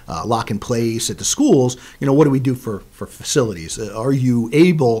and lock in place at the schools. What do we do for facilities? Are you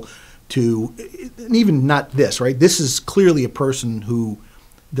able to, and even not this, right? This is clearly a person who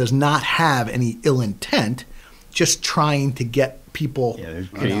does not have any ill intent, just trying to get people. Yeah, they're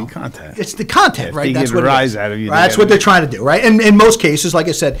creating content. It's the content, right? That's what rise out of you. Right? That's what they're trying to do, right? And in most cases, like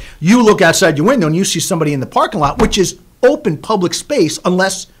I said, you look outside your window and you see somebody in the parking lot, which is open public space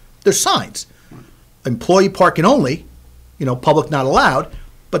unless there's signs. Employee parking only, public not allowed,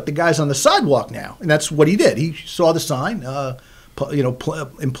 but the guy's on the sidewalk now, and that's what he did. He saw the sign,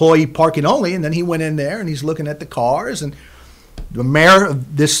 employee parking only, and then he went in there and he's looking at the cars, and the mayor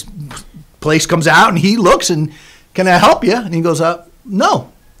of this place comes out and he looks and, can I help you? And he goes,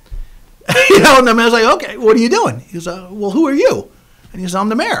 no. And the mayor's like, okay, what are you doing? He goes, well, who are you? And he says, I'm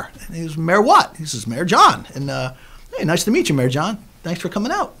the mayor. And he goes, Mayor what? He says, Mayor John. And hey, nice to meet you, Mayor John. Thanks for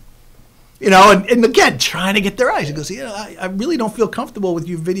coming out. And again, trying to get their eyes. He goes, I really don't feel comfortable with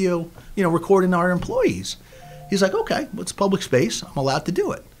you video, recording our employees. He's like, okay, well, it's public space. I'm allowed to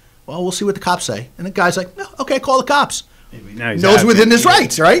do it. Well, we'll see what the cops say. And the guy's like, no, okay, call the cops. Knows within his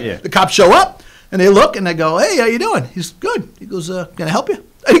rights, right? Yeah. The cops show up, and they look, and they go, hey, how you doing? He's good. He goes, can I help you?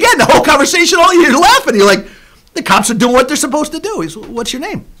 And again, the whole conversation, you're laughing. You're like, the cops are doing what they're supposed to do. He's, what's your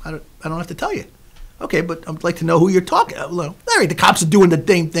name? I don't have to tell you. Okay, but I'd like to know who you're talking to. All right, the cops are doing the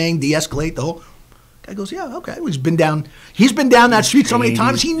same thing, de-escalate the whole. Guy goes, yeah, okay. He's been down that street so many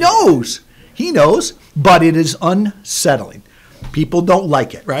times. He knows, but it is unsettling. People don't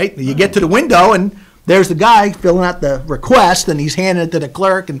like it, right? You get to the window, and there's the guy filling out the request, and he's handing it to the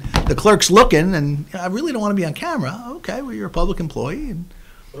clerk, and the clerk's looking, and I really don't want to be on camera. Okay, well, you're a public employee. And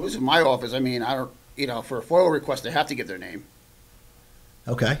it was in my office. I mean, I don't, for a FOIL request, they have to give their name.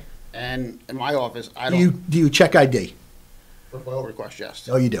 Okay. And in my office, I don't. Do you check ID? For FOIL request, yes.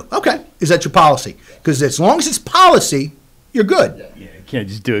 Oh, you do? Okay. Is that your policy? Because as long as it's policy, you're good. Yeah, you can't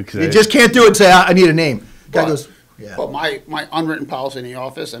just do it. You just can't do it and say, I need a name. Guy goes, yeah. But my unwritten policy in the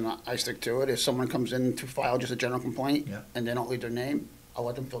office, and I stick to it, if someone comes in to file just a general complaint and they don't leave their name, I'll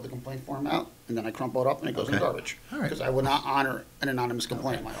let them fill the complaint form out, and then I crumple it up and it goes in the garbage. Because I will not honor an anonymous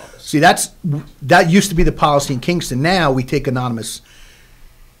complaint in my office. See, that used to be the policy in Kingston. Now we take anonymous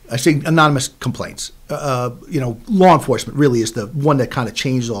complaints. Law enforcement really is the one that kind of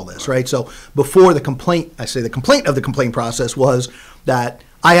changed all this, right? So before the complaint of the complaint process was that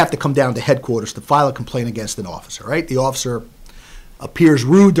I have to come down to headquarters to file a complaint against an officer, right? The officer appears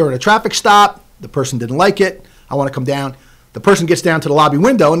rude during a traffic stop. The person didn't like it. I want to come down. The person gets down to the lobby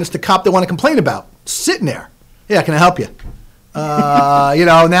window, and it's the cop they want to complain about, sitting there. Yeah, can I help you?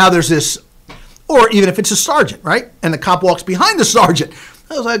 Now there's this, or even if it's a sergeant, right? And the cop walks behind the sergeant.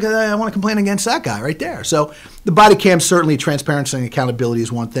 I was like, I want to complain against that guy right there. So the body cam, certainly transparency and accountability is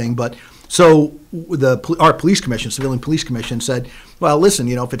one thing. But so our police commission, civilian police commission said, well, listen,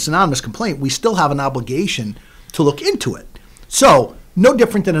 if it's an anonymous complaint, we still have an obligation to look into it. So no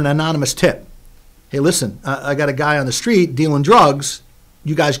different than an anonymous tip. Hey, listen, I got a guy on the street dealing drugs.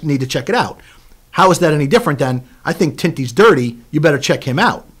 You guys need to check it out. How is that any different than, I think Tinti's dirty, you better check him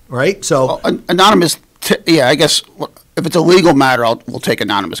out, right? So anonymous, I guess if it's a legal matter, we'll take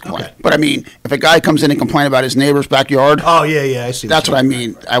anonymous complaint. Okay. But I mean, if a guy comes in and complain about his neighbor's backyard, oh yeah, I see. That's what I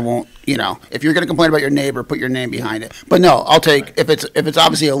mean. I won't, if you're going to complain about your neighbor, put your name behind it. But no, I'll take if it's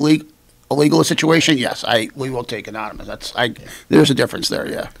obviously a legal situation. Yes, we will take anonymous. There's a difference there.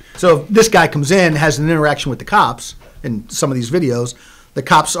 Yeah. So if this guy comes in, has an interaction with the cops in some of these videos. The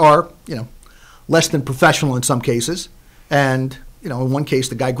cops are, less than professional in some cases, and in one case,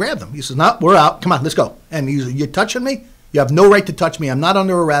 the guy grabbed him. He says, no, we're out. Come on, let's go. And he's like, you're touching me? You have no right to touch me. I'm not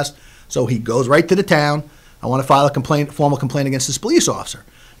under arrest. So he goes right to the town. I want to file a formal complaint against this police officer.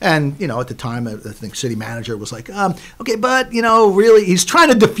 And, at the time, I think city manager was like, okay, but, really, he's trying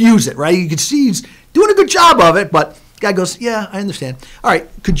to diffuse it, right? You can see he's doing a good job of it, but the guy goes, yeah, I understand. All right,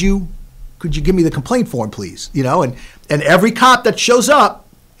 could you give me the complaint form, please? And every cop that shows up,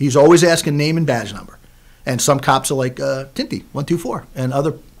 he's always asking name and badge number. And some cops are like, Tinti, 124. And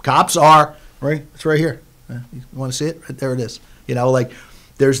other cops are, right, it's right here. You want to see it? Right there it is.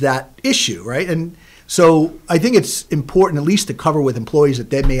 There's that issue, right? And so I think it's important at least to cover with employees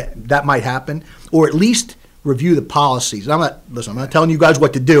that might happen, or at least review the policies. I'm not telling you guys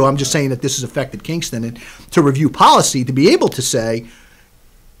what to do. I'm just saying that this has affected Kingston. And to review policy, to be able to say,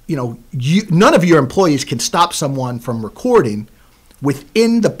 none of your employees can stop someone from recording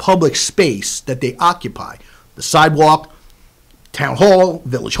within the public space that they occupy, the sidewalk, town hall,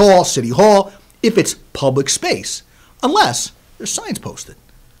 village hall, city hall, if it's public space, unless there's signs posted,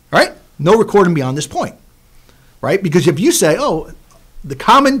 right? No recording beyond this point, right? Because if you say, oh, the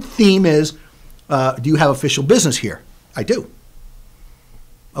common theme is, do you have official business here? I do.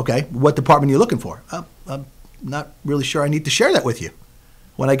 Okay, what department are you looking for? I'm not really sure I need to share that with you.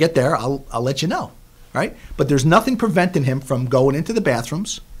 When I get there, I'll let you know. Right? But there's nothing preventing him from going into the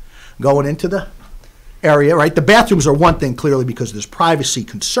bathrooms, going into the area, right? The bathrooms are one thing, clearly, because there's privacy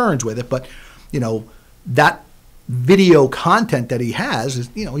concerns with it. But, that video content that he has is,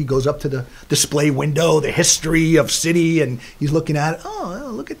 he goes up to the display window, the history of city, and he's looking at it.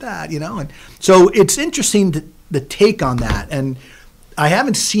 Oh, look at that, And so it's interesting the take on that. And I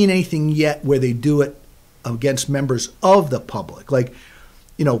haven't seen anything yet where they do it against members of the public. Like,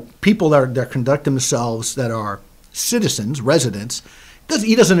 people that conduct themselves that are citizens, residents.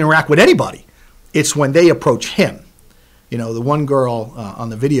 He doesn't interact with anybody. It's when they approach him. The one girl on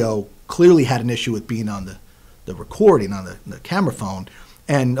the video clearly had an issue with being on the recording, on the camera phone,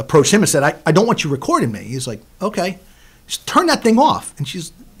 and approached him and said, I don't want you recording me. He's like, okay, just turn that thing off. And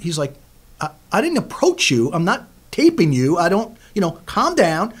he's like, I didn't approach you. I'm not taping you. I don't, calm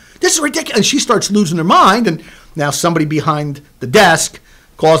down. This is ridiculous. And she starts losing her mind. And now somebody behind the desk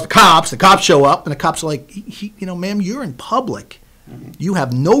calls the cops. The cops show up, and the cops are like, ma'am, you're in public. You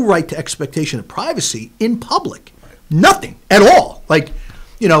have no right to expectation of privacy in public. Nothing at all. Like,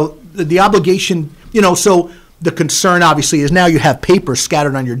 the obligation, so the concern obviously is now you have papers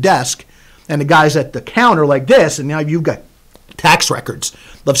scattered on your desk, and the guy's at the counter like this, and now you've got tax records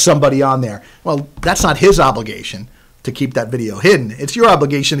of somebody on there. Well, that's not his obligation to keep that video hidden. It's your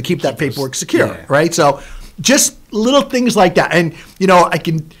obligation to keep that paperwork secure, right? So just little things like that. And,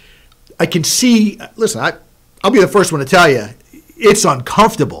 I can see, listen, I'll be the first one to tell you, it's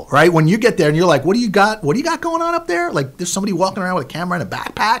uncomfortable, right? When you get there and you're like, what do you got going on up there? Like, there's somebody walking around with a camera and a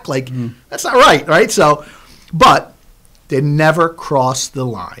backpack. Like, that's not right? So, but they never cross the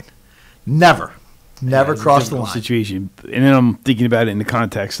line. Never cross the line. Situation. And then I'm thinking about it in the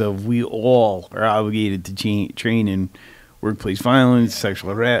context of we all are obligated to train in workplace violence,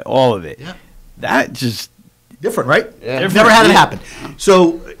 sexual harassment, all of it. Yeah. That just different, right? Yeah. Never had it happen.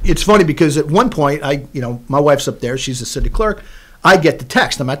 So it's funny because at one point, my wife's up there. She's a city clerk. I get the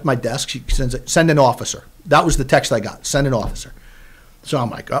text. I'm at my desk. She send an officer. That was the text I got. Send an officer. So I'm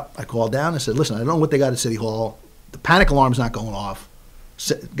like, I called down. I said, listen, I don't know what they got at City Hall. The panic alarm's not going off.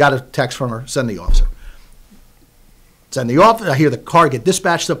 Got a text from her. Send the officer. Send the officer. I hear the car get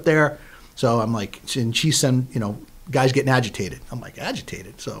dispatched up there. So I'm like, and she guys getting agitated. I'm like,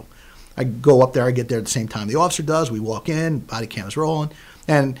 agitated? So I go up there. I get there at the same time the officer does. We walk in. Body cam's rolling.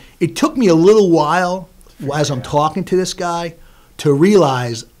 And it took me a little while as I'm talking to this guy to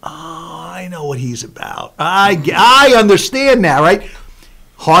realize, I know what he's about. I understand now, right?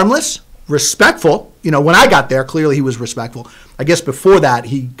 Harmless, respectful. When I got there, clearly he was respectful. I guess before that,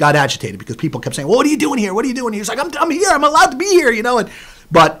 he got agitated because people kept saying, well, what are you doing here? What are you doing here? He's like, I'm here. I'm allowed to be here,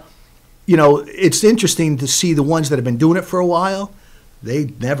 But, it's interesting to see the ones that have been doing it for a while. They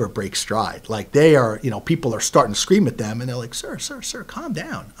never break stride. Like they are, people are starting to scream at them and they're like, sir, calm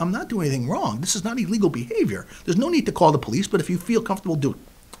down. I'm not doing anything wrong. This is not illegal behavior. There's no need to call the police, but if you feel comfortable, do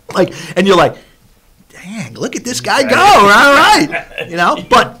it. And you're like, dang, look at this guy go. All right.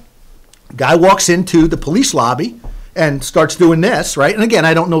 But guy walks into the police lobby and starts doing this, right? And again,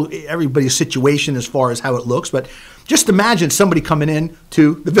 I don't know everybody's situation as far as how it looks, but just imagine somebody coming in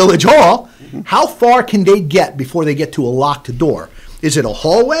to the village hall. How far can they get before they get to a locked door? Is it a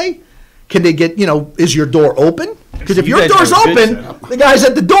hallway? Can they get, is your door open? Because if your door's open, the guy's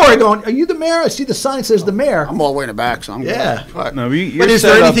at the door going, are you the mayor? I see the sign says the mayor. I'm all the way in the back, so I'm good. But is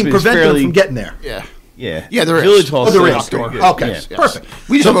there anything preventing them from getting there? Yeah. Yeah, there is. Village hall there is. Okay, yes. Perfect.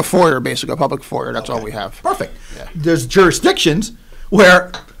 We just have a foyer, basically, a public foyer. That's all we have. Perfect. Yeah. There's jurisdictions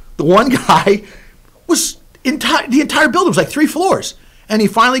where the one guy was, the entire building was like 3 floors. And he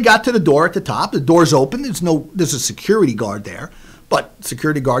finally got to the door at the top. The door's open. There's a security guard there. But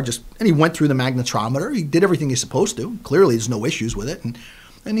security guard and he went through the magnetometer. He did everything he's supposed to. Clearly, there's no issues with it.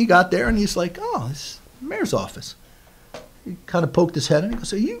 And he got there, and he's like, oh, this is the mayor's office. He kind of poked his head, and he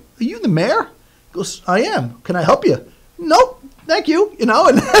goes, are you the mayor? He goes, I am. Can I help you? Nope, thank you. And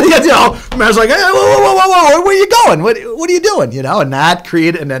the mayor's like, hey, whoa, where are you going? What are you doing? And that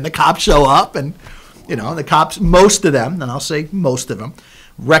created, and then the cops show up, and, the cops, most of them, and I'll say most of them,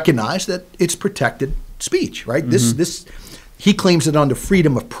 recognize that it's protected speech, right? This he claims it under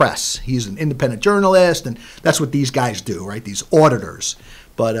freedom of press. He's an independent journalist, and that's what these guys do, right? These auditors.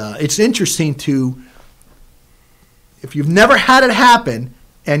 But it's interesting if you've never had it happen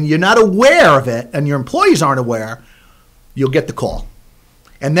and you're not aware of it and your employees aren't aware, you'll get the call.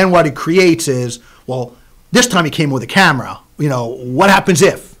 And then what it creates is, well, this time he came with a camera. What happens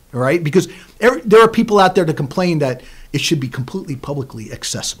if, right? Because there are people out there to complain that it should be completely publicly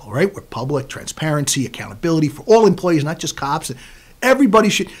accessible, right? Where public transparency, accountability for all employees, not just cops.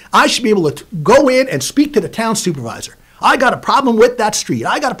 I should be able to go in and speak to the town supervisor. I got a problem with that street.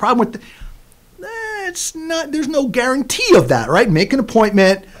 I got a problem with there's no guarantee of that, right? Make an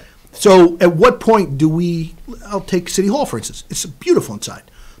appointment. So at what point I'll take City Hall, for instance. It's beautiful inside.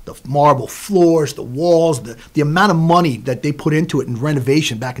 The marble floors, the walls, the amount of money that they put into it in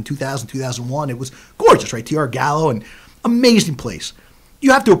renovation back in 2000, 2001, it was gorgeous, right? T.R. Gallo, and amazing place.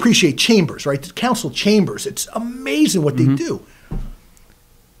 You have to appreciate chambers, right? The council chambers, it's amazing what they do.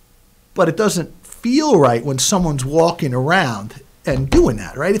 But it doesn't feel right when someone's walking around and doing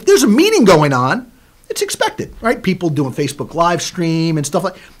that, right? If there's a meeting going on, it's expected, right? People doing Facebook live stream and stuff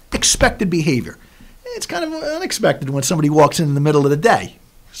like expected behavior. It's kind of unexpected when somebody walks in the middle of the day.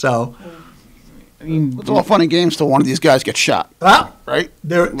 So, I mean, it's all fun and games till one of these guys gets shot. Well, right?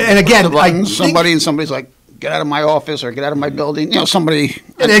 And again, and somebody's like, get out of my office or get out of my building. You know, somebody.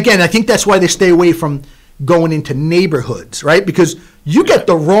 And again, I think that's why they stay away from going into neighborhoods, right? Because you get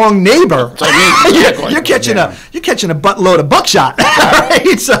the wrong neighbor, you're catching a buttload of buckshot,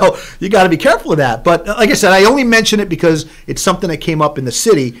 right? So you got to be careful of that. But like I said, I only mention it because it's something that came up in the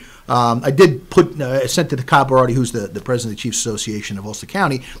city. I did sent it to Cobb Barati, who's the president of the Chiefs Association of Ulster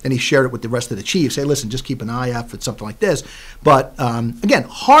County, and he shared it with the rest of the chiefs. Hey, listen, just keep an eye out for something like this. But again,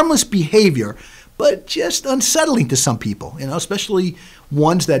 harmless behavior, but just unsettling to some people, you know, especially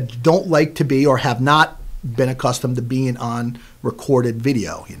ones that don't like to be or have not been accustomed to being on recorded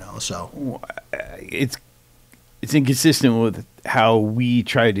video, you know. So it's inconsistent with how we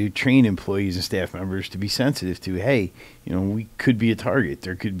try to train employees and staff members to be sensitive to, hey, you know, we could be a target.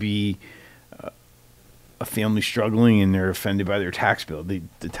 There could be a family struggling and they're offended by their tax bill. The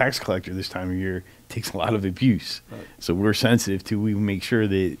tax collector this time of year takes a lot of abuse. Right. So we're sensitive to, we make sure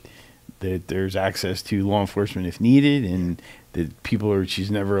that there's access to law enforcement if needed, and that she's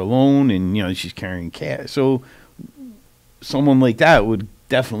never alone, and, you know, she's carrying cash. So someone like that would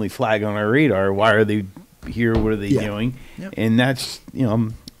definitely flag on our radar. Why are they here? What are they doing? Yep. And that's, you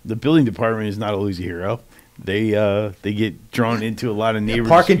know, the building department is not always a hero. They get drawn into a lot of neighborhood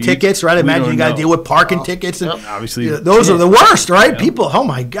parking disputes. tickets, right? Imagine you got to deal with parking tickets, and obviously those are the worst, right? People, oh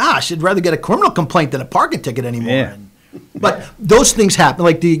my gosh, I'd rather get a criminal complaint than a parking ticket anymore. Yeah. But those things happen.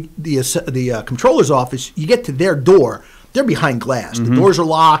 Like the controller's office, you get to their door, they're behind glass. The doors are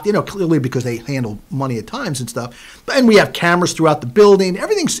locked, you know, clearly because they handle money at times and stuff. And we have cameras throughout the building.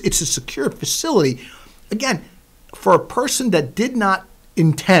 It's a secure facility. Again, for a person that did not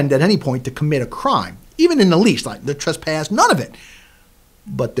intend at any point to commit a crime, even in the least, like the trespass, none of it.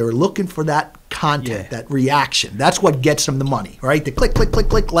 But they're looking for that content, that reaction. That's what gets them the money, right? The click, click, click,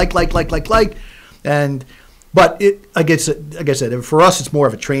 click, like. But like I said, for us, it's more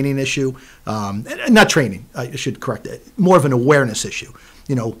of a training issue. Not training, I should correct it. More of an awareness issue.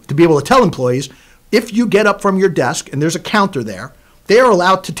 You know, to be able to tell employees, if you get up from your desk and there's a counter there, they are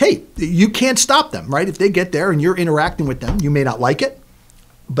allowed to tape. You can't stop them, right? If they get there and you're interacting with them, you may not like it,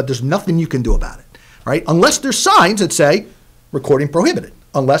 but there's nothing you can do about it, right? Unless there's signs that say recording prohibited,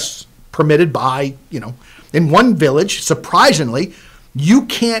 unless permitted by, you know, in one village, surprisingly, you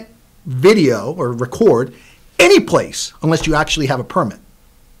can't video or record any place unless you actually have a permit.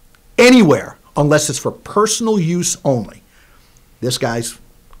 Anywhere, unless it's for personal use only. This guy's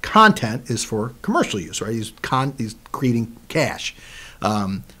content is for commercial use, right? He's creating cash.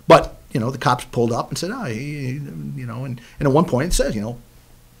 But, you know, the cops pulled up and said, you know, and at one point it says, you know,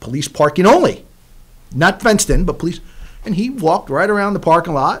 police parking only. Not fenced in, but police. And he walked right around the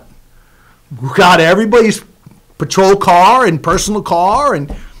parking lot, got everybody's patrol car and personal car,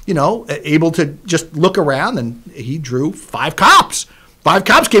 and, you know, able to just look around, and he drew 5 cops. 5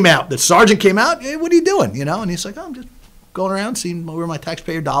 cops came out. The sergeant came out. Hey, what are you doing? You know, and he's like, I'm just going around seeing where my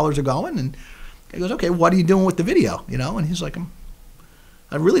taxpayer dollars are going. And he goes, okay, what are you doing with the video? You know, and he's like,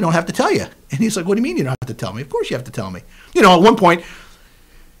 I really don't have to tell you. And he's like, what do you mean you don't have to tell me? Of course you have to tell me. You know, at one point,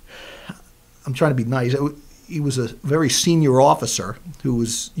 I'm trying to be nice. He was a very senior officer who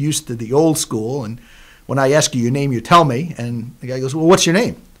was used to the old school. And when I ask you your name, you tell me. And the guy goes, well, what's your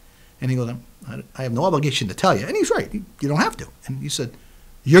name? And he goes, I have no obligation to tell you. And he's right. You don't have to. And he said,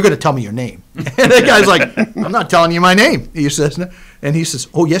 you're going to tell me your name. And the guy's like, I'm not telling you my name. He says, and he says,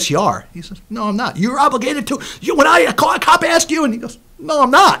 oh, yes, you are. He says, no, I'm not. You're obligated to. When a cop ask you, and he goes, no,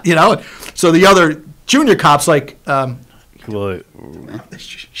 I'm not. You know. So the other junior cop's like, like you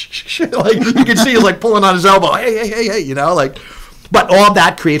can see he's like pulling on his elbow. Hey, you know, like. But all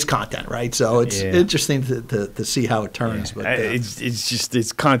that creates content, right? So it's interesting to see how it turns. Yeah. But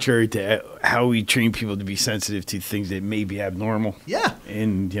it's contrary to how we train people to be sensitive to things that may be abnormal. Yeah,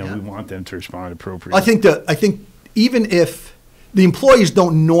 and you know we want them to respond appropriately. I think even if the employees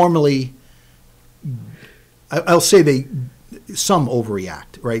don't normally, I'll say some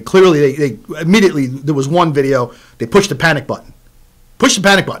overreact, right? Clearly, they immediately there was one video they pushed the panic button. Push the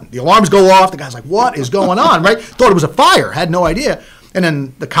panic button. The alarms go off. The guy's like, what is going on, right? Thought it was a fire. Had no idea. And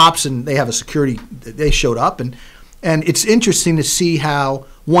then the cops, and they have a security, they showed up. And it's interesting to see how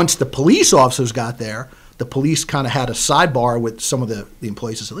once the police officers got there, the police kind of had a sidebar with some of the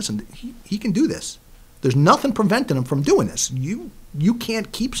employees and said, listen, he can do this. There's nothing preventing him from doing this. You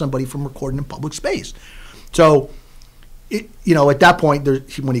can't keep somebody from recording in public space. So at that point,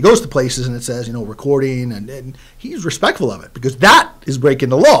 when he goes to places and it says, recording, and he's respectful of it because that is breaking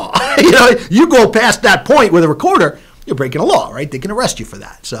the law. You go past that point with a recorder, you're breaking the law, right? They can arrest you for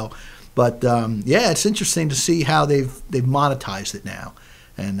that. So, but it's interesting to see how they've monetized it now.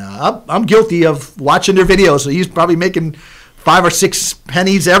 And I'm guilty of watching their videos. So he's probably making 5 or 6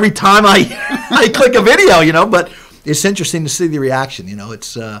 pennies every time I click a video, But it's interesting to see the reaction.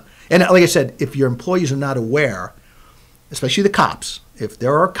 It's and like I said, if your employees are not aware, especially the cops, if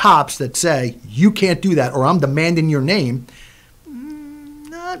there are cops that say you can't do that or I'm demanding your name,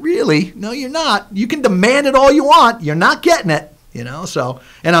 not really. No, you're not. You can demand it all you want. You're not getting it. So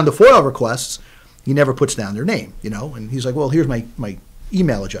and on the FOIL requests, he never puts down their name. And he's like, well, here's my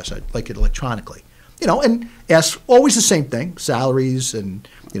email address. I'd like it electronically. And asks always the same thing, salaries and,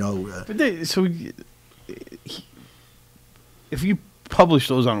 So if you publish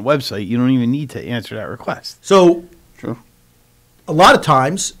those on a website, you don't even need to answer that request. So a lot of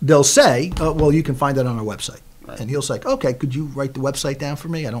times they'll say, well, you can find that on our website. Right. And he'll say, okay, could you write the website down for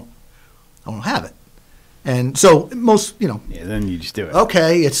me? I don't have it. And so most, Yeah, then you just do it.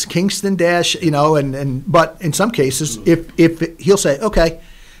 Okay, it's Kingston dash, but in some cases, if he'll say, okay,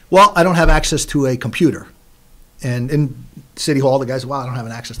 well, I don't have access to a computer. And in City Hall, the guy says, well, I don't have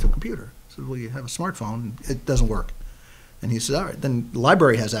access to a computer. I said, well, you have a smartphone. It doesn't work. And he says, all right, then the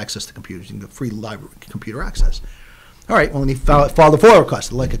library has access to computers. You can get free library computer access. All right, well, when he filed the FOIL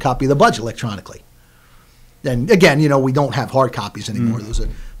request, like a copy of the budget electronically. And again, we don't have hard copies anymore.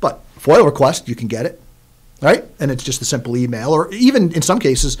 But FOIL request, you can get it. Right? And it's just a simple email or even in some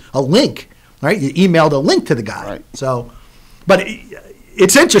cases a link, right? You emailed a link to the guy. Right. So, but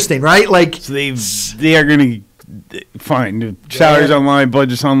it's interesting, right? Like so they are going to find the salaries online,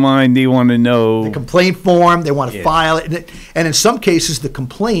 budgets online. They want to know the complaint form. They want to file it. And in some cases, the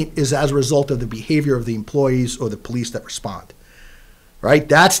complaint is as a result of the behavior of the employees or the police that respond. Right?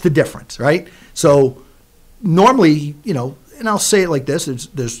 That's the difference, right? So normally, and I'll say it like this,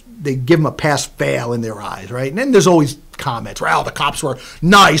 they give them a pass-fail in their eyes, right? And then there's always comments, well, the cops were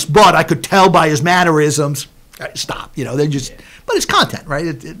nice, but I could tell by his mannerisms. Right, stop, they're just, but it's content, right?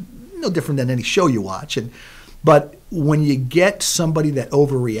 It's no different than any show you watch. But when you get somebody that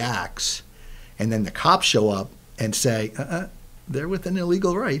overreacts and then the cops show up and say, they're within their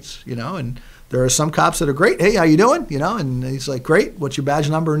legal rights, and there are some cops that are great. Hey, how you doing? And he's like, great, what's your badge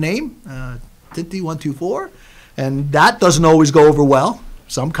number and name? Tinti 124. And that doesn't always go over well.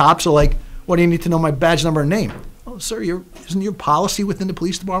 Some cops are like, what do you need to know my badge number and name? Oh, sir, isn't your policy within the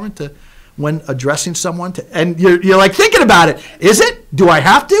police department to, when addressing someone, and you're like thinking about it. Is it? Do I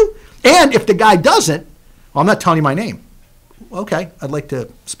have to? And if the guy doesn't, well, I'm not telling you my name. Okay, I'd like to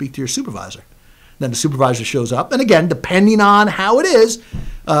speak to your supervisor. Then the supervisor shows up. And again, depending on how it is,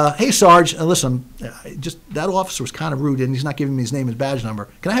 hey, Sarge, listen, just that officer was kind of rude and he's not giving me his name and badge number.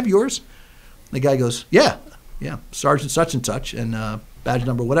 Can I have yours? The guy goes, yeah, Sergeant such and such, and badge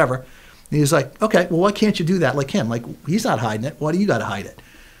number, whatever. And he's like, okay, well, why can't you do that like him? Like, he's not hiding it. Why do you got to hide it?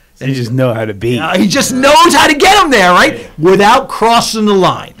 And you just know how to be. He just knows how to get him there, right? Without crossing the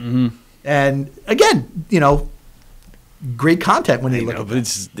line. Mm-hmm. And again, great content when they look at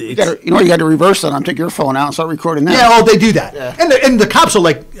it. You got to reverse that. Take your phone out and start recording that. Yeah, they do that. Yeah. And the cops are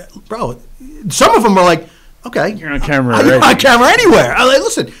like, bro, some of them are like, okay. You're on camera. You're on camera anywhere. I'm like,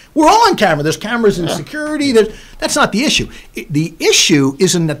 listen, we're all on camera. There's cameras in security. That's not the issue. The issue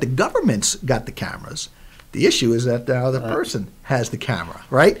isn't that the government's got the cameras. The issue is that the other person has the camera,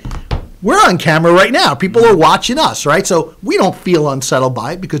 right? We're on camera right now. People are watching us, right? So we don't feel unsettled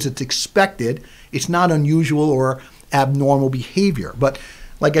by it because it's expected. It's not unusual or abnormal behavior. But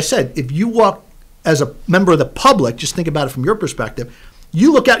like I said, if you walk as a member of the public, just think about it from your perspective.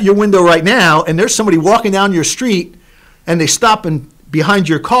 You look out your window right now, and there's somebody walking down your street, and they stop behind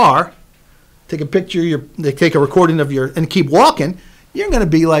your car, take a picture, they take a recording of and keep walking. You're going to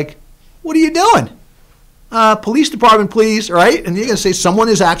be like, what are you doing? Police department, please, right? And you're going to say someone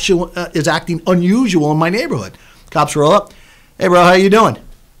is acting unusual in my neighborhood. Cops roll up. Hey, bro, how you doing?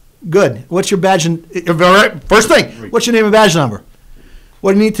 Good. What's your badge? First thing, what's your name and badge number?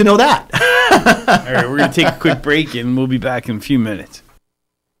 What do you need to know that? All right, we're going to take a quick break, and we'll be back in a few minutes.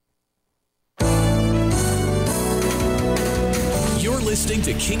 Listening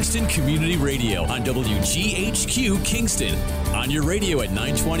to Kingston Community Radio on WGHQ Kingston, on your radio at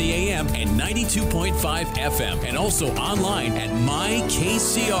 920 AM and 92.5 FM, and also online at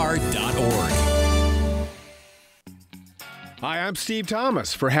mykcr.org. Hi, I'm Steve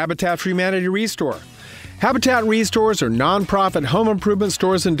Thomas for Habitat for Humanity Restore. Habitat Restores are nonprofit home improvement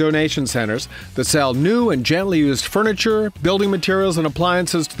stores and donation centers that sell new and gently used furniture, building materials, and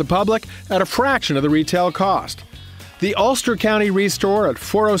appliances to the public at a fraction of the retail cost. The Ulster County Restore at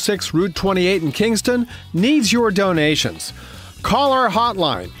 406 Route 28 in Kingston needs your donations. Call our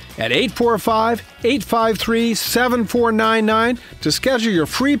hotline at 845-853-7499 to schedule your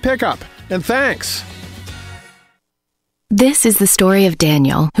free pickup. And thanks. This is the story of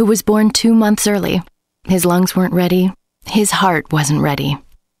Daniel, who was born 2 months early. His lungs weren't ready. His heart wasn't ready.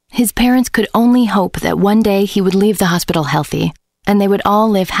 His parents could only hope that one day he would leave the hospital healthy, and they would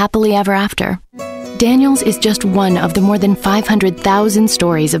all live happily ever after. Daniel's is just one of the more than 500,000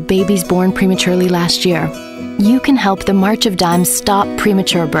 stories of babies born prematurely last year. You can help the March of Dimes stop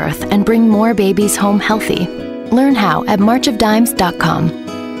premature birth and bring more babies home healthy. Learn how at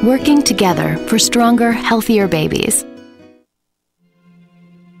marchofdimes.com. Working together for stronger, healthier babies.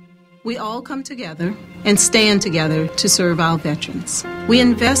 We all come together and stand together to serve our veterans. We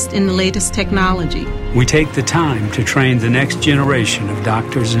invest in the latest technology. We take the time to train the next generation of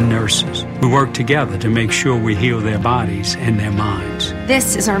doctors and nurses. We work together to make sure we heal their bodies and their minds.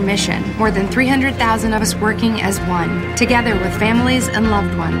 This is our mission. More than 300,000 of us working as one, together with families and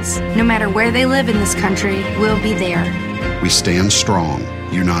loved ones. No matter where they live in this country, we'll be there. We stand strong,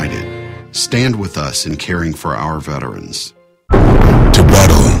 united. Stand with us in caring for our veterans. To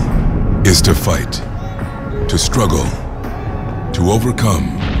battle is to fight, to struggle, to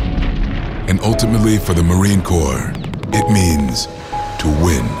overcome, and ultimately for the Marine Corps, it means to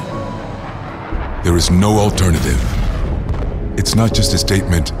win. There is no alternative. It's not just a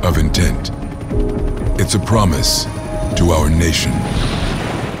statement of intent. It's a promise to our nation.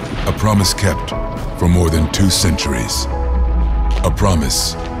 A promise kept for more than 2 centuries. A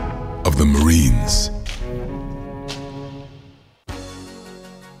promise of the Marines.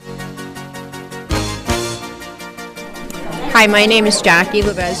 Hi, my name is Jackie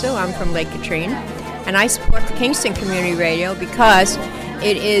Levezzo. I'm from Lake Katrine, and I support the Kingston Community Radio because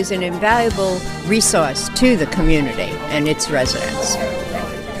it is an invaluable resource to the community and its residents.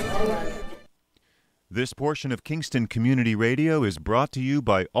 This portion of Kingston Community Radio is brought to you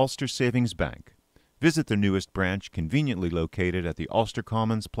by Ulster Savings Bank. Visit their newest branch, conveniently located at the Ulster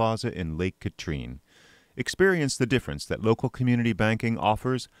Commons Plaza in Lake Katrine. Experience the difference that local community banking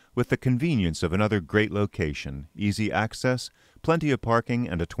offers with the convenience of another great location, easy access, plenty of parking,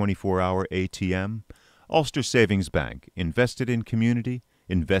 and a 24-hour ATM. Ulster Savings Bank, invested in community,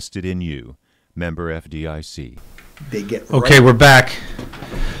 invested in you. Member FDIC. They get Okay, we're back.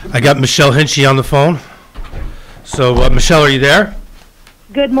 I got Michelle Hinchey on the phone. So, Michelle, are you there?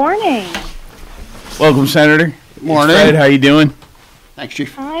 Good morning. Welcome, Senator. Good morning. Fred, how you doing? Thanks,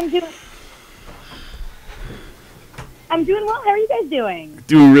 Chief. I'm doing well. How are you guys doing?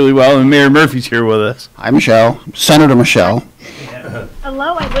 Doing really well, and Mayor Murphy's here with us. Hi, Michelle. Senator Michelle.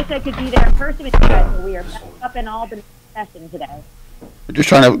 Hello. I wish I could be there in person with you guys, but we are up in Albany session today. We're just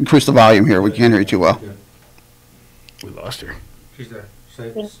trying to increase the volume here. We can't hear you too well. We lost her. She's there.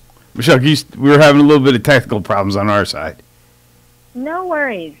 Michelle, we were having a little bit of technical problems on our side. No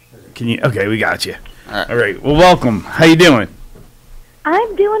worries. Can you? Okay, we got you. All right. Well, welcome. How you doing?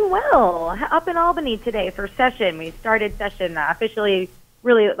 I'm doing well. Up in Albany today for session. We started session officially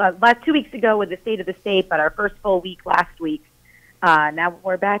really last 2 weeks ago with the State of the State, but our first full week last week. Now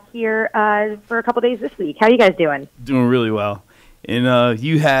we're back here for a couple days this week. How are you guys doing? Doing really well. And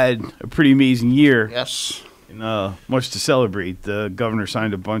you had a pretty amazing year. Yes. And much to celebrate. The governor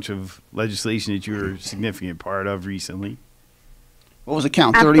signed a bunch of legislation that you were a significant part of recently. What was the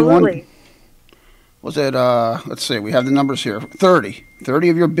count? Absolutely. 31? Was it, let's see, we have the numbers here. 30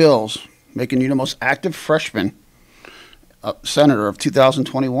 of your bills, making you the most active freshman senator of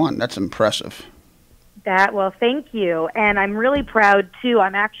 2021. That's impressive. Well, thank you. And I'm really proud, too.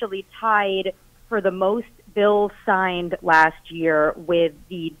 I'm actually tied for the most bills signed last year with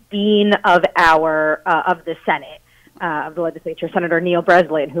the dean of of the Senate, of the legislature, Senator Neil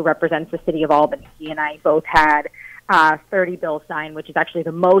Breslin, who represents the city of Albany. He and I both had 30 bills signed, which is actually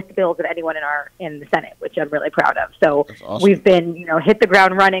the most bills of anyone in the Senate, which I'm really proud of. So awesome. We've been, hit the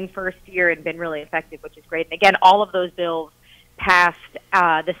ground running first year and been really effective, which is great. And again, all of those bills passed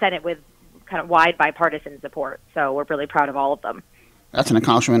the Senate with kind of wide bipartisan support. So we're really proud of all of them. That's an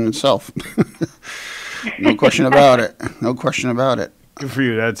accomplishment in itself. No question about it. No question about it. Good for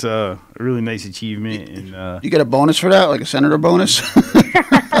you. That's a really nice achievement. And you get a bonus for that, like a senator bonus?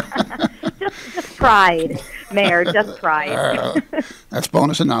 just pride, Mayor, just pride. That's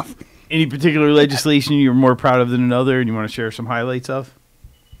bonus enough. Any particular legislation you're more proud of than another, and you want to share some highlights of?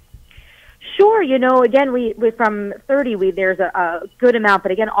 Sure. Again, we from 30, there's a good amount,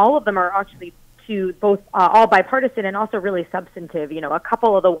 but again, all of them are actually both all bipartisan and also really substantive. A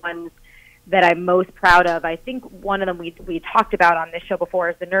couple of the ones that I'm most proud of, I think one of them we talked about on this show before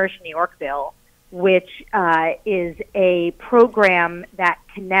is the Nourish New York bill, which is a program that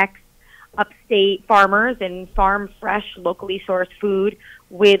connects upstate farmers and farm fresh, locally sourced food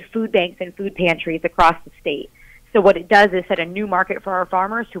with food banks and food pantries across the state. So what it does is set a new market for our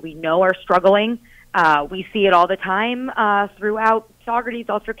farmers who we know are struggling. We see it all the time throughout Saugerties,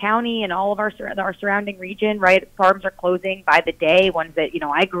 Ulster County, and all of our surrounding region, right? Farms are closing by the day. Ones that,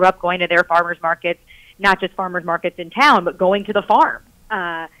 I grew up going to their farmers markets, not just farmers markets in town, but going to the farm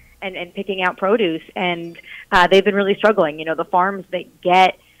and picking out produce. And they've been really struggling. The farms that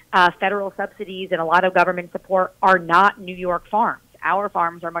get federal subsidies and a lot of government support are not New York farms. Our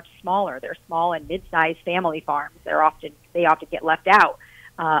farms are much smaller. They're small and mid-sized family farms. They often get left out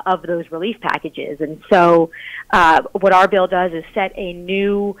of those relief packages. And so what our bill does is set a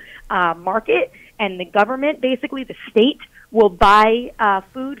new market, and the government, basically the state, will buy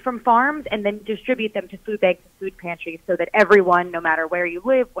food from farms and then distribute them to food banks and food pantries so that everyone, no matter where you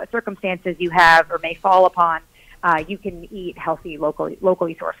live, what circumstances you have or may fall upon, you can eat healthy, locally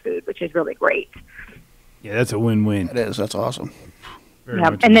sourced food, which is really great. Yeah, that's a win-win. It is. That's awesome.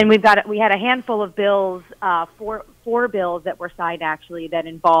 Yep. And then we had a handful of bills, four bills that were signed actually that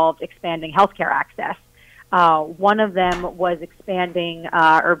involved expanding healthcare access. One of them was expanding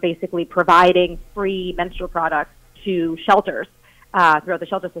or basically providing free menstrual products to shelters throughout the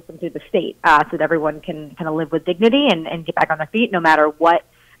shelter system through the state, so that everyone can kind of live with dignity and get back on their feet no matter what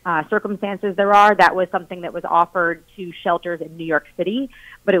circumstances there are. That was something that was offered to shelters in New York City,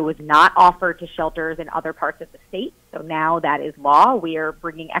 but it was not offered to shelters in other parts of the state. So now that is law. We are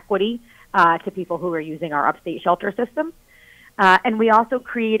bringing equity to people who are using our upstate shelter system. And we also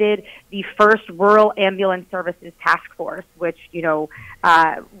created the first Rural Ambulance Services Task Force, which, we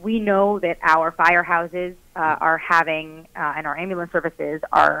know that our firehouses are having, and our ambulance services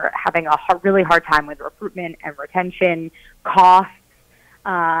are having a really hard time with recruitment and retention, costs,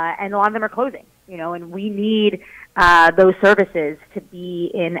 and a lot of them are closing, and we need those services to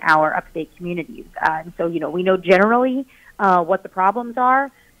be in our upstate communities. And so, we know generally what the problems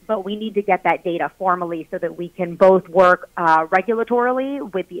are, but we need to get that data formally so that we can both work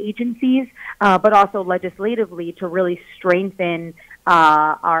regulatorily with the agencies, but also legislatively to really strengthen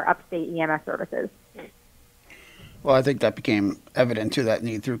our upstate EMS services. Well, I think that became evident to that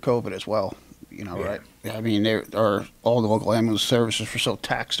need through COVID as well. Right? I mean, all the local ambulance services were so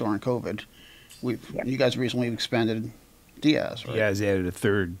taxed during COVID. You guys recently expanded Diaz, right? Diaz added a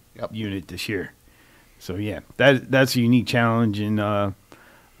third unit this year. So, that's a unique challenge. And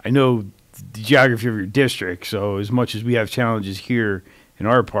I know the geography of your district, so as much as we have challenges here in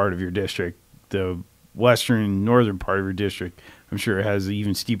our part of your district, the western, northern part of your district, I'm sure it has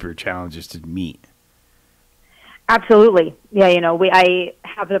even steeper challenges to meet. Absolutely. Yeah, I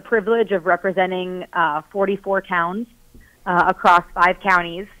have the privilege of representing 44 towns across 5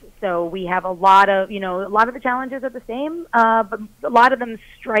 counties. So we have a lot of the challenges are the same, but a lot of them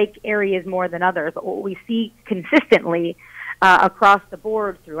strike areas more than others. But what we see consistently across the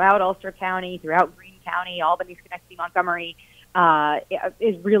board throughout Ulster County, throughout Greene County, Albany, Schenectady, Montgomery,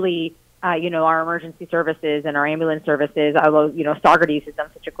 is really our emergency services and our ambulance services. Although Saugerties has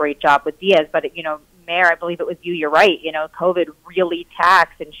done such a great job with Diaz, but Mayor, I believe it was you. You're right. COVID really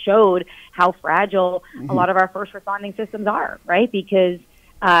taxed and showed how fragile a lot of our first responding systems are. Right, because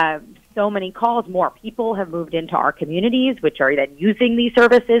so many calls, more people have moved into our communities, which are then using these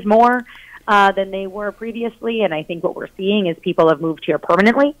services more than they were previously. And I think what we're seeing is people have moved here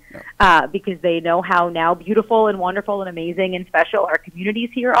permanently because they know how now beautiful and wonderful and amazing and special our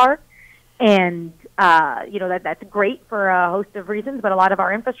communities here are. And, that's great for a host of reasons, but a lot of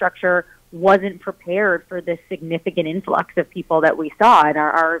our infrastructure wasn't prepared for this significant influx of people that we saw, and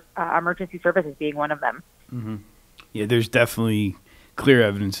our emergency services being one of them. Mm-hmm. Yeah, there's definitely clear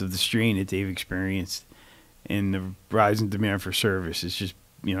evidence of the strain that they've experienced and the rise in demand for service. It's just,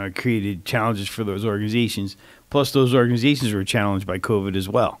 it created challenges for those organizations. Plus, those organizations were challenged by COVID as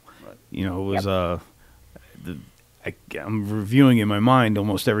well. Right. It was I'm reviewing in my mind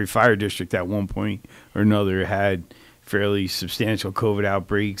almost every fire district at one point or another had fairly substantial COVID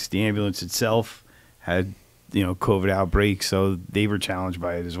outbreaks. The ambulance itself had, COVID outbreaks, so they were challenged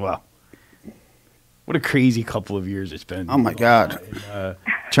by it as well. What a crazy couple of years it's been. Oh, my God. And,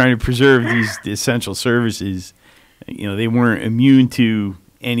 trying to preserve these essential services, they weren't immune to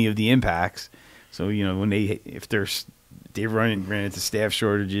any of the impacts. So, when they ran into staff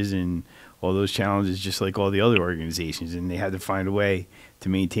shortages and all those challenges, just like all the other organizations, and they had to find a way to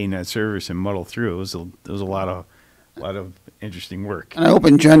maintain that service and muddle through. It was a lot of interesting work. And I hope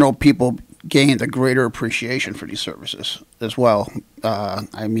in general people gained a greater appreciation for these services as well. I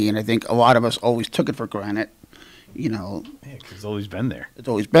think a lot of us always took it for granted. you know. Yeah, 'cause it's always been there. It's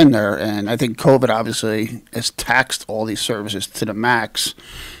always been there, and I think COVID obviously has taxed all these services to the max,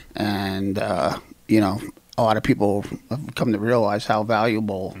 and you know, a lot of people have come to realize how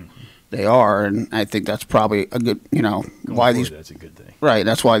valuable they are, and I think that's probably a good, you know, why these. That's a good thing. Right.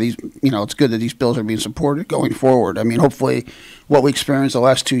 That's why these, you know, it's good that these bills are being supported going forward. I mean, hopefully, what we experienced the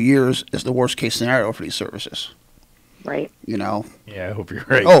last 2 years is the worst case scenario for these services. Right. You know. Yeah, I hope you're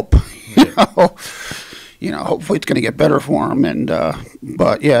right. Hope. You know, hopefully it's going to get better for them. And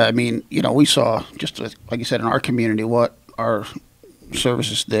but yeah, I mean, you know, we saw just like you said in our community what our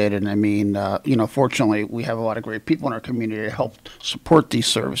services did, and I mean, you know, fortunately, we have a lot of great people in our community that help support these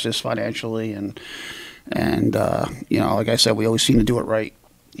services financially, and you know, like I said, we always seem to do it right,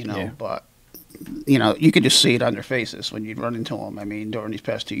 you know, but you know, you could just see it on their faces when you run into them. I mean, during these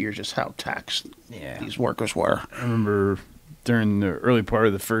past 2 years, just how taxed these workers were. I remember during the early part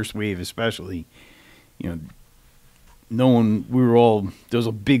of the first wave, especially, you know, there was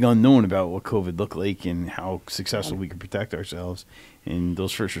a big unknown about what COVID looked like and how successful we could protect ourselves. And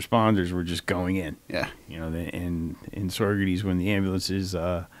those first responders were just going in. Yeah. You know, and in Saugerties, when the ambulance is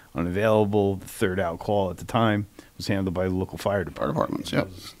unavailable, the third out call at the time was handled by the local fire departments. Yep.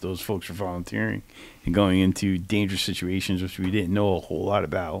 Those folks were volunteering and going into dangerous situations which we didn't know a whole lot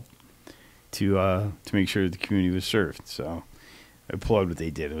about to make sure the community was served. So I applaud what they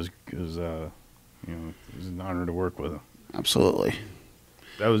did. It was you know, it was an honor to work with them. Absolutely.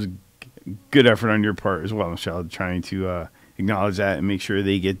 That was a good effort on your part as well, Michelle, trying to acknowledge that and make sure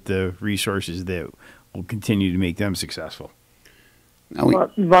they get the resources that will continue to make them successful.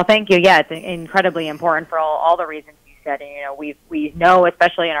 Well, thank you. Yeah, it's incredibly important for all the reasons you said. And, you know, we know,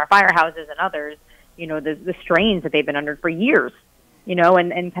 especially in our firehouses and others, you know, the strains that they've been under for years, you know,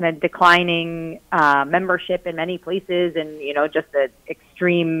 and kind of declining membership in many places, and, you know, just the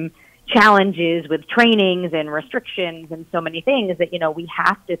extreme challenges with trainings and restrictions and so many things that, you know, we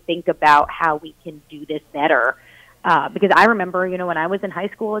have to think about how we can do this better. Because I remember, you know, when I was in high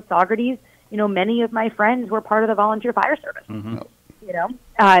school at Saugerties, you know, many of my friends were part of the volunteer fire service. Mm-hmm. You know,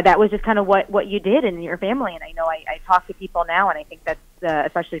 that was just kind of what you did in your family. And I know I talk to people now, and I think that's,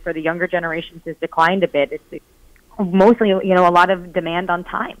 especially for the younger generations, has declined a bit. It's mostly, you know, a lot of demand on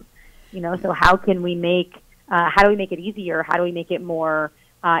time. You know, so how do we make it easier? How do we make it more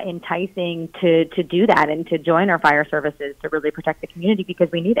enticing to do that and to join our fire services to really protect the community,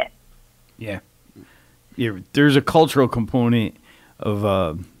 because we need it. Yeah. There's a cultural component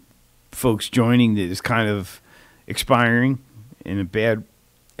of folks joining that is kind of expiring in a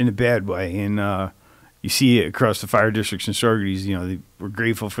bad way, and you see it across the fire districts and Saugerties. You know, we're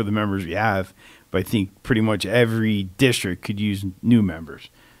grateful for the members we have, but I think pretty much every district could use new members.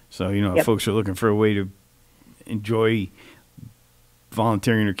 So, you know, if folks are looking for a way to enjoy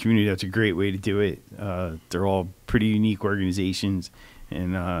volunteering in their community, that's a great way to do it. They're all pretty unique organizations,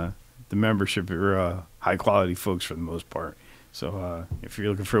 and the membership are high quality folks for the most part. So if you're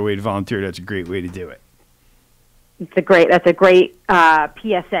looking for a way to volunteer, that's a great way to do it. That's a great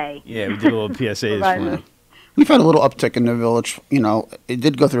PSA. Yeah, we did a little PSA this morning. We've had a little uptick in the village. You know, it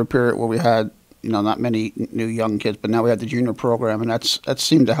did go through a period where we had, you know, not many new young kids, but now we have the junior program, and that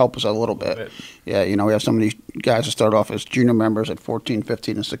seemed to help us a little bit. Yeah, you know, we have some of these guys that start off as junior members at 14,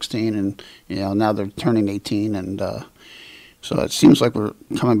 15, and 16, and, you know, now they're turning 18, and so it seems like we're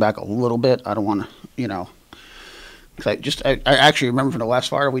coming back a little bit. I don't want to, you know, because I actually remember from the last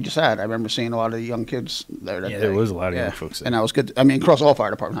fire we just had, I remember seeing a lot of young kids there that day. There was a lot of young folks there. And that was good. I mean, across all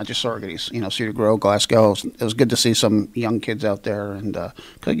fire departments, not just Saugerties, you know, Cedar Grove, Glasgow. It was good to see some young kids out there. And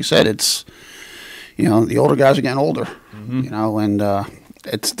like you said, it's, you know, the older guys are getting older, you know, and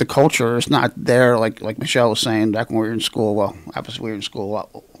it's the culture is not there, like Michelle was saying back when we were in school. Well, obviously we were in school a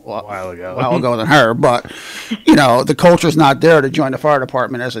while ago than her, but, you know, the culture is not there to join the fire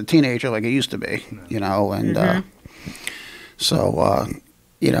department as a teenager like it used to be, you know, and so,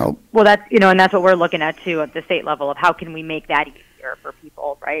 you know. Well, that's, you know, and that's what we're looking at, too, at the state level, of how can we make that easier for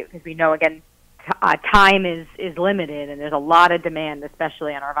people, right? Because we know, again, time is limited, and there's a lot of demand,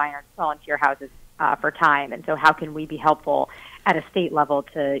 especially on our volunteer houses, for time. And so how can we be helpful at a state level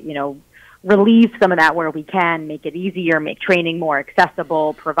to, you know, relieve some of that where we can, make it easier, make training more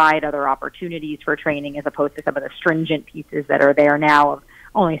accessible, provide other opportunities for training as opposed to some of the stringent pieces that are there now of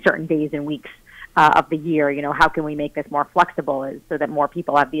only certain days and weeks of the year. You know, how can we make this more flexible so that more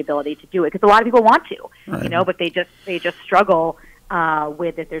people have the ability to do it? Because a lot of people want to, you know, but they just struggle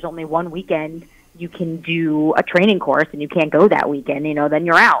with, if there's only one weekend you can do a training course and you can't go that weekend, you know, then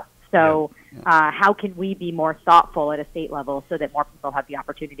you're out. So how can we be more thoughtful at a state level so that more people have the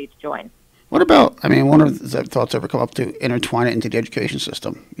opportunity to join? What about, I mean, one of the thoughts ever come up to intertwine it into the education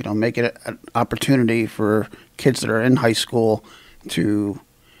system, make it an opportunity for kids that are in high school to,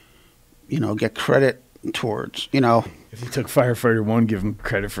 get credit towards, If you took firefighter 1, give them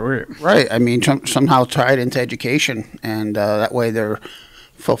credit for it. Right. I mean, somehow tie it into education, and that way they're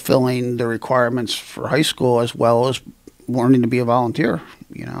fulfilling the requirements for high school as well as wanting to be a volunteer,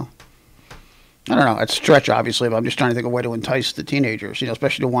 I don't know. It's a stretch, obviously, but I'm just trying to think of a way to entice the teenagers,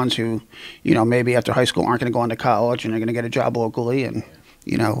 especially the ones who, maybe after high school aren't going to go into college and they're going to get a job locally and,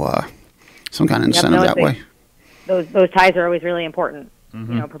 some kind of incentive that way. Those ties are always really important.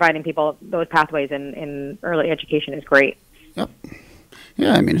 Mm-hmm. Providing people those pathways in early education is great. Yep.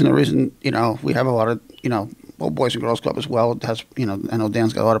 Yeah, I mean, there's no reason, we have a lot of, Boys and Girls Club as well. It has, I know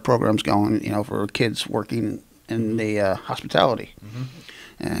Dan's got a lot of programs going, for kids working in the hospitality. Mm-hmm.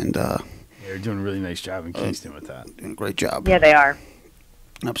 And, they're doing a really nice job in Kingston with that. Doing a great job. Yeah, they are.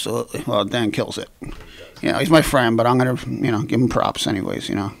 Absolutely. Well, Dan kills it. He's my friend, but I'm going to, give him props anyways,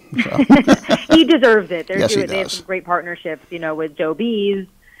 So. He deserves it. Yes, he they have does. some great partnerships, with Joe B's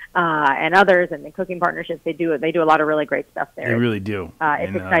and others, and the cooking partnerships. They do a lot of really great stuff there. They really do.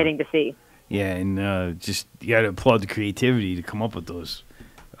 It's exciting to see. Yeah, and just you got to applaud the creativity to come up with those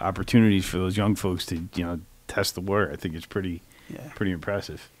opportunities for those young folks to, test the water. I think it's pretty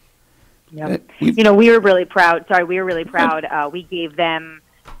impressive. Yeah. We were really proud. We gave them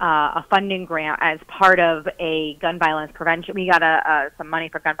a funding grant as part of a gun violence prevention. We got some money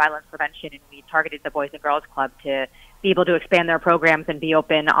for gun violence prevention, and we targeted the Boys and Girls Club to be able to expand their programs and be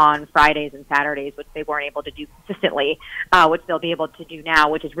open on Fridays and Saturdays, which they weren't able to do consistently, which they'll be able to do now,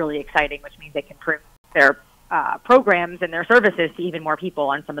 which is really exciting, which means they can prove their programs and their services to even more people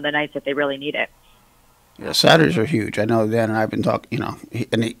on some of the nights that they really need it. Yeah, Saturdays are huge. I know Dan and I have been talking,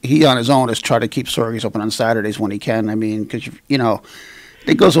 he on his own has tried to keep Sorgie's open on Saturdays when he can. I mean, because,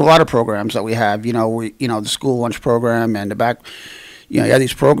 it goes with a lot of programs that we have, the school lunch program and the back, you have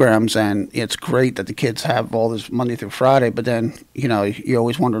these programs, and it's great that the kids have all this Monday through Friday, but then, you're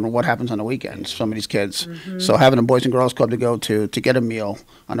always wondering what happens on the weekends, some of these kids. Mm-hmm. So having a Boys and Girls Club to go to get a meal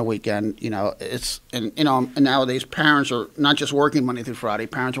on the weekend, and nowadays parents are not just working Monday through Friday,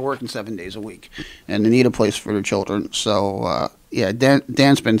 parents are working 7 days a week, and they need a place for their children. So,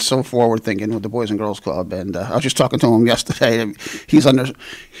 Dan's been so forward thinking with the Boys and Girls Club, and I was just talking to him yesterday. And he's in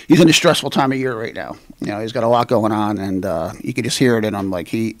a stressful time of year right now. He's got a lot going on, and you can just hear it in him. Like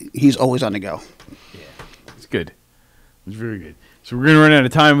he's always on the go. Yeah, it's good. It's very good. So we're gonna run out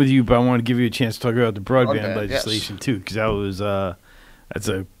of time with you, but I want to give you a chance to talk about the broadband legislation too, because that was that's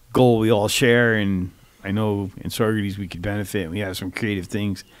a goal we all share, and I know in Saugerties we could benefit, and we have some creative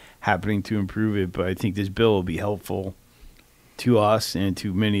things happening to improve it. But I think this bill will be helpful to us and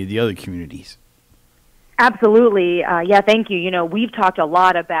to many of the other communities. Absolutely. Thank you. We've talked a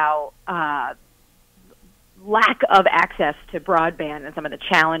lot about lack of access to broadband and some of the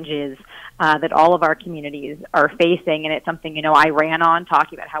challenges that all of our communities are facing. And it's something, I ran on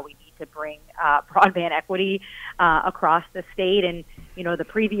talking about how we need to bring broadband equity across the state. And, the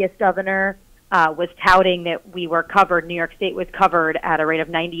previous governor was touting that we were covered, New York State was covered at a rate of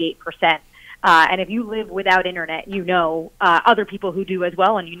 98%. And if you live without internet, other people who do as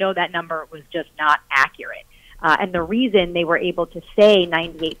well, and that number was just not accurate. And the reason they were able to say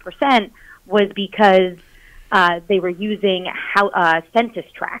 98% was because they were using census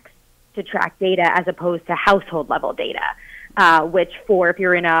tracts to track data as opposed to household level data, which if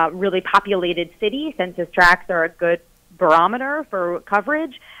you're in a really populated city, census tracts are a good barometer for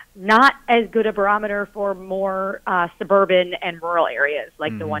coverage. Not as good a barometer for more suburban and rural areas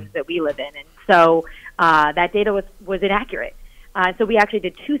like the ones that we live in. And so that data was inaccurate. So we actually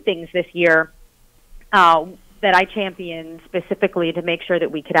did two things this year that I championed specifically to make sure that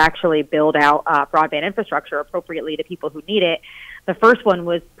we could actually build out broadband infrastructure appropriately to people who need it. The first one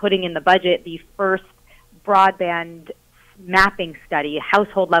was putting in the budget the first broadband mapping study,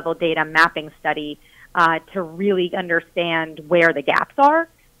 household level data mapping study, to really understand where the gaps are,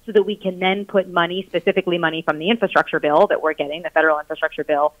 so that we can then put money, specifically money from the infrastructure bill that we're getting, the federal infrastructure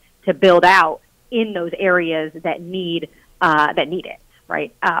bill, to build out in those areas that need it,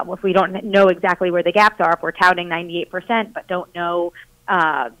 right? If we don't know exactly where the gaps are, if we're touting 98% but don't know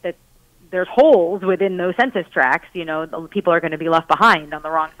that there's holes within those census tracts, the people are going to be left behind on the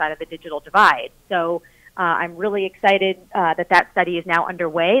wrong side of the digital divide. So I'm really excited that study is now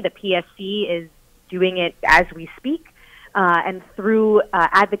underway. The PSC is doing it as we speak. And through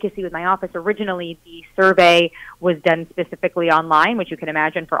advocacy with my office, originally the survey was done specifically online, which you can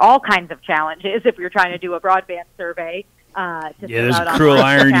imagine for all kinds of challenges if you're trying to do a broadband survey. There's a cruel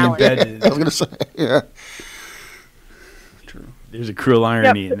irony embedded. I was going to say, yeah. True. There's a cruel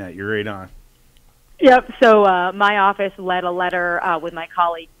irony in that. You're right on. Yep. So my office led a letter with my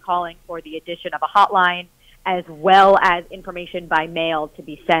colleague calling for the addition of a hotline as well as information by mail to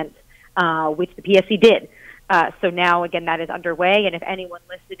be sent, which the PSC did. So now, again, that is underway, and if anyone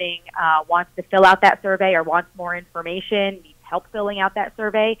listening wants to fill out that survey or wants more information, needs help filling out that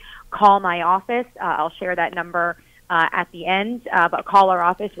survey, call my office. I'll share that number at the end, but call our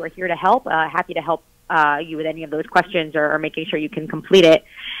office. We're here to help. Happy to help you with any of those questions or making sure you can complete it.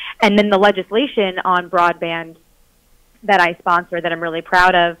 And then the legislation on broadband that I sponsor that I'm really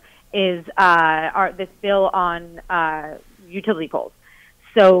proud of is this bill on utility poles.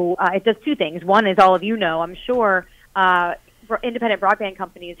 So it does two things. One is, all of you know, I'm sure, independent broadband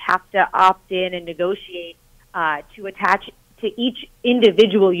companies have to opt in and negotiate to attach to each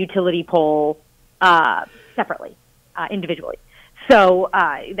individual utility pole separately, individually. So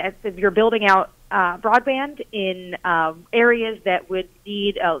that's, if you're building out broadband in areas that would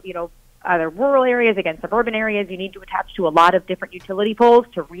need, either rural areas against suburban areas, you need to attach to a lot of different utility poles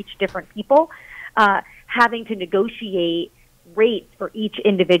to reach different people. Having to negotiate rates for each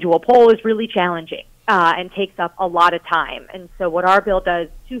individual pole is really challenging and takes up a lot of time. And so what our bill does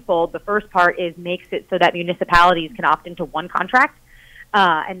twofold. The first part is makes it so that municipalities can opt into one contract,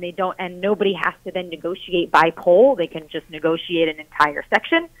 and they don't, and nobody has to then negotiate by pole. They can just negotiate an entire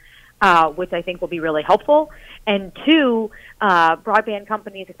section, which I think will be really helpful. And two, broadband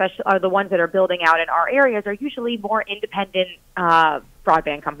companies, especially are the ones that are building out in our areas, are usually more independent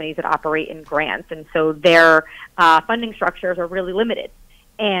broadband companies that operate in grants, and so their funding structures are really limited.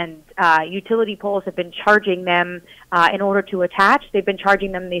 And utility poles have been charging them, in order to attach, they've been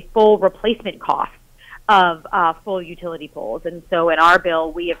charging them the full replacement cost of full utility poles. And so in our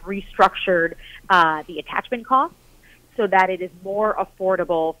bill, we have restructured the attachment cost so that it is more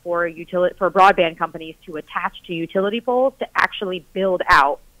affordable for broadband companies to attach to utility poles to actually build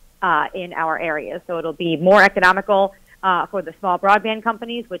out in our areas. So it'll be more economical for the small broadband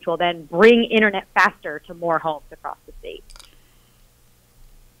companies, which will then bring internet faster to more homes across the state.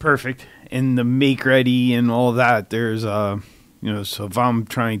 Perfect. And the make ready and all that, there's, so if I'm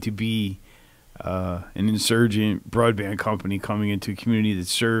trying to be an insurgent broadband company coming into a community that's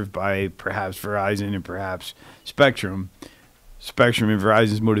served by perhaps Verizon and perhaps Spectrum and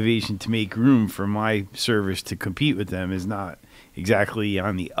Verizon's motivation to make room for my service to compete with them is not exactly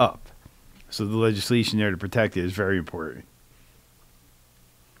on the up. So the legislation there to protect it is very important.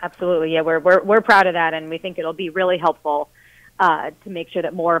 Absolutely. Yeah, we're proud of that, and we think it'll be really helpful to make sure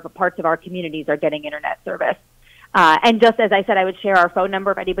that more of the parts of our communities are getting internet service. And just as I said, I would share our phone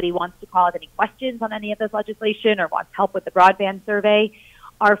number if anybody wants to call with any questions on any of this legislation or wants help with the broadband survey.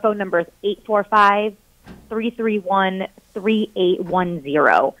 Our phone number is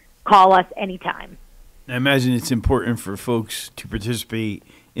 845-331-3810. Call us anytime. I imagine it's important for folks to participate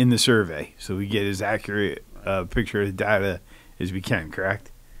in the survey so we get as accurate a picture of the data as we can,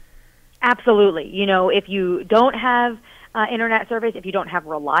 correct? Absolutely. If you don't have internet service, if you don't have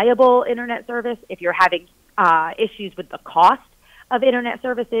reliable internet service, if you're having issues with the cost of internet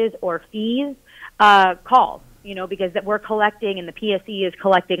services or fees, call, because we're collecting, and the PSC is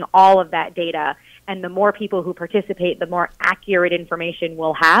collecting all of that data. And the more people who participate, the more accurate information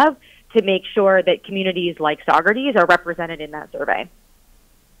we'll have to make sure that communities like Saugerties are represented in that survey.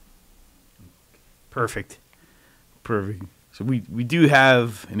 Perfect. So we do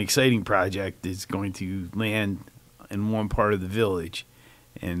have an exciting project that's going to land in one part of the village,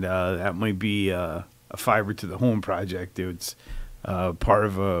 and that might be a fiber to the home project. It's part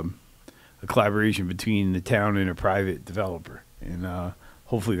of a collaboration between the town and a private developer, and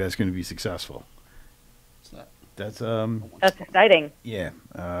hopefully that's going to be successful. That's exciting. Yeah,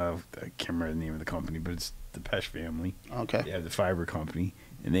 I can't remember the name of the company, but it's the Pesh family. Okay. They have the fiber company,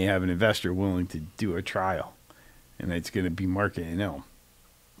 and they have an investor willing to do a trial, and it's going to be market in Elm.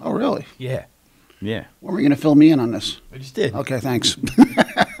 Oh, really? Yeah. Yeah. When are we going to fill me in on this? I just did. Okay, thanks.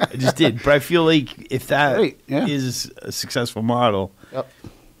 I just did. But I feel like if that is a successful model,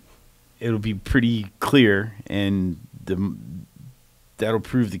 it'll be pretty clear, and that'll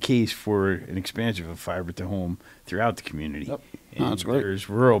prove the case for an expansion of fiber to home throughout the community. Yep. And that's great. There's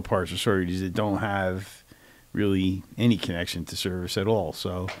rural parts of Saugerties that don't have really any connection to service at all.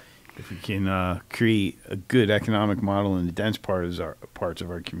 So if we can create a good economic model in the dense parts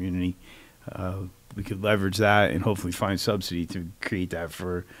of our community, we could leverage that and hopefully find subsidy to create that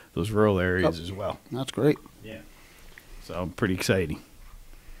for those rural areas as well. That's great. Yeah. So pretty exciting.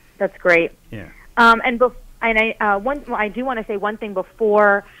 That's great. Yeah. I do want to say one thing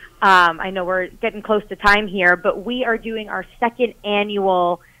before. I know we're getting close to time here, but we are doing our second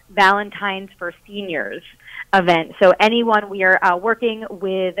annual Valentine's for Seniors event. So anyone, we are working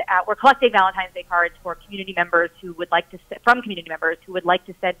with, we're collecting Valentine's Day cards for community members who would like to,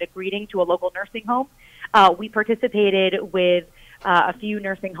 send a greeting to a local nursing home. We participated with a few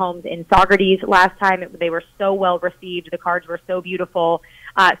nursing homes in Saugerties last time. They were so well received. The cards were so beautiful.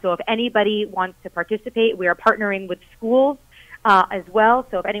 So if anybody wants to participate, we are partnering with schools as well.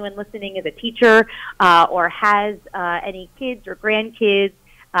 So if anyone listening is a teacher or has any kids or grandkids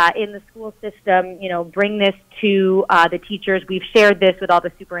in the school system, bring this to the teachers. We've shared this with all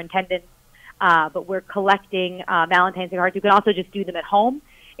the superintendents, but we're collecting Valentine's Day cards. You can also just do them at home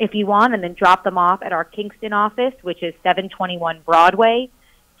if you want, and then drop them off at our Kingston office, which is 721 Broadway,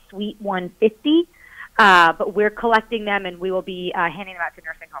 Suite 150. But we're collecting them, and we will be handing them out to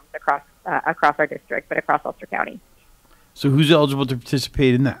nursing homes across our district, but across Ulster County. So who's eligible to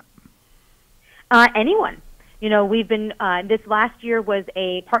participate in that? Anyone. We've been, this last year was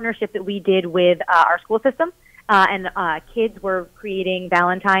a partnership that we did with our school system, and kids were creating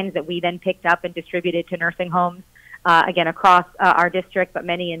Valentines that we then picked up and distributed to nursing homes, again, across our district, but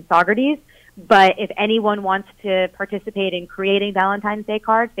many in Saugerties. But if anyone wants to participate in creating Valentine's Day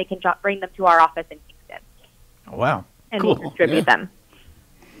cards, they can bring them to our office in Kingston. Oh, wow. And cool. we'll distribute them.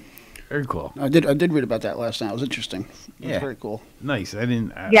 Very cool. I did read about that last night. It was interesting. It was very cool. Nice. I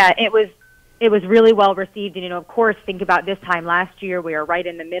didn't. Yeah, it was really well received. And, of course, think about this time last year. We were right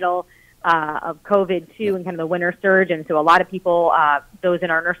in the middle of COVID, too, and kind of the winter surge. And so a lot of people, those in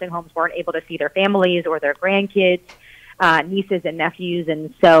our nursing homes, weren't able to see their families or their grandkids, nieces and nephews.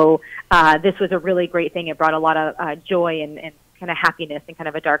 And so this was a really great thing. It brought a lot of joy and kind of happiness in kind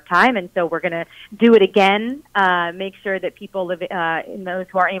of a dark time. And so we're going to do it again, make sure that people live in those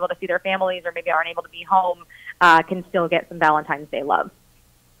who aren't able to see their families or maybe aren't able to be home can still get some Valentine's Day love.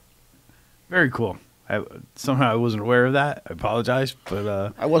 Very cool. Somehow I wasn't aware of that. I apologize,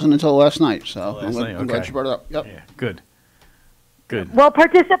 but I wasn't until last night, so I'm okay. glad you brought it up. Yep. Yeah, good. Good. Well,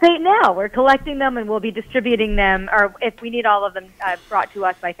 participate now. We're collecting them, and we'll be distributing them, or if we need all of them brought to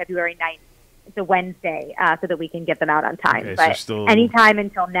us by February 9th. It's a Wednesday, so that we can get them out on time. Okay, but so anytime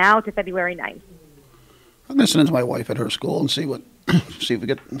until now to February 9th. I'm going to send it to my wife at her school and see if we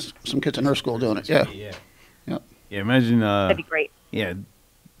get some kids in her school doing it. Yeah. Yeah, imagine. That'd be great. Yeah,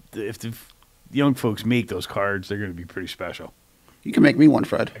 if the young folks make those cards, they're going to be pretty special. You can make me one,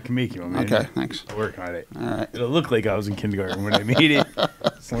 Fred. I can make you one, man. Okay, thanks. I'll work on it. All right. It'll look like I was in kindergarten when I made it.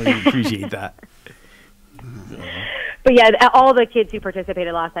 As long as you appreciate that. But yeah, all the kids who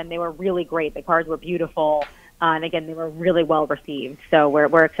participated last time, they were really great. The cards were beautiful, and again, they were really well received. So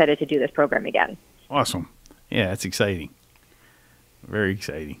we're excited to do this program again. Awesome. Yeah, that's exciting. Very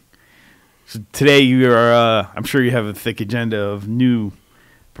exciting. So today you are, I'm sure you have a thick agenda of new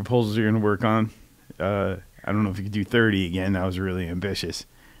proposals you're going to work on. I don't know if you could do 30 again. That was really ambitious.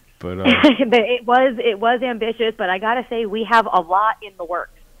 But it was ambitious, but I got to say we have a lot in the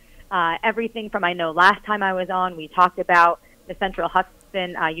works. Everything from, I know last time I was on, we talked about the Central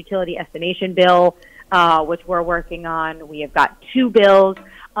Hudson Utility Estimation Bill, which we're working on. We have got 2 bills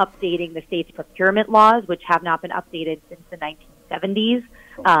updating the state's procurement laws, which have not been updated since the 1970s.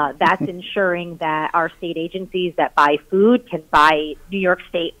 That's ensuring that our state agencies that buy food can buy New York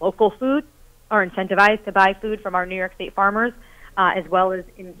State local food, or incentivized to buy food from our New York State farmers, as well as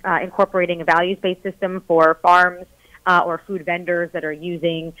incorporating a values-based system for farms or food vendors that are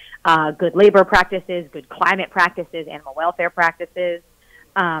using good labor practices, good climate practices, animal welfare practices.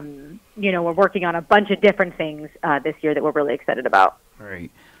 We're working on a bunch of different things this year that we're really excited about. All right,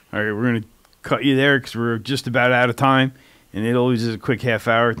 we're going to cut you there because we're just about out of time, and it always is a quick half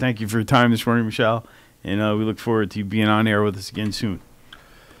hour. Thank you for your time this morning, Michelle, and we look forward to you being on air with us again soon.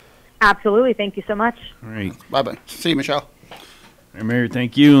 Absolutely. Thank you so much. All right. Bye-bye. See you, Michelle. All right, Mayor,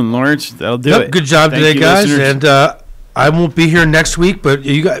 thank you, and Lawrence, that'll do it. Good job Thank today, you, guys. listeners. And I won't be here next week, but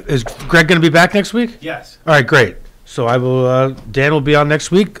you guys, is Greg going to be back next week? Yes. All right, great. So I will. Dan will be on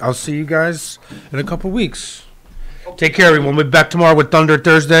next week. I'll see you guys in a couple weeks. Take care, everyone. We'll be back tomorrow with Thunder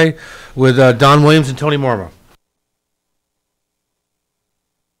Thursday with Don Williams and Tony Morma.